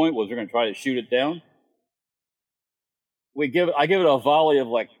the whole point was we're going to try to shoot it down. I give it a volley of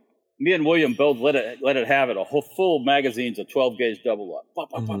like. Me and William both let it have it, a whole full magazines of 12 gauge double up. Pow,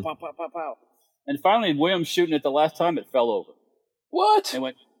 pow, mm-hmm. pow, pow, pow, pow. And finally, William shooting it the last time, it fell over. What?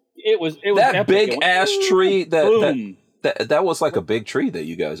 It was that epic. Big ass tree Boom. that was like a big tree that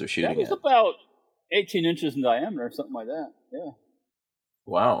you guys are shooting. That was about 18 inches in diameter, or something like that. Yeah.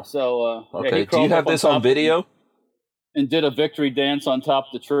 Wow. So okay. Do you have this on video? And did a victory dance on top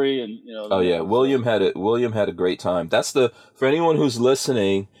of the tree, and Oh yeah, William had a great time. That's for anyone who's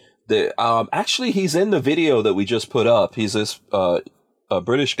listening. Actually, he's in the video that we just put up. He's this a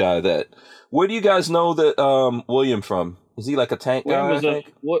British guy. Where do you guys know that William from? Is he like a tank guy?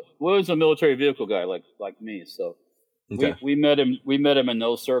 William's a military vehicle guy, like me. So okay. we met him. We met him in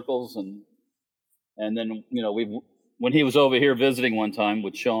those circles, and then when he was over here visiting one time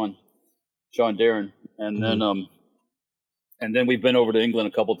with Sean Darren, and mm-hmm. then we've been over to England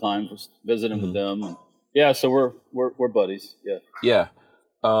a couple times visiting mm-hmm. with them. And, yeah, so we're buddies. Yeah. Yeah.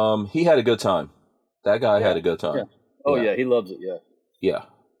 He had a good time. That guy had a good time. Yeah. Oh yeah, he loves it. Yeah. Yeah.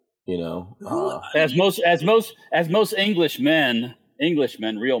 As most English men,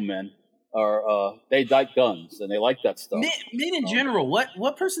 real men, are they like guns and they like that stuff. Men in general,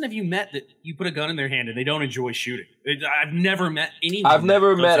 what person have you met that you put a gun in their hand and they don't enjoy shooting? I've never met anyone. I've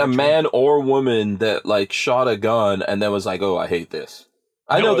never met a man or woman that like shot a gun and then was like, "Oh, I hate this."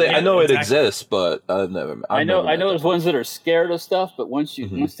 I know it exists, but I've never. I know there's ones that are scared of stuff, but once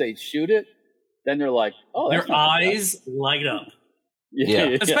they shoot it, then they're like, "Oh, their eyes light up."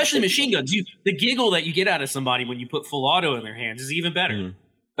 Yeah. Especially machine guns. The giggle that you get out of somebody when you put full auto in their hands is even better. Mm-hmm.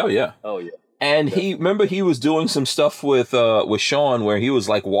 Oh yeah. Yeah. And he was doing some stuff with Sean where he was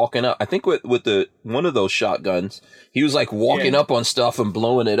like walking up. I think with one of those shotguns, he was like walking up on stuff and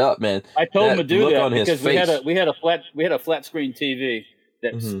blowing it up, man. I told him to do that because we had a flat screen TV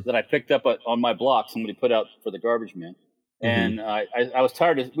that I picked up on my block. Somebody put out for the garbage man, and I was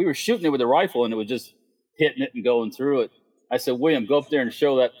tired. We were shooting it with a rifle, and it was just hitting it and going through it. I said, William, go up there and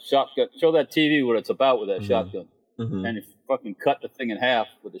show that shotgun, show that TV what it's about with that shotgun, and he fucking cut the thing in half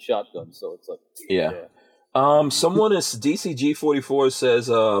with the shotgun. So it's like, someone is DCG44 says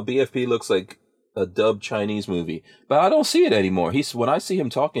BFP looks like a dubbed Chinese movie, but I don't see it anymore. When I see him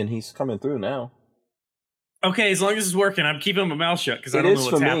talking, he's coming through now. Okay, as long as it's working, I'm keeping my mouth shut because I don't know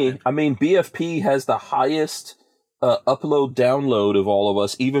what's happening. I mean, BFP has the highest upload download of all of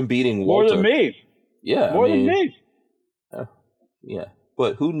us, even beating Walter. More than me. Yeah, more than me. Yeah,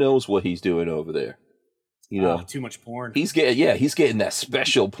 but who knows what he's doing over there? Too much porn. He's getting that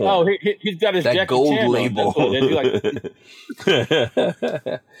special porn. Oh, he's got his that Jackie gold Chan label.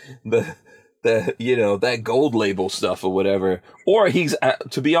 That gold label stuff or whatever. Or he's,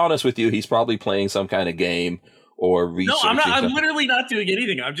 to be honest with you, he's probably playing some kind of game or researching. No, I'm not. I'm literally not doing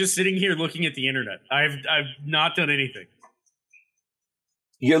anything. I'm just sitting here looking at the internet. I've not done anything.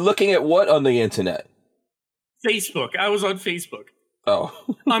 You're looking at what on the internet? Facebook. I was on Facebook. Oh.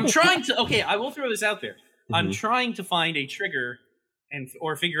 I'm trying to. Okay, I will throw this out there. I'm trying to find a trigger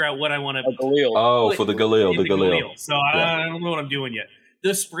or figure out what I want to. Galil. Oh, for the Galil. The Galil. So I don't know what I'm doing yet.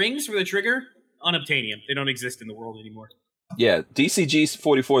 The springs for the trigger, unobtainium. They don't exist in the world anymore. Yeah,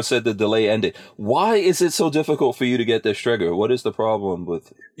 DCG44 said the delay ended. Why is it so difficult for you to get this trigger? What is the problem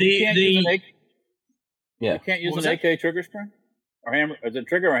with You can't use an AK trigger spring? Or hammer? Is it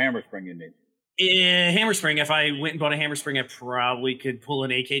trigger or hammer spring you need? Hammer spring. If I went and bought a hammer spring, I probably could pull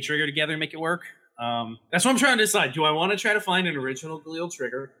an AK trigger together and make it work. That's what I'm trying to decide. Do I want to try to find an original Galil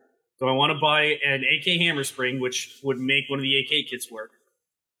trigger, Do I want to buy an AK hammer spring, which would make one of the AK kits work?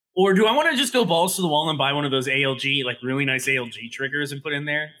 Or do I want to just go balls to the wall and buy one of those ALG, like really nice ALG triggers and put in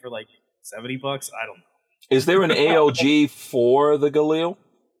there for like $70? I don't know. Is there an ALG for the Galil?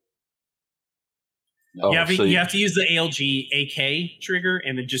 Oh, you have to use the ALG AK trigger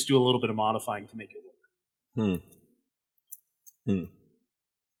and then just do a little bit of modifying to make it work.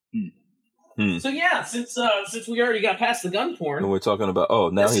 So yeah, since we already got past the gun porn, and we're talking about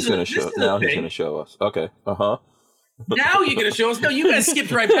he's going to show us. Okay. Now you're going to show us. No, you guys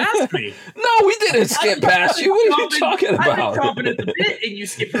skipped right past me. No, we didn't skip past you. What are you talking about? I've been chomping at the bit, and you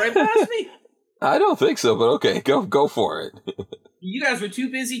skipped right past me. I don't think so, but okay, go for it. You guys were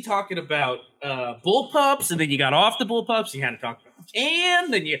too busy talking about bullpups, and then you got off the bullpups. You had to talk about the can,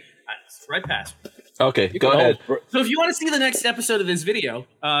 then you right past me. Okay, go ahead. So if you want to see the next episode of this video,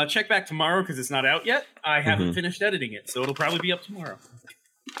 check back tomorrow because it's not out yet. I haven't finished editing it, so it'll probably be up tomorrow.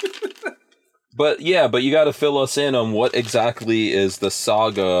 But you got to fill us in on what exactly is the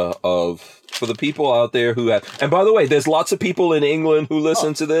saga of, for the people out there who have, and by the way, there's lots of people in England who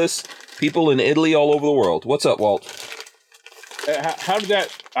listen to this, people in Italy, all over the world. What's up, Walt? How did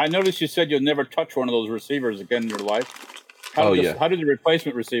that, I noticed you said you'll never touch one of those receivers again in your life. How did the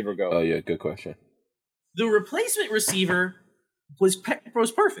replacement receiver go? Oh yeah, good question. The replacement receiver was perfect.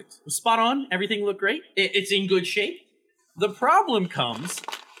 It was spot on. Everything looked great. It's in good shape. The problem comes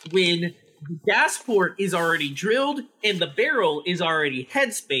when the gas port is already drilled and the barrel is already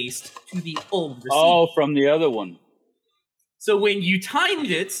headspaced to the old receiver. Oh, from the other one. So when you timed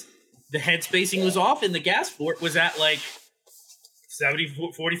it, the head spacing was off and the gas port was at like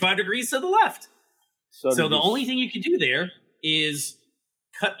 45 degrees to the left. So the only thing you could do there is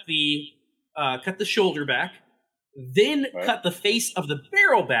cut the shoulder back, then cut the face of the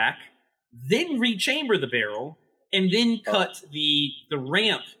barrel back, then rechamber the barrel, and then cut the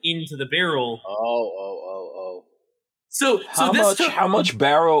ramp into the barrel. So how much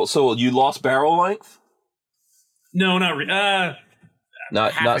barrel? So you lost barrel length? No, not really.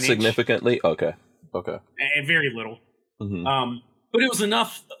 Not significantly. Okay. And very little. Mm-hmm. But it was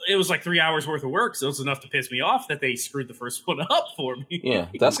enough. It was like 3 hours worth of work, so it was enough to piss me off that they screwed the first one up for me. Yeah,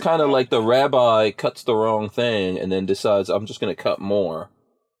 that's kind of like the rabbi cuts the wrong thing and then decides I'm just going to cut more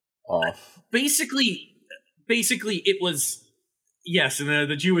off. Basically, it was yes, and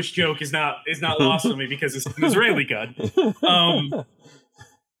the Jewish joke is not lost on me because it's an Israeli gun. But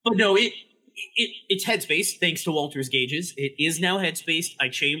no, it's headspace thanks to Walter's gauges. It is now headspaced. I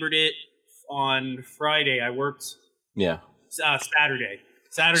chambered it on Friday. I worked. Yeah. Saturday.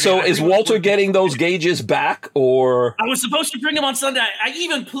 So is Walter getting those gauges back, or? I was supposed to bring them on Sunday. I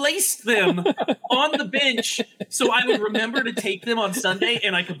even placed them on the bench so I would remember to take them on Sunday,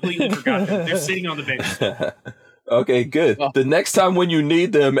 and I completely forgot them. They're sitting on the bench. Okay, good. The next time when you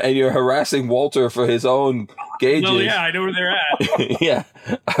need them and you're harassing Walter for his own gauges. Well, yeah, I know where they're at. Yeah,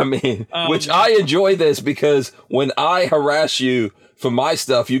 I mean, which I enjoy this because when I harass you for my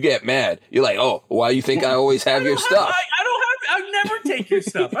stuff, you get mad. You're like, oh, why you think I always have your stuff? I never take your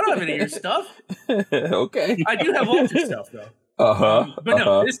stuff. I don't have any of your stuff. Okay. I do have Walter's stuff, though. But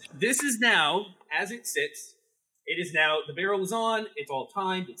no, this is now, as it sits, it is now, the barrel is on, it's all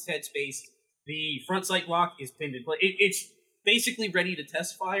timed, it's headspaced, the front sight lock is pinned in place. It's basically ready to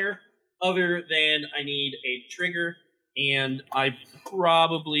test fire, other than I need a trigger, and I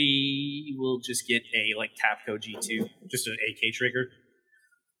probably will just get a, Tapco G2, just an AK trigger,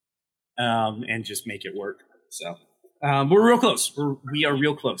 and just make it work, so... we're real close. We are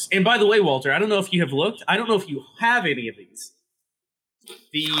real close. And by the way, Walter, I don't know if you have looked. I don't know if you have any of these.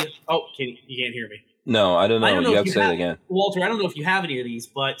 You can't hear me. No, I don't know. You have to say it again. Walter, I don't know if you have any of these,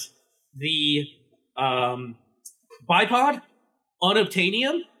 but the bipod,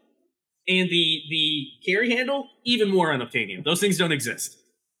 unobtainium, and the carry handle, even more unobtainium. Those things don't exist.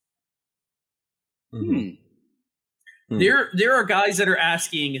 There are guys that are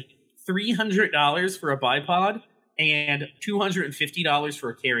asking $300 for a bipod and $250 for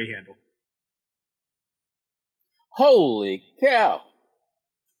a carry handle. Holy cow!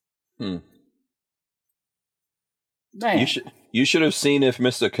 Man. You should have seen if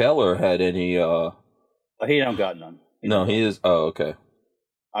Mr. Keller had any. He don't got none. He is. Oh, okay.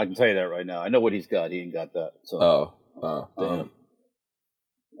 I can tell you that right now. I know what he's got. He ain't got that. So. Damn.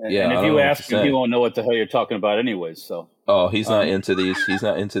 And if you ask him, he won't know what the hell you're talking about, anyways. So. Oh, he's not into these. He's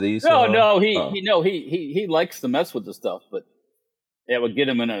not into these. He likes to mess with the stuff, but it would get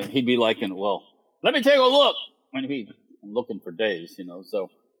him in he'd be like, well, let me take a look. When I'm looking for days,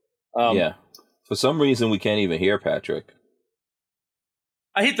 So. Yeah. For some reason, we can't even hear Patrick.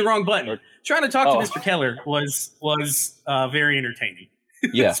 I hit the wrong button. Trying to talk to Mr. Keller was very entertaining.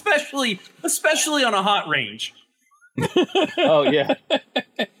 Yeah. especially on a hot range. Oh yeah.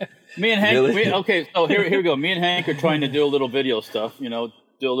 Me and Hank. Really? Okay, so here we go. Me and Hank are trying to do a little video stuff. You know,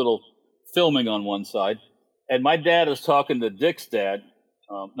 do a little filming on one side, and my dad is talking to Dick's dad.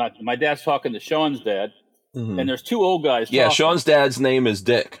 Not my dad's talking to Sean's dad, and there's two old guys. Yeah, talking. Sean's dad's name is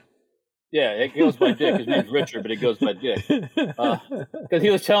Dick. Yeah, it goes by Dick. His name's Richard, but it goes by Dick. Because he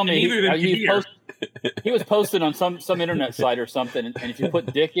was telling me he was posted on some internet site or something, and if you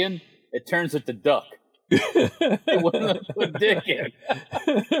put Dick in, it turns it to Duck. He wouldn't put Dick in.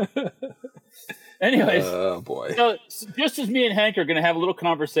 Anyways, oh boy. So just as me and Hank are going to have a little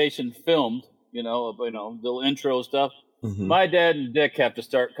conversation filmed, little intro stuff, my dad and Dick have to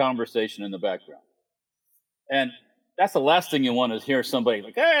start conversation in the background, and that's the last thing you want is hear somebody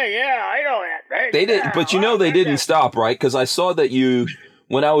like, "Hey, yeah, I know that." Right? They did, but they didn't stop, right? Because I saw that you,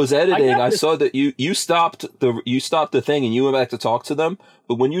 when I was editing, I saw that you stopped the thing and you went back to talk to them.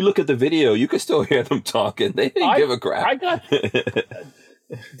 But when you look at the video, you can still hear them talking. They didn't give a crap.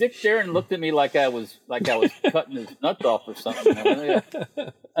 Dick Darren looked at me like I was cutting his nuts off or something.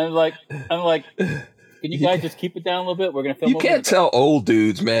 I'm like, can you guys just keep it down a little bit? We're gonna film. You can't tell old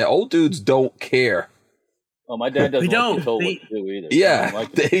dudes, man. Old dudes don't care. Oh, my dad doesn't like to be told what to do either. Yeah,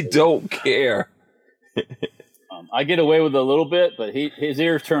 they don't care. I get away with it a little bit, but his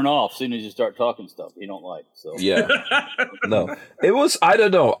ears turn off as soon as you start talking stuff he don't like. So yeah, no, it was. I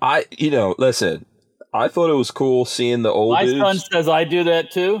don't know. Listen. I thought it was cool seeing the old dudes. My son says I do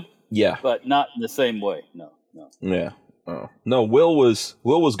that too. Yeah, but not in the same way. No. Yeah. Oh. No, Will was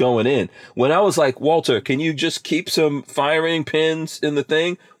going in. When I was like, Walter, can you just keep some firing pins in the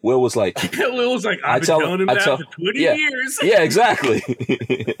thing? Will was like, I've been telling him that for 20 years. Yeah, exactly.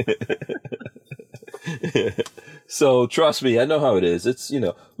 So trust me, I know how it is. It's,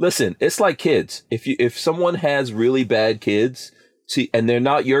 listen, it's like kids. If someone has really bad kids, and they're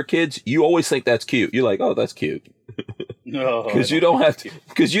not your kids, you always think that's cute. You're like, oh, that's cute. No, because you don't have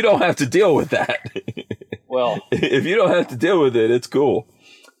to deal with that. Well, if you don't have to deal with it, it's cool.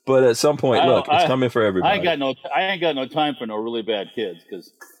 But at some point, it's coming for everybody. I ain't got no time for no really bad kids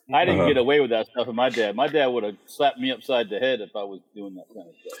because I didn't get away with that stuff with my dad. My dad would have slapped me upside the head if I was doing that kind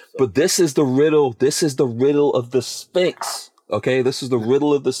of stuff. So. But this is the riddle. This is the riddle of the Sphinx. Okay, this is the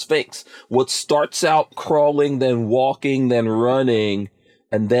riddle of the Sphinx. What starts out crawling, then walking, then running,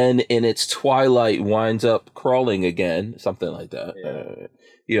 and then in its twilight winds up crawling again, something like that.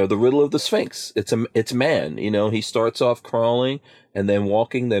 Yeah. The riddle of the Sphinx. It's man. He starts off crawling, and then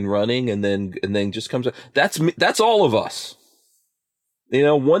walking, then running, and then just comes up. That's all of us.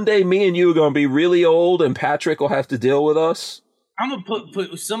 One day me and you are gonna be really old, and Patrick will have to deal with us. I'm gonna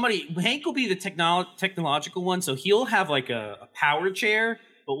put somebody. Hank will be the technological one, so he'll have like a power chair.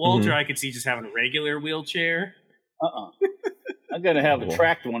 But Walter, I could see just having a regular wheelchair. I'm gonna have a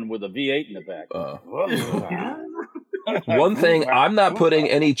tracked one with a V8 in the back. One thing, I'm not putting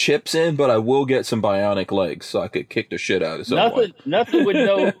any chips in, but I will get some bionic legs so I could kick the shit out of someone. Nothing with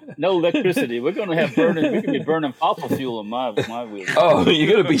no electricity. We're gonna have burning. We can be burning fossil fuel in my wheel. Oh,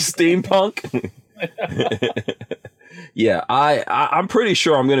 you're gonna be steampunk? Yeah, I'm pretty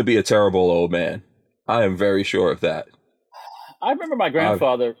sure I'm going to be a terrible old man. I am very sure of that. I remember my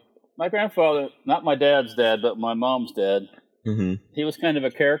grandfather, not my dad's dad, but my mom's dad. Mm-hmm. He was kind of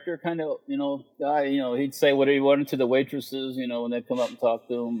a character, guy. He'd say whatever he wanted to the waitresses, when they'd come up and talk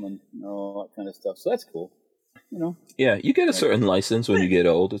to him, and all that kind of stuff. So that's cool. Yeah, you get a certain license when you get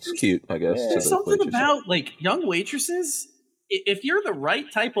old. It's cute, I guess. There's something about like young waitresses. If you're the right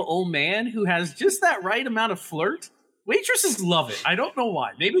type of old man who has just that right amount of flirt, waitresses love it. I don't know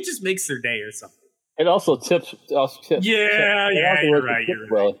why. Maybe it just makes their day or something. It also tips. Yeah, you're right.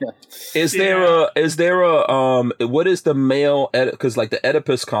 Well, yeah. Is there a what is the male? Because like the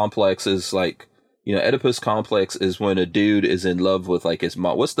Oedipus complex is like, Oedipus complex is when a dude is in love with like his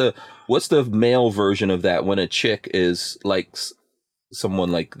mom. What's the male version of that when a chick is like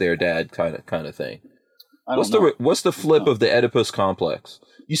someone like their dad kind of thing? What's the flip of the Oedipus complex?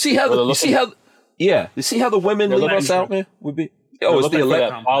 You see how the women leave us out, man? Would be it's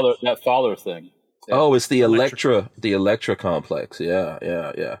that father thing. Yeah. Oh, it's the Electra complex.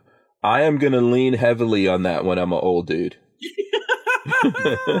 Yeah. I am gonna lean heavily on that when I'm an old dude.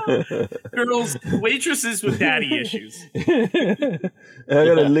 Girls, waitresses with daddy issues. I'm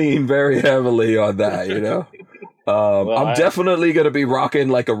gonna lean very heavily on that. I'm definitely gonna be rocking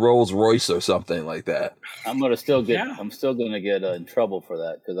like a Rolls Royce or something like that. I'm still gonna get in trouble for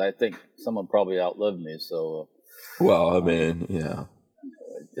that because I think someone probably outlived me. So, well, I mean, yeah,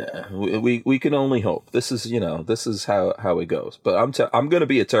 we can only hope. This is how it goes. But I'm gonna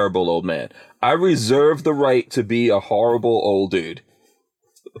be a terrible old man. I reserve the right to be a horrible old dude.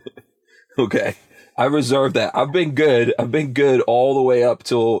 Okay. I reserve that. I've been good. I've been good all the way up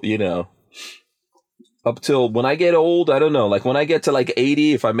till, up till when I get old, I don't know. Like when I get to like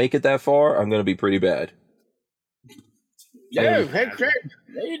 80, if I make it that far, I'm going to be pretty bad. Yeah, hey, Craig.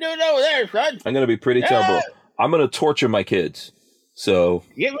 What are you doing over there, son? I'm going to be pretty terrible. I'm going to torture my kids. So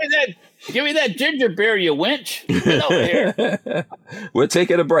give me that ginger beer, you winch. Get over here. We're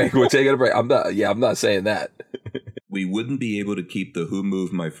taking a break. I'm not saying that. We wouldn't be able to keep the Who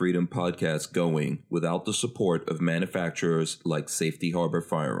Moved My Freedom podcast going without the support of manufacturers like Safety Harbor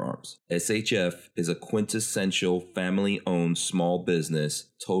Firearms. SHF is a quintessential family-owned small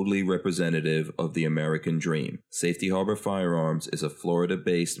business, totally representative of the American dream. Safety Harbor Firearms is a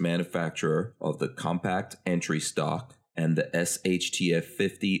Florida-based manufacturer of the compact entry stock and the SHTF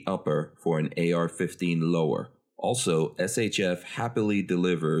 50 upper for an AR-15 lower. Also, SHF happily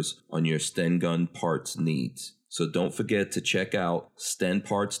delivers on your Sten gun parts needs. So don't forget to check out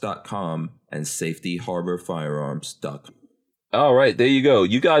stenparts.com and safetyharborfirearms.com. All right, there you go.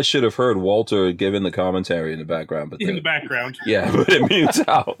 You guys should have heard Walter giving the commentary in the background. But in the background. Yeah, but it mutes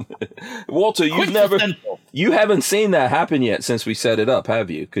out. Walter, you haven't seen that happen yet since we set it up,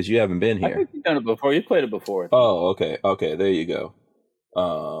 have you? Because you haven't been here. I think you've done it before. You played it before. Oh, okay. Okay, there you go.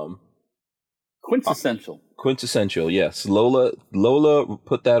 Quintessential, yes. Lola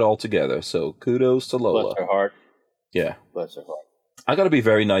put that all together, so kudos to Lola. Bless her heart. Yeah. Bless her heart. I got to be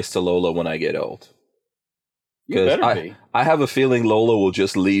very nice to Lola when I get old. You better be. I have a feeling Lola will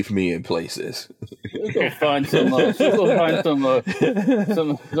just leave me in places. She'll go find some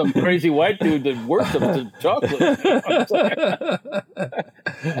crazy white dude that worships the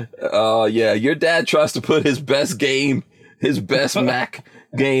chocolate. Yeah, your dad tries to put his best Mac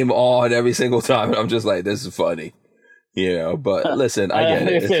game on every single time, and I'm just like, this is funny. But listen, I get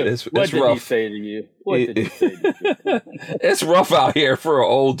it. It's rough. What did he say to you? It's rough out here for an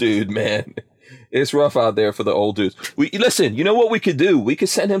old dude, man. It's rough out there for the old dudes. Listen, you know what we could do? We could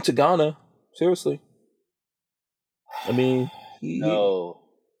send him to Ghana. Seriously. I mean, no,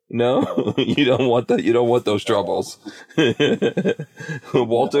 you don't want that. You don't want those troubles.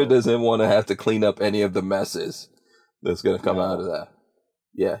 Walter doesn't want to have to clean up any of the messes that's going to come out of that.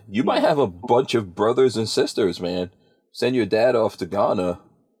 Yeah, you might have a bunch of brothers and sisters, man. Send your dad off to Ghana.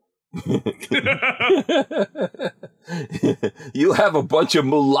 You have a bunch of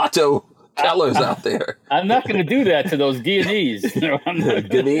mulatto Kellers out there. I'm not going to do that to those Guineans.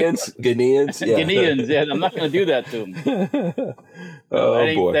 Ghanaians, yeah. Ghanaians, yeah. I'm not going to do that to them.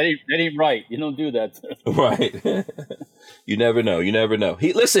 Boy. That ain't right. You don't do that to them. Right. You never know.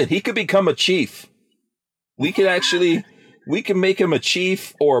 He could become a chief. We can make him a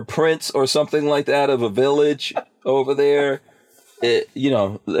chief or a prince or something like that of a village over there.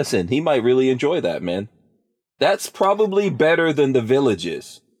 Listen, he might really enjoy that, man. That's probably better than the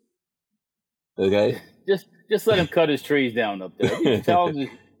villages. Okay? Just let him cut his trees down up there. As long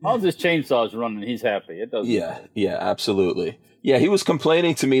as his chainsaw's running, he's happy. It doesn't. Yeah, absolutely. Yeah, he was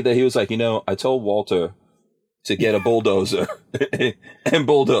complaining to me that he was like, I told Walter to get a bulldozer and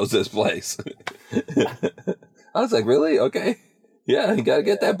bulldoze this place. I was like, really? Okay. Yeah, you got to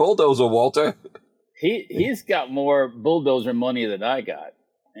get that bulldozer, Walter. He's got more bulldozer money than I got.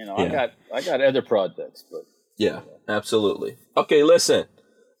 I got other projects, but yeah, absolutely. Okay, listen.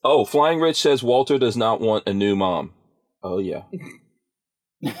 Oh, Flying Rich says Walter does not want a new mom. Oh yeah.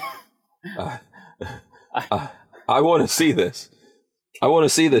 I want to see this.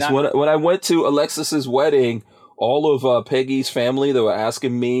 When I went to Alexis's wedding, all of Peggy's family, they were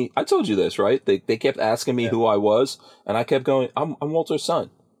asking me. I told you this, right? They kept asking me who I was, and I kept going, I'm Walter's son.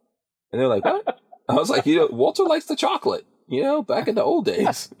 And they're like, what? I was like, Walter likes the chocolate. Back in the old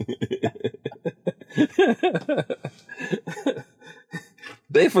days.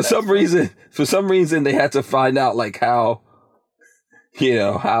 For some reason, they had to find out like how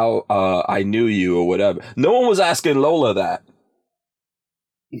I knew you or whatever. No one was asking Lola that.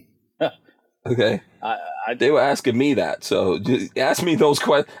 Okay. They were asking me that. So just ask me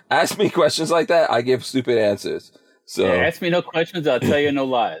questions like that. I give stupid answers. So ask me no questions. I'll tell you no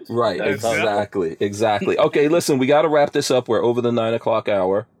lies. Right. Exactly. Okay. Listen, we got to wrap this up. We're over the 9 o'clock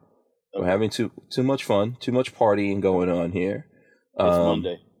hour. Okay. We're having too much fun, too much partying going on here. It's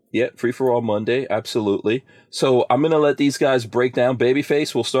Monday. Yeah, free for all Monday, absolutely. So I'm gonna let these guys break down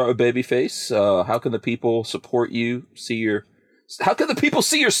Babyface. We'll start with Babyface. How can the people support you? How can the people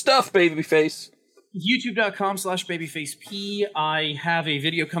see your stuff, Babyface? YouTube.com/BabyfaceP. I have a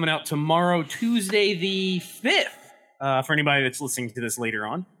video coming out tomorrow, Tuesday the 5th. For anybody that's listening to this later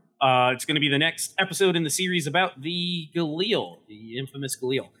on, it's going to be the next episode in the series about the Galil, the infamous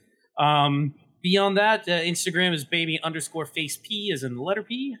Galil. Beyond that, Instagram is baby_faceP, as in the letter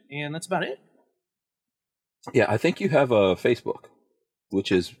P, and that's about it. Yeah, I think you have a Facebook,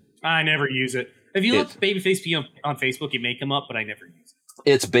 which is... I never use it. If you look babyfaceP on Facebook, it may come up, but I never use it.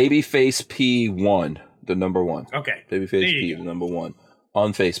 It's babyfaceP1, the number 1. Okay. BabyfaceP, the number 1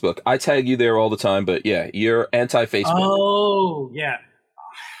 on Facebook. I tag you there all the time, but yeah, you're anti-Facebook. Oh, yeah.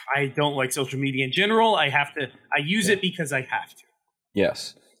 I don't like social media in general. I use it because I have to.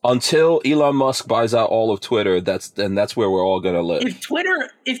 Yes. Until Elon Musk buys out all of Twitter, that's where we're all gonna live. If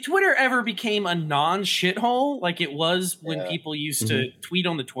Twitter ever became a non-shithole like it was when people used to tweet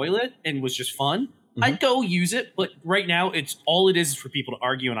on the toilet and was just fun, I'd go use it. But right now, it is for people to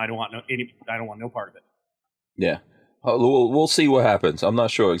argue, and I don't want no part of it. Yeah, we'll see what happens. I'm not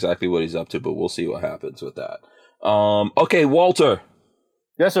sure exactly what he's up to, but we'll see what happens with that. Okay, Walter.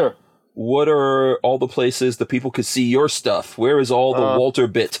 Yes, sir. What are all the places that people could see your stuff? Where is all the Walter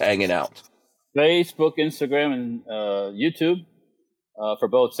bits hanging out? Facebook, Instagram, and YouTube for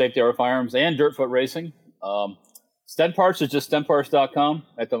both Safety Hour Firearms and Dirtfoot Racing. StenParts is just StenParts.com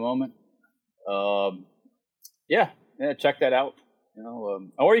at the moment. Yeah, check that out.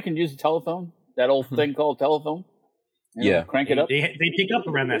 Or you can use the telephone, that old thing called telephone. Crank it up. They pick up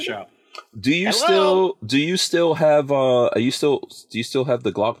around that shop. Do you still have do you still have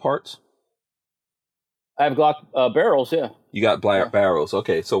the Glock parts? I have Glock barrels, yeah. You got barrels.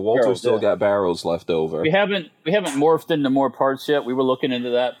 Okay, so Walter still got barrels left over. We haven't morphed into more parts yet. We were looking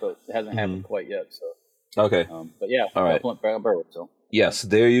into that, but it hasn't happened quite yet. So okay, but yeah, all right. Barrels, so. Yes,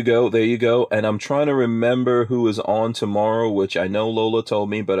 there you go. And I'm trying to remember who is on tomorrow, which I know Lola told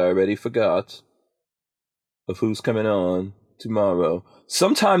me, but I already forgot of who's coming on tomorrow.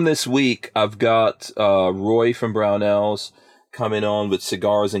 Sometime this week, I've got Roy from Brownells coming on with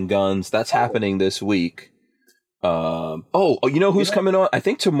Cigars and Guns. That's happening this week. You know who's coming on? I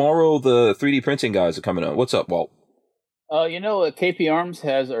think tomorrow the 3D printing guys are coming on. What's up, Walt? KE Arms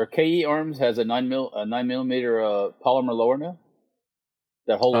has a 9mm polymer lower now.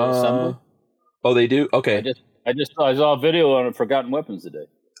 That whole assembly. Oh, they do? Okay. I saw a video on Forgotten Weapons today.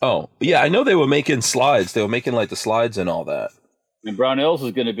 Oh, yeah, I know they were making slides. They were making like the slides and all that. And Brownells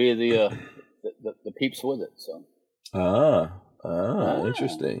is going to be the peeps with it. So.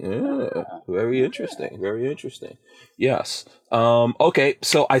 Interesting. Yeah. Very interesting. Yes. Okay,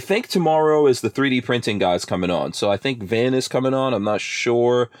 so I think tomorrow is the 3D printing guys coming on. So I think Van is coming on. I'm not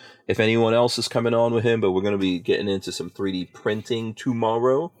sure if anyone else is coming on with him, but we're going to be getting into some 3D printing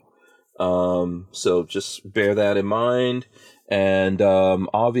tomorrow. So just bear that in mind. And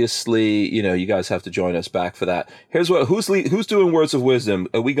obviously, you guys have to join us back for that. Here's who's doing Words of Wisdom?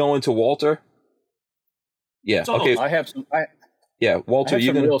 Are we going to Walter? Yeah. Okay. I have some. Yeah, Walter,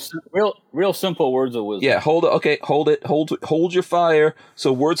 you're gonna real simple words of wisdom. Yeah, hold it. Hold your fire.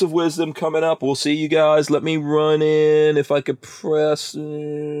 So words of wisdom coming up. We'll see you guys. Let me run in if I could press.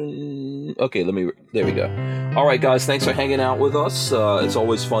 Okay, there we go. All right, guys, thanks for hanging out with us. It's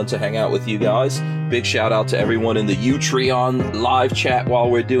always fun to hang out with you guys. Big shout out to everyone in the Utreon live chat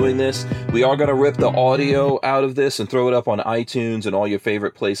while we're doing this. We are gonna rip the audio out of this and throw it up on iTunes and all your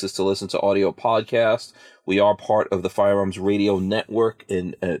favorite places to listen to audio podcasts. We are part of the Firearms Radio Network,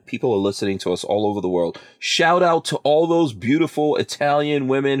 and people are listening to us all over the world. Shout out to all those beautiful Italian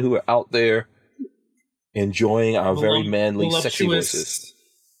women who are out there enjoying our very manly, sexy voices.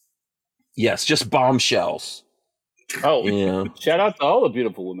 Yes, just bombshells. Oh, yeah. Shout out to all the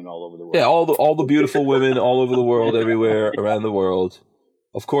beautiful women all over the world. Yeah, all the beautiful women all over the world, everywhere around the world.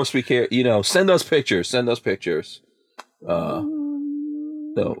 Of course, we care. Send us pictures.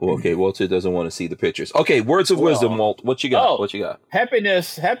 No, okay, Walter doesn't want to see the pictures. Okay, words of wisdom, Walt. What you got? What you got?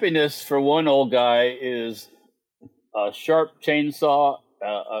 Happiness for one old guy is a sharp chainsaw,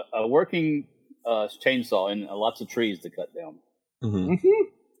 a working chainsaw, and lots of trees to cut down. Mm-hmm.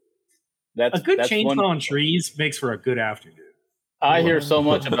 That's a good chainsaw on trees makes for a good afternoon. I hear so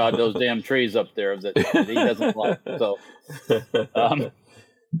much about those damn trees up there that he doesn't like. So,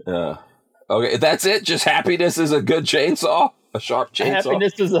 okay, that's it. Just happiness is a good chainsaw. A sharp chainsaw.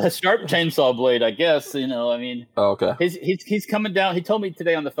 Happiness is a sharp chainsaw blade, I guess. Okay. He's coming down. He told me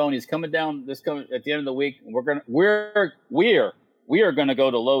today on the phone he's coming down at the end of the week. And we are gonna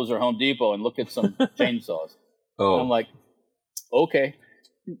go to Lowe's or Home Depot and look at some chainsaws. Oh. And I'm like, okay.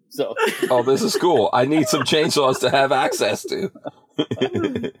 So. Oh, this is cool. I need some chainsaws to have access to.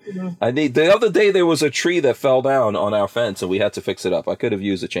 The other day there was a tree that fell down on our fence and we had to fix it up. I could have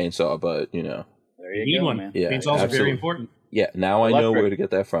used a chainsaw, but There you need go, one. man. Yeah, chainsaws are very important. Yeah, now I know where to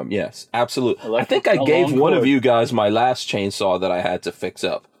get that from. Yes, absolutely. I think I gave one of you guys my last chainsaw that I had to fix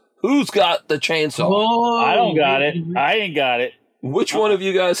up. Who's got the chainsaw? I don't got it. I ain't got it. Which one of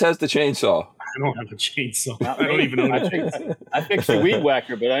you guys has the chainsaw? don't have a chainsaw. I don't even know. I fixed the weed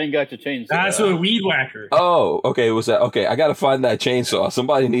whacker, but I ain't got the chainsaw. That's a weed whacker. Oh, okay. Was that okay? I got to find that chainsaw.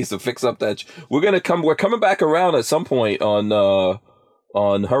 Somebody needs to fix up that. We're coming back around at some point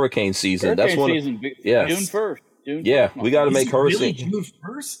on hurricane season. That's one. June 1st. Yeah, we got to make hurricane. Really, June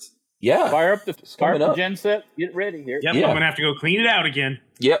 1st? Yeah. Fire up the gen set. Get ready here. Yep, I'm gonna have to go clean it out again.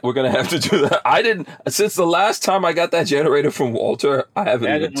 Yeah, we're gonna have to do that. I didn't since the last time I got that generator from Walter. I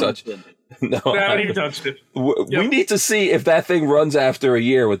haven't even touched it. No, I haven't even touched it. We need to see if that thing runs after a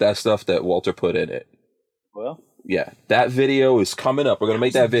year with that stuff that Walter put in it. Well, yeah, that video is coming up. We're gonna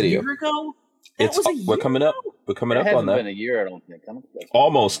make that video. A year ago? We're coming up. We're coming up on that. It hasn't been a year, I don't think.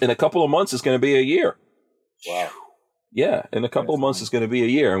 Almost in a couple of months, it's gonna be a year. Wow. Yeah, in a couple of months, it's going to be a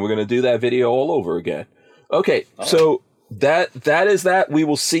year, and we're going to do that video all over again. Okay, so that is that. We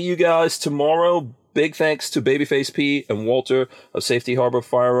will see you guys tomorrow. Big thanks to Babyface P and Walter of Safety Harbor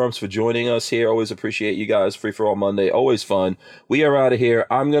Firearms for joining us here. Always appreciate you guys. Free for All Monday, always fun. We are out of here.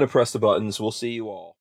 I'm going to press the buttons. We'll see you all.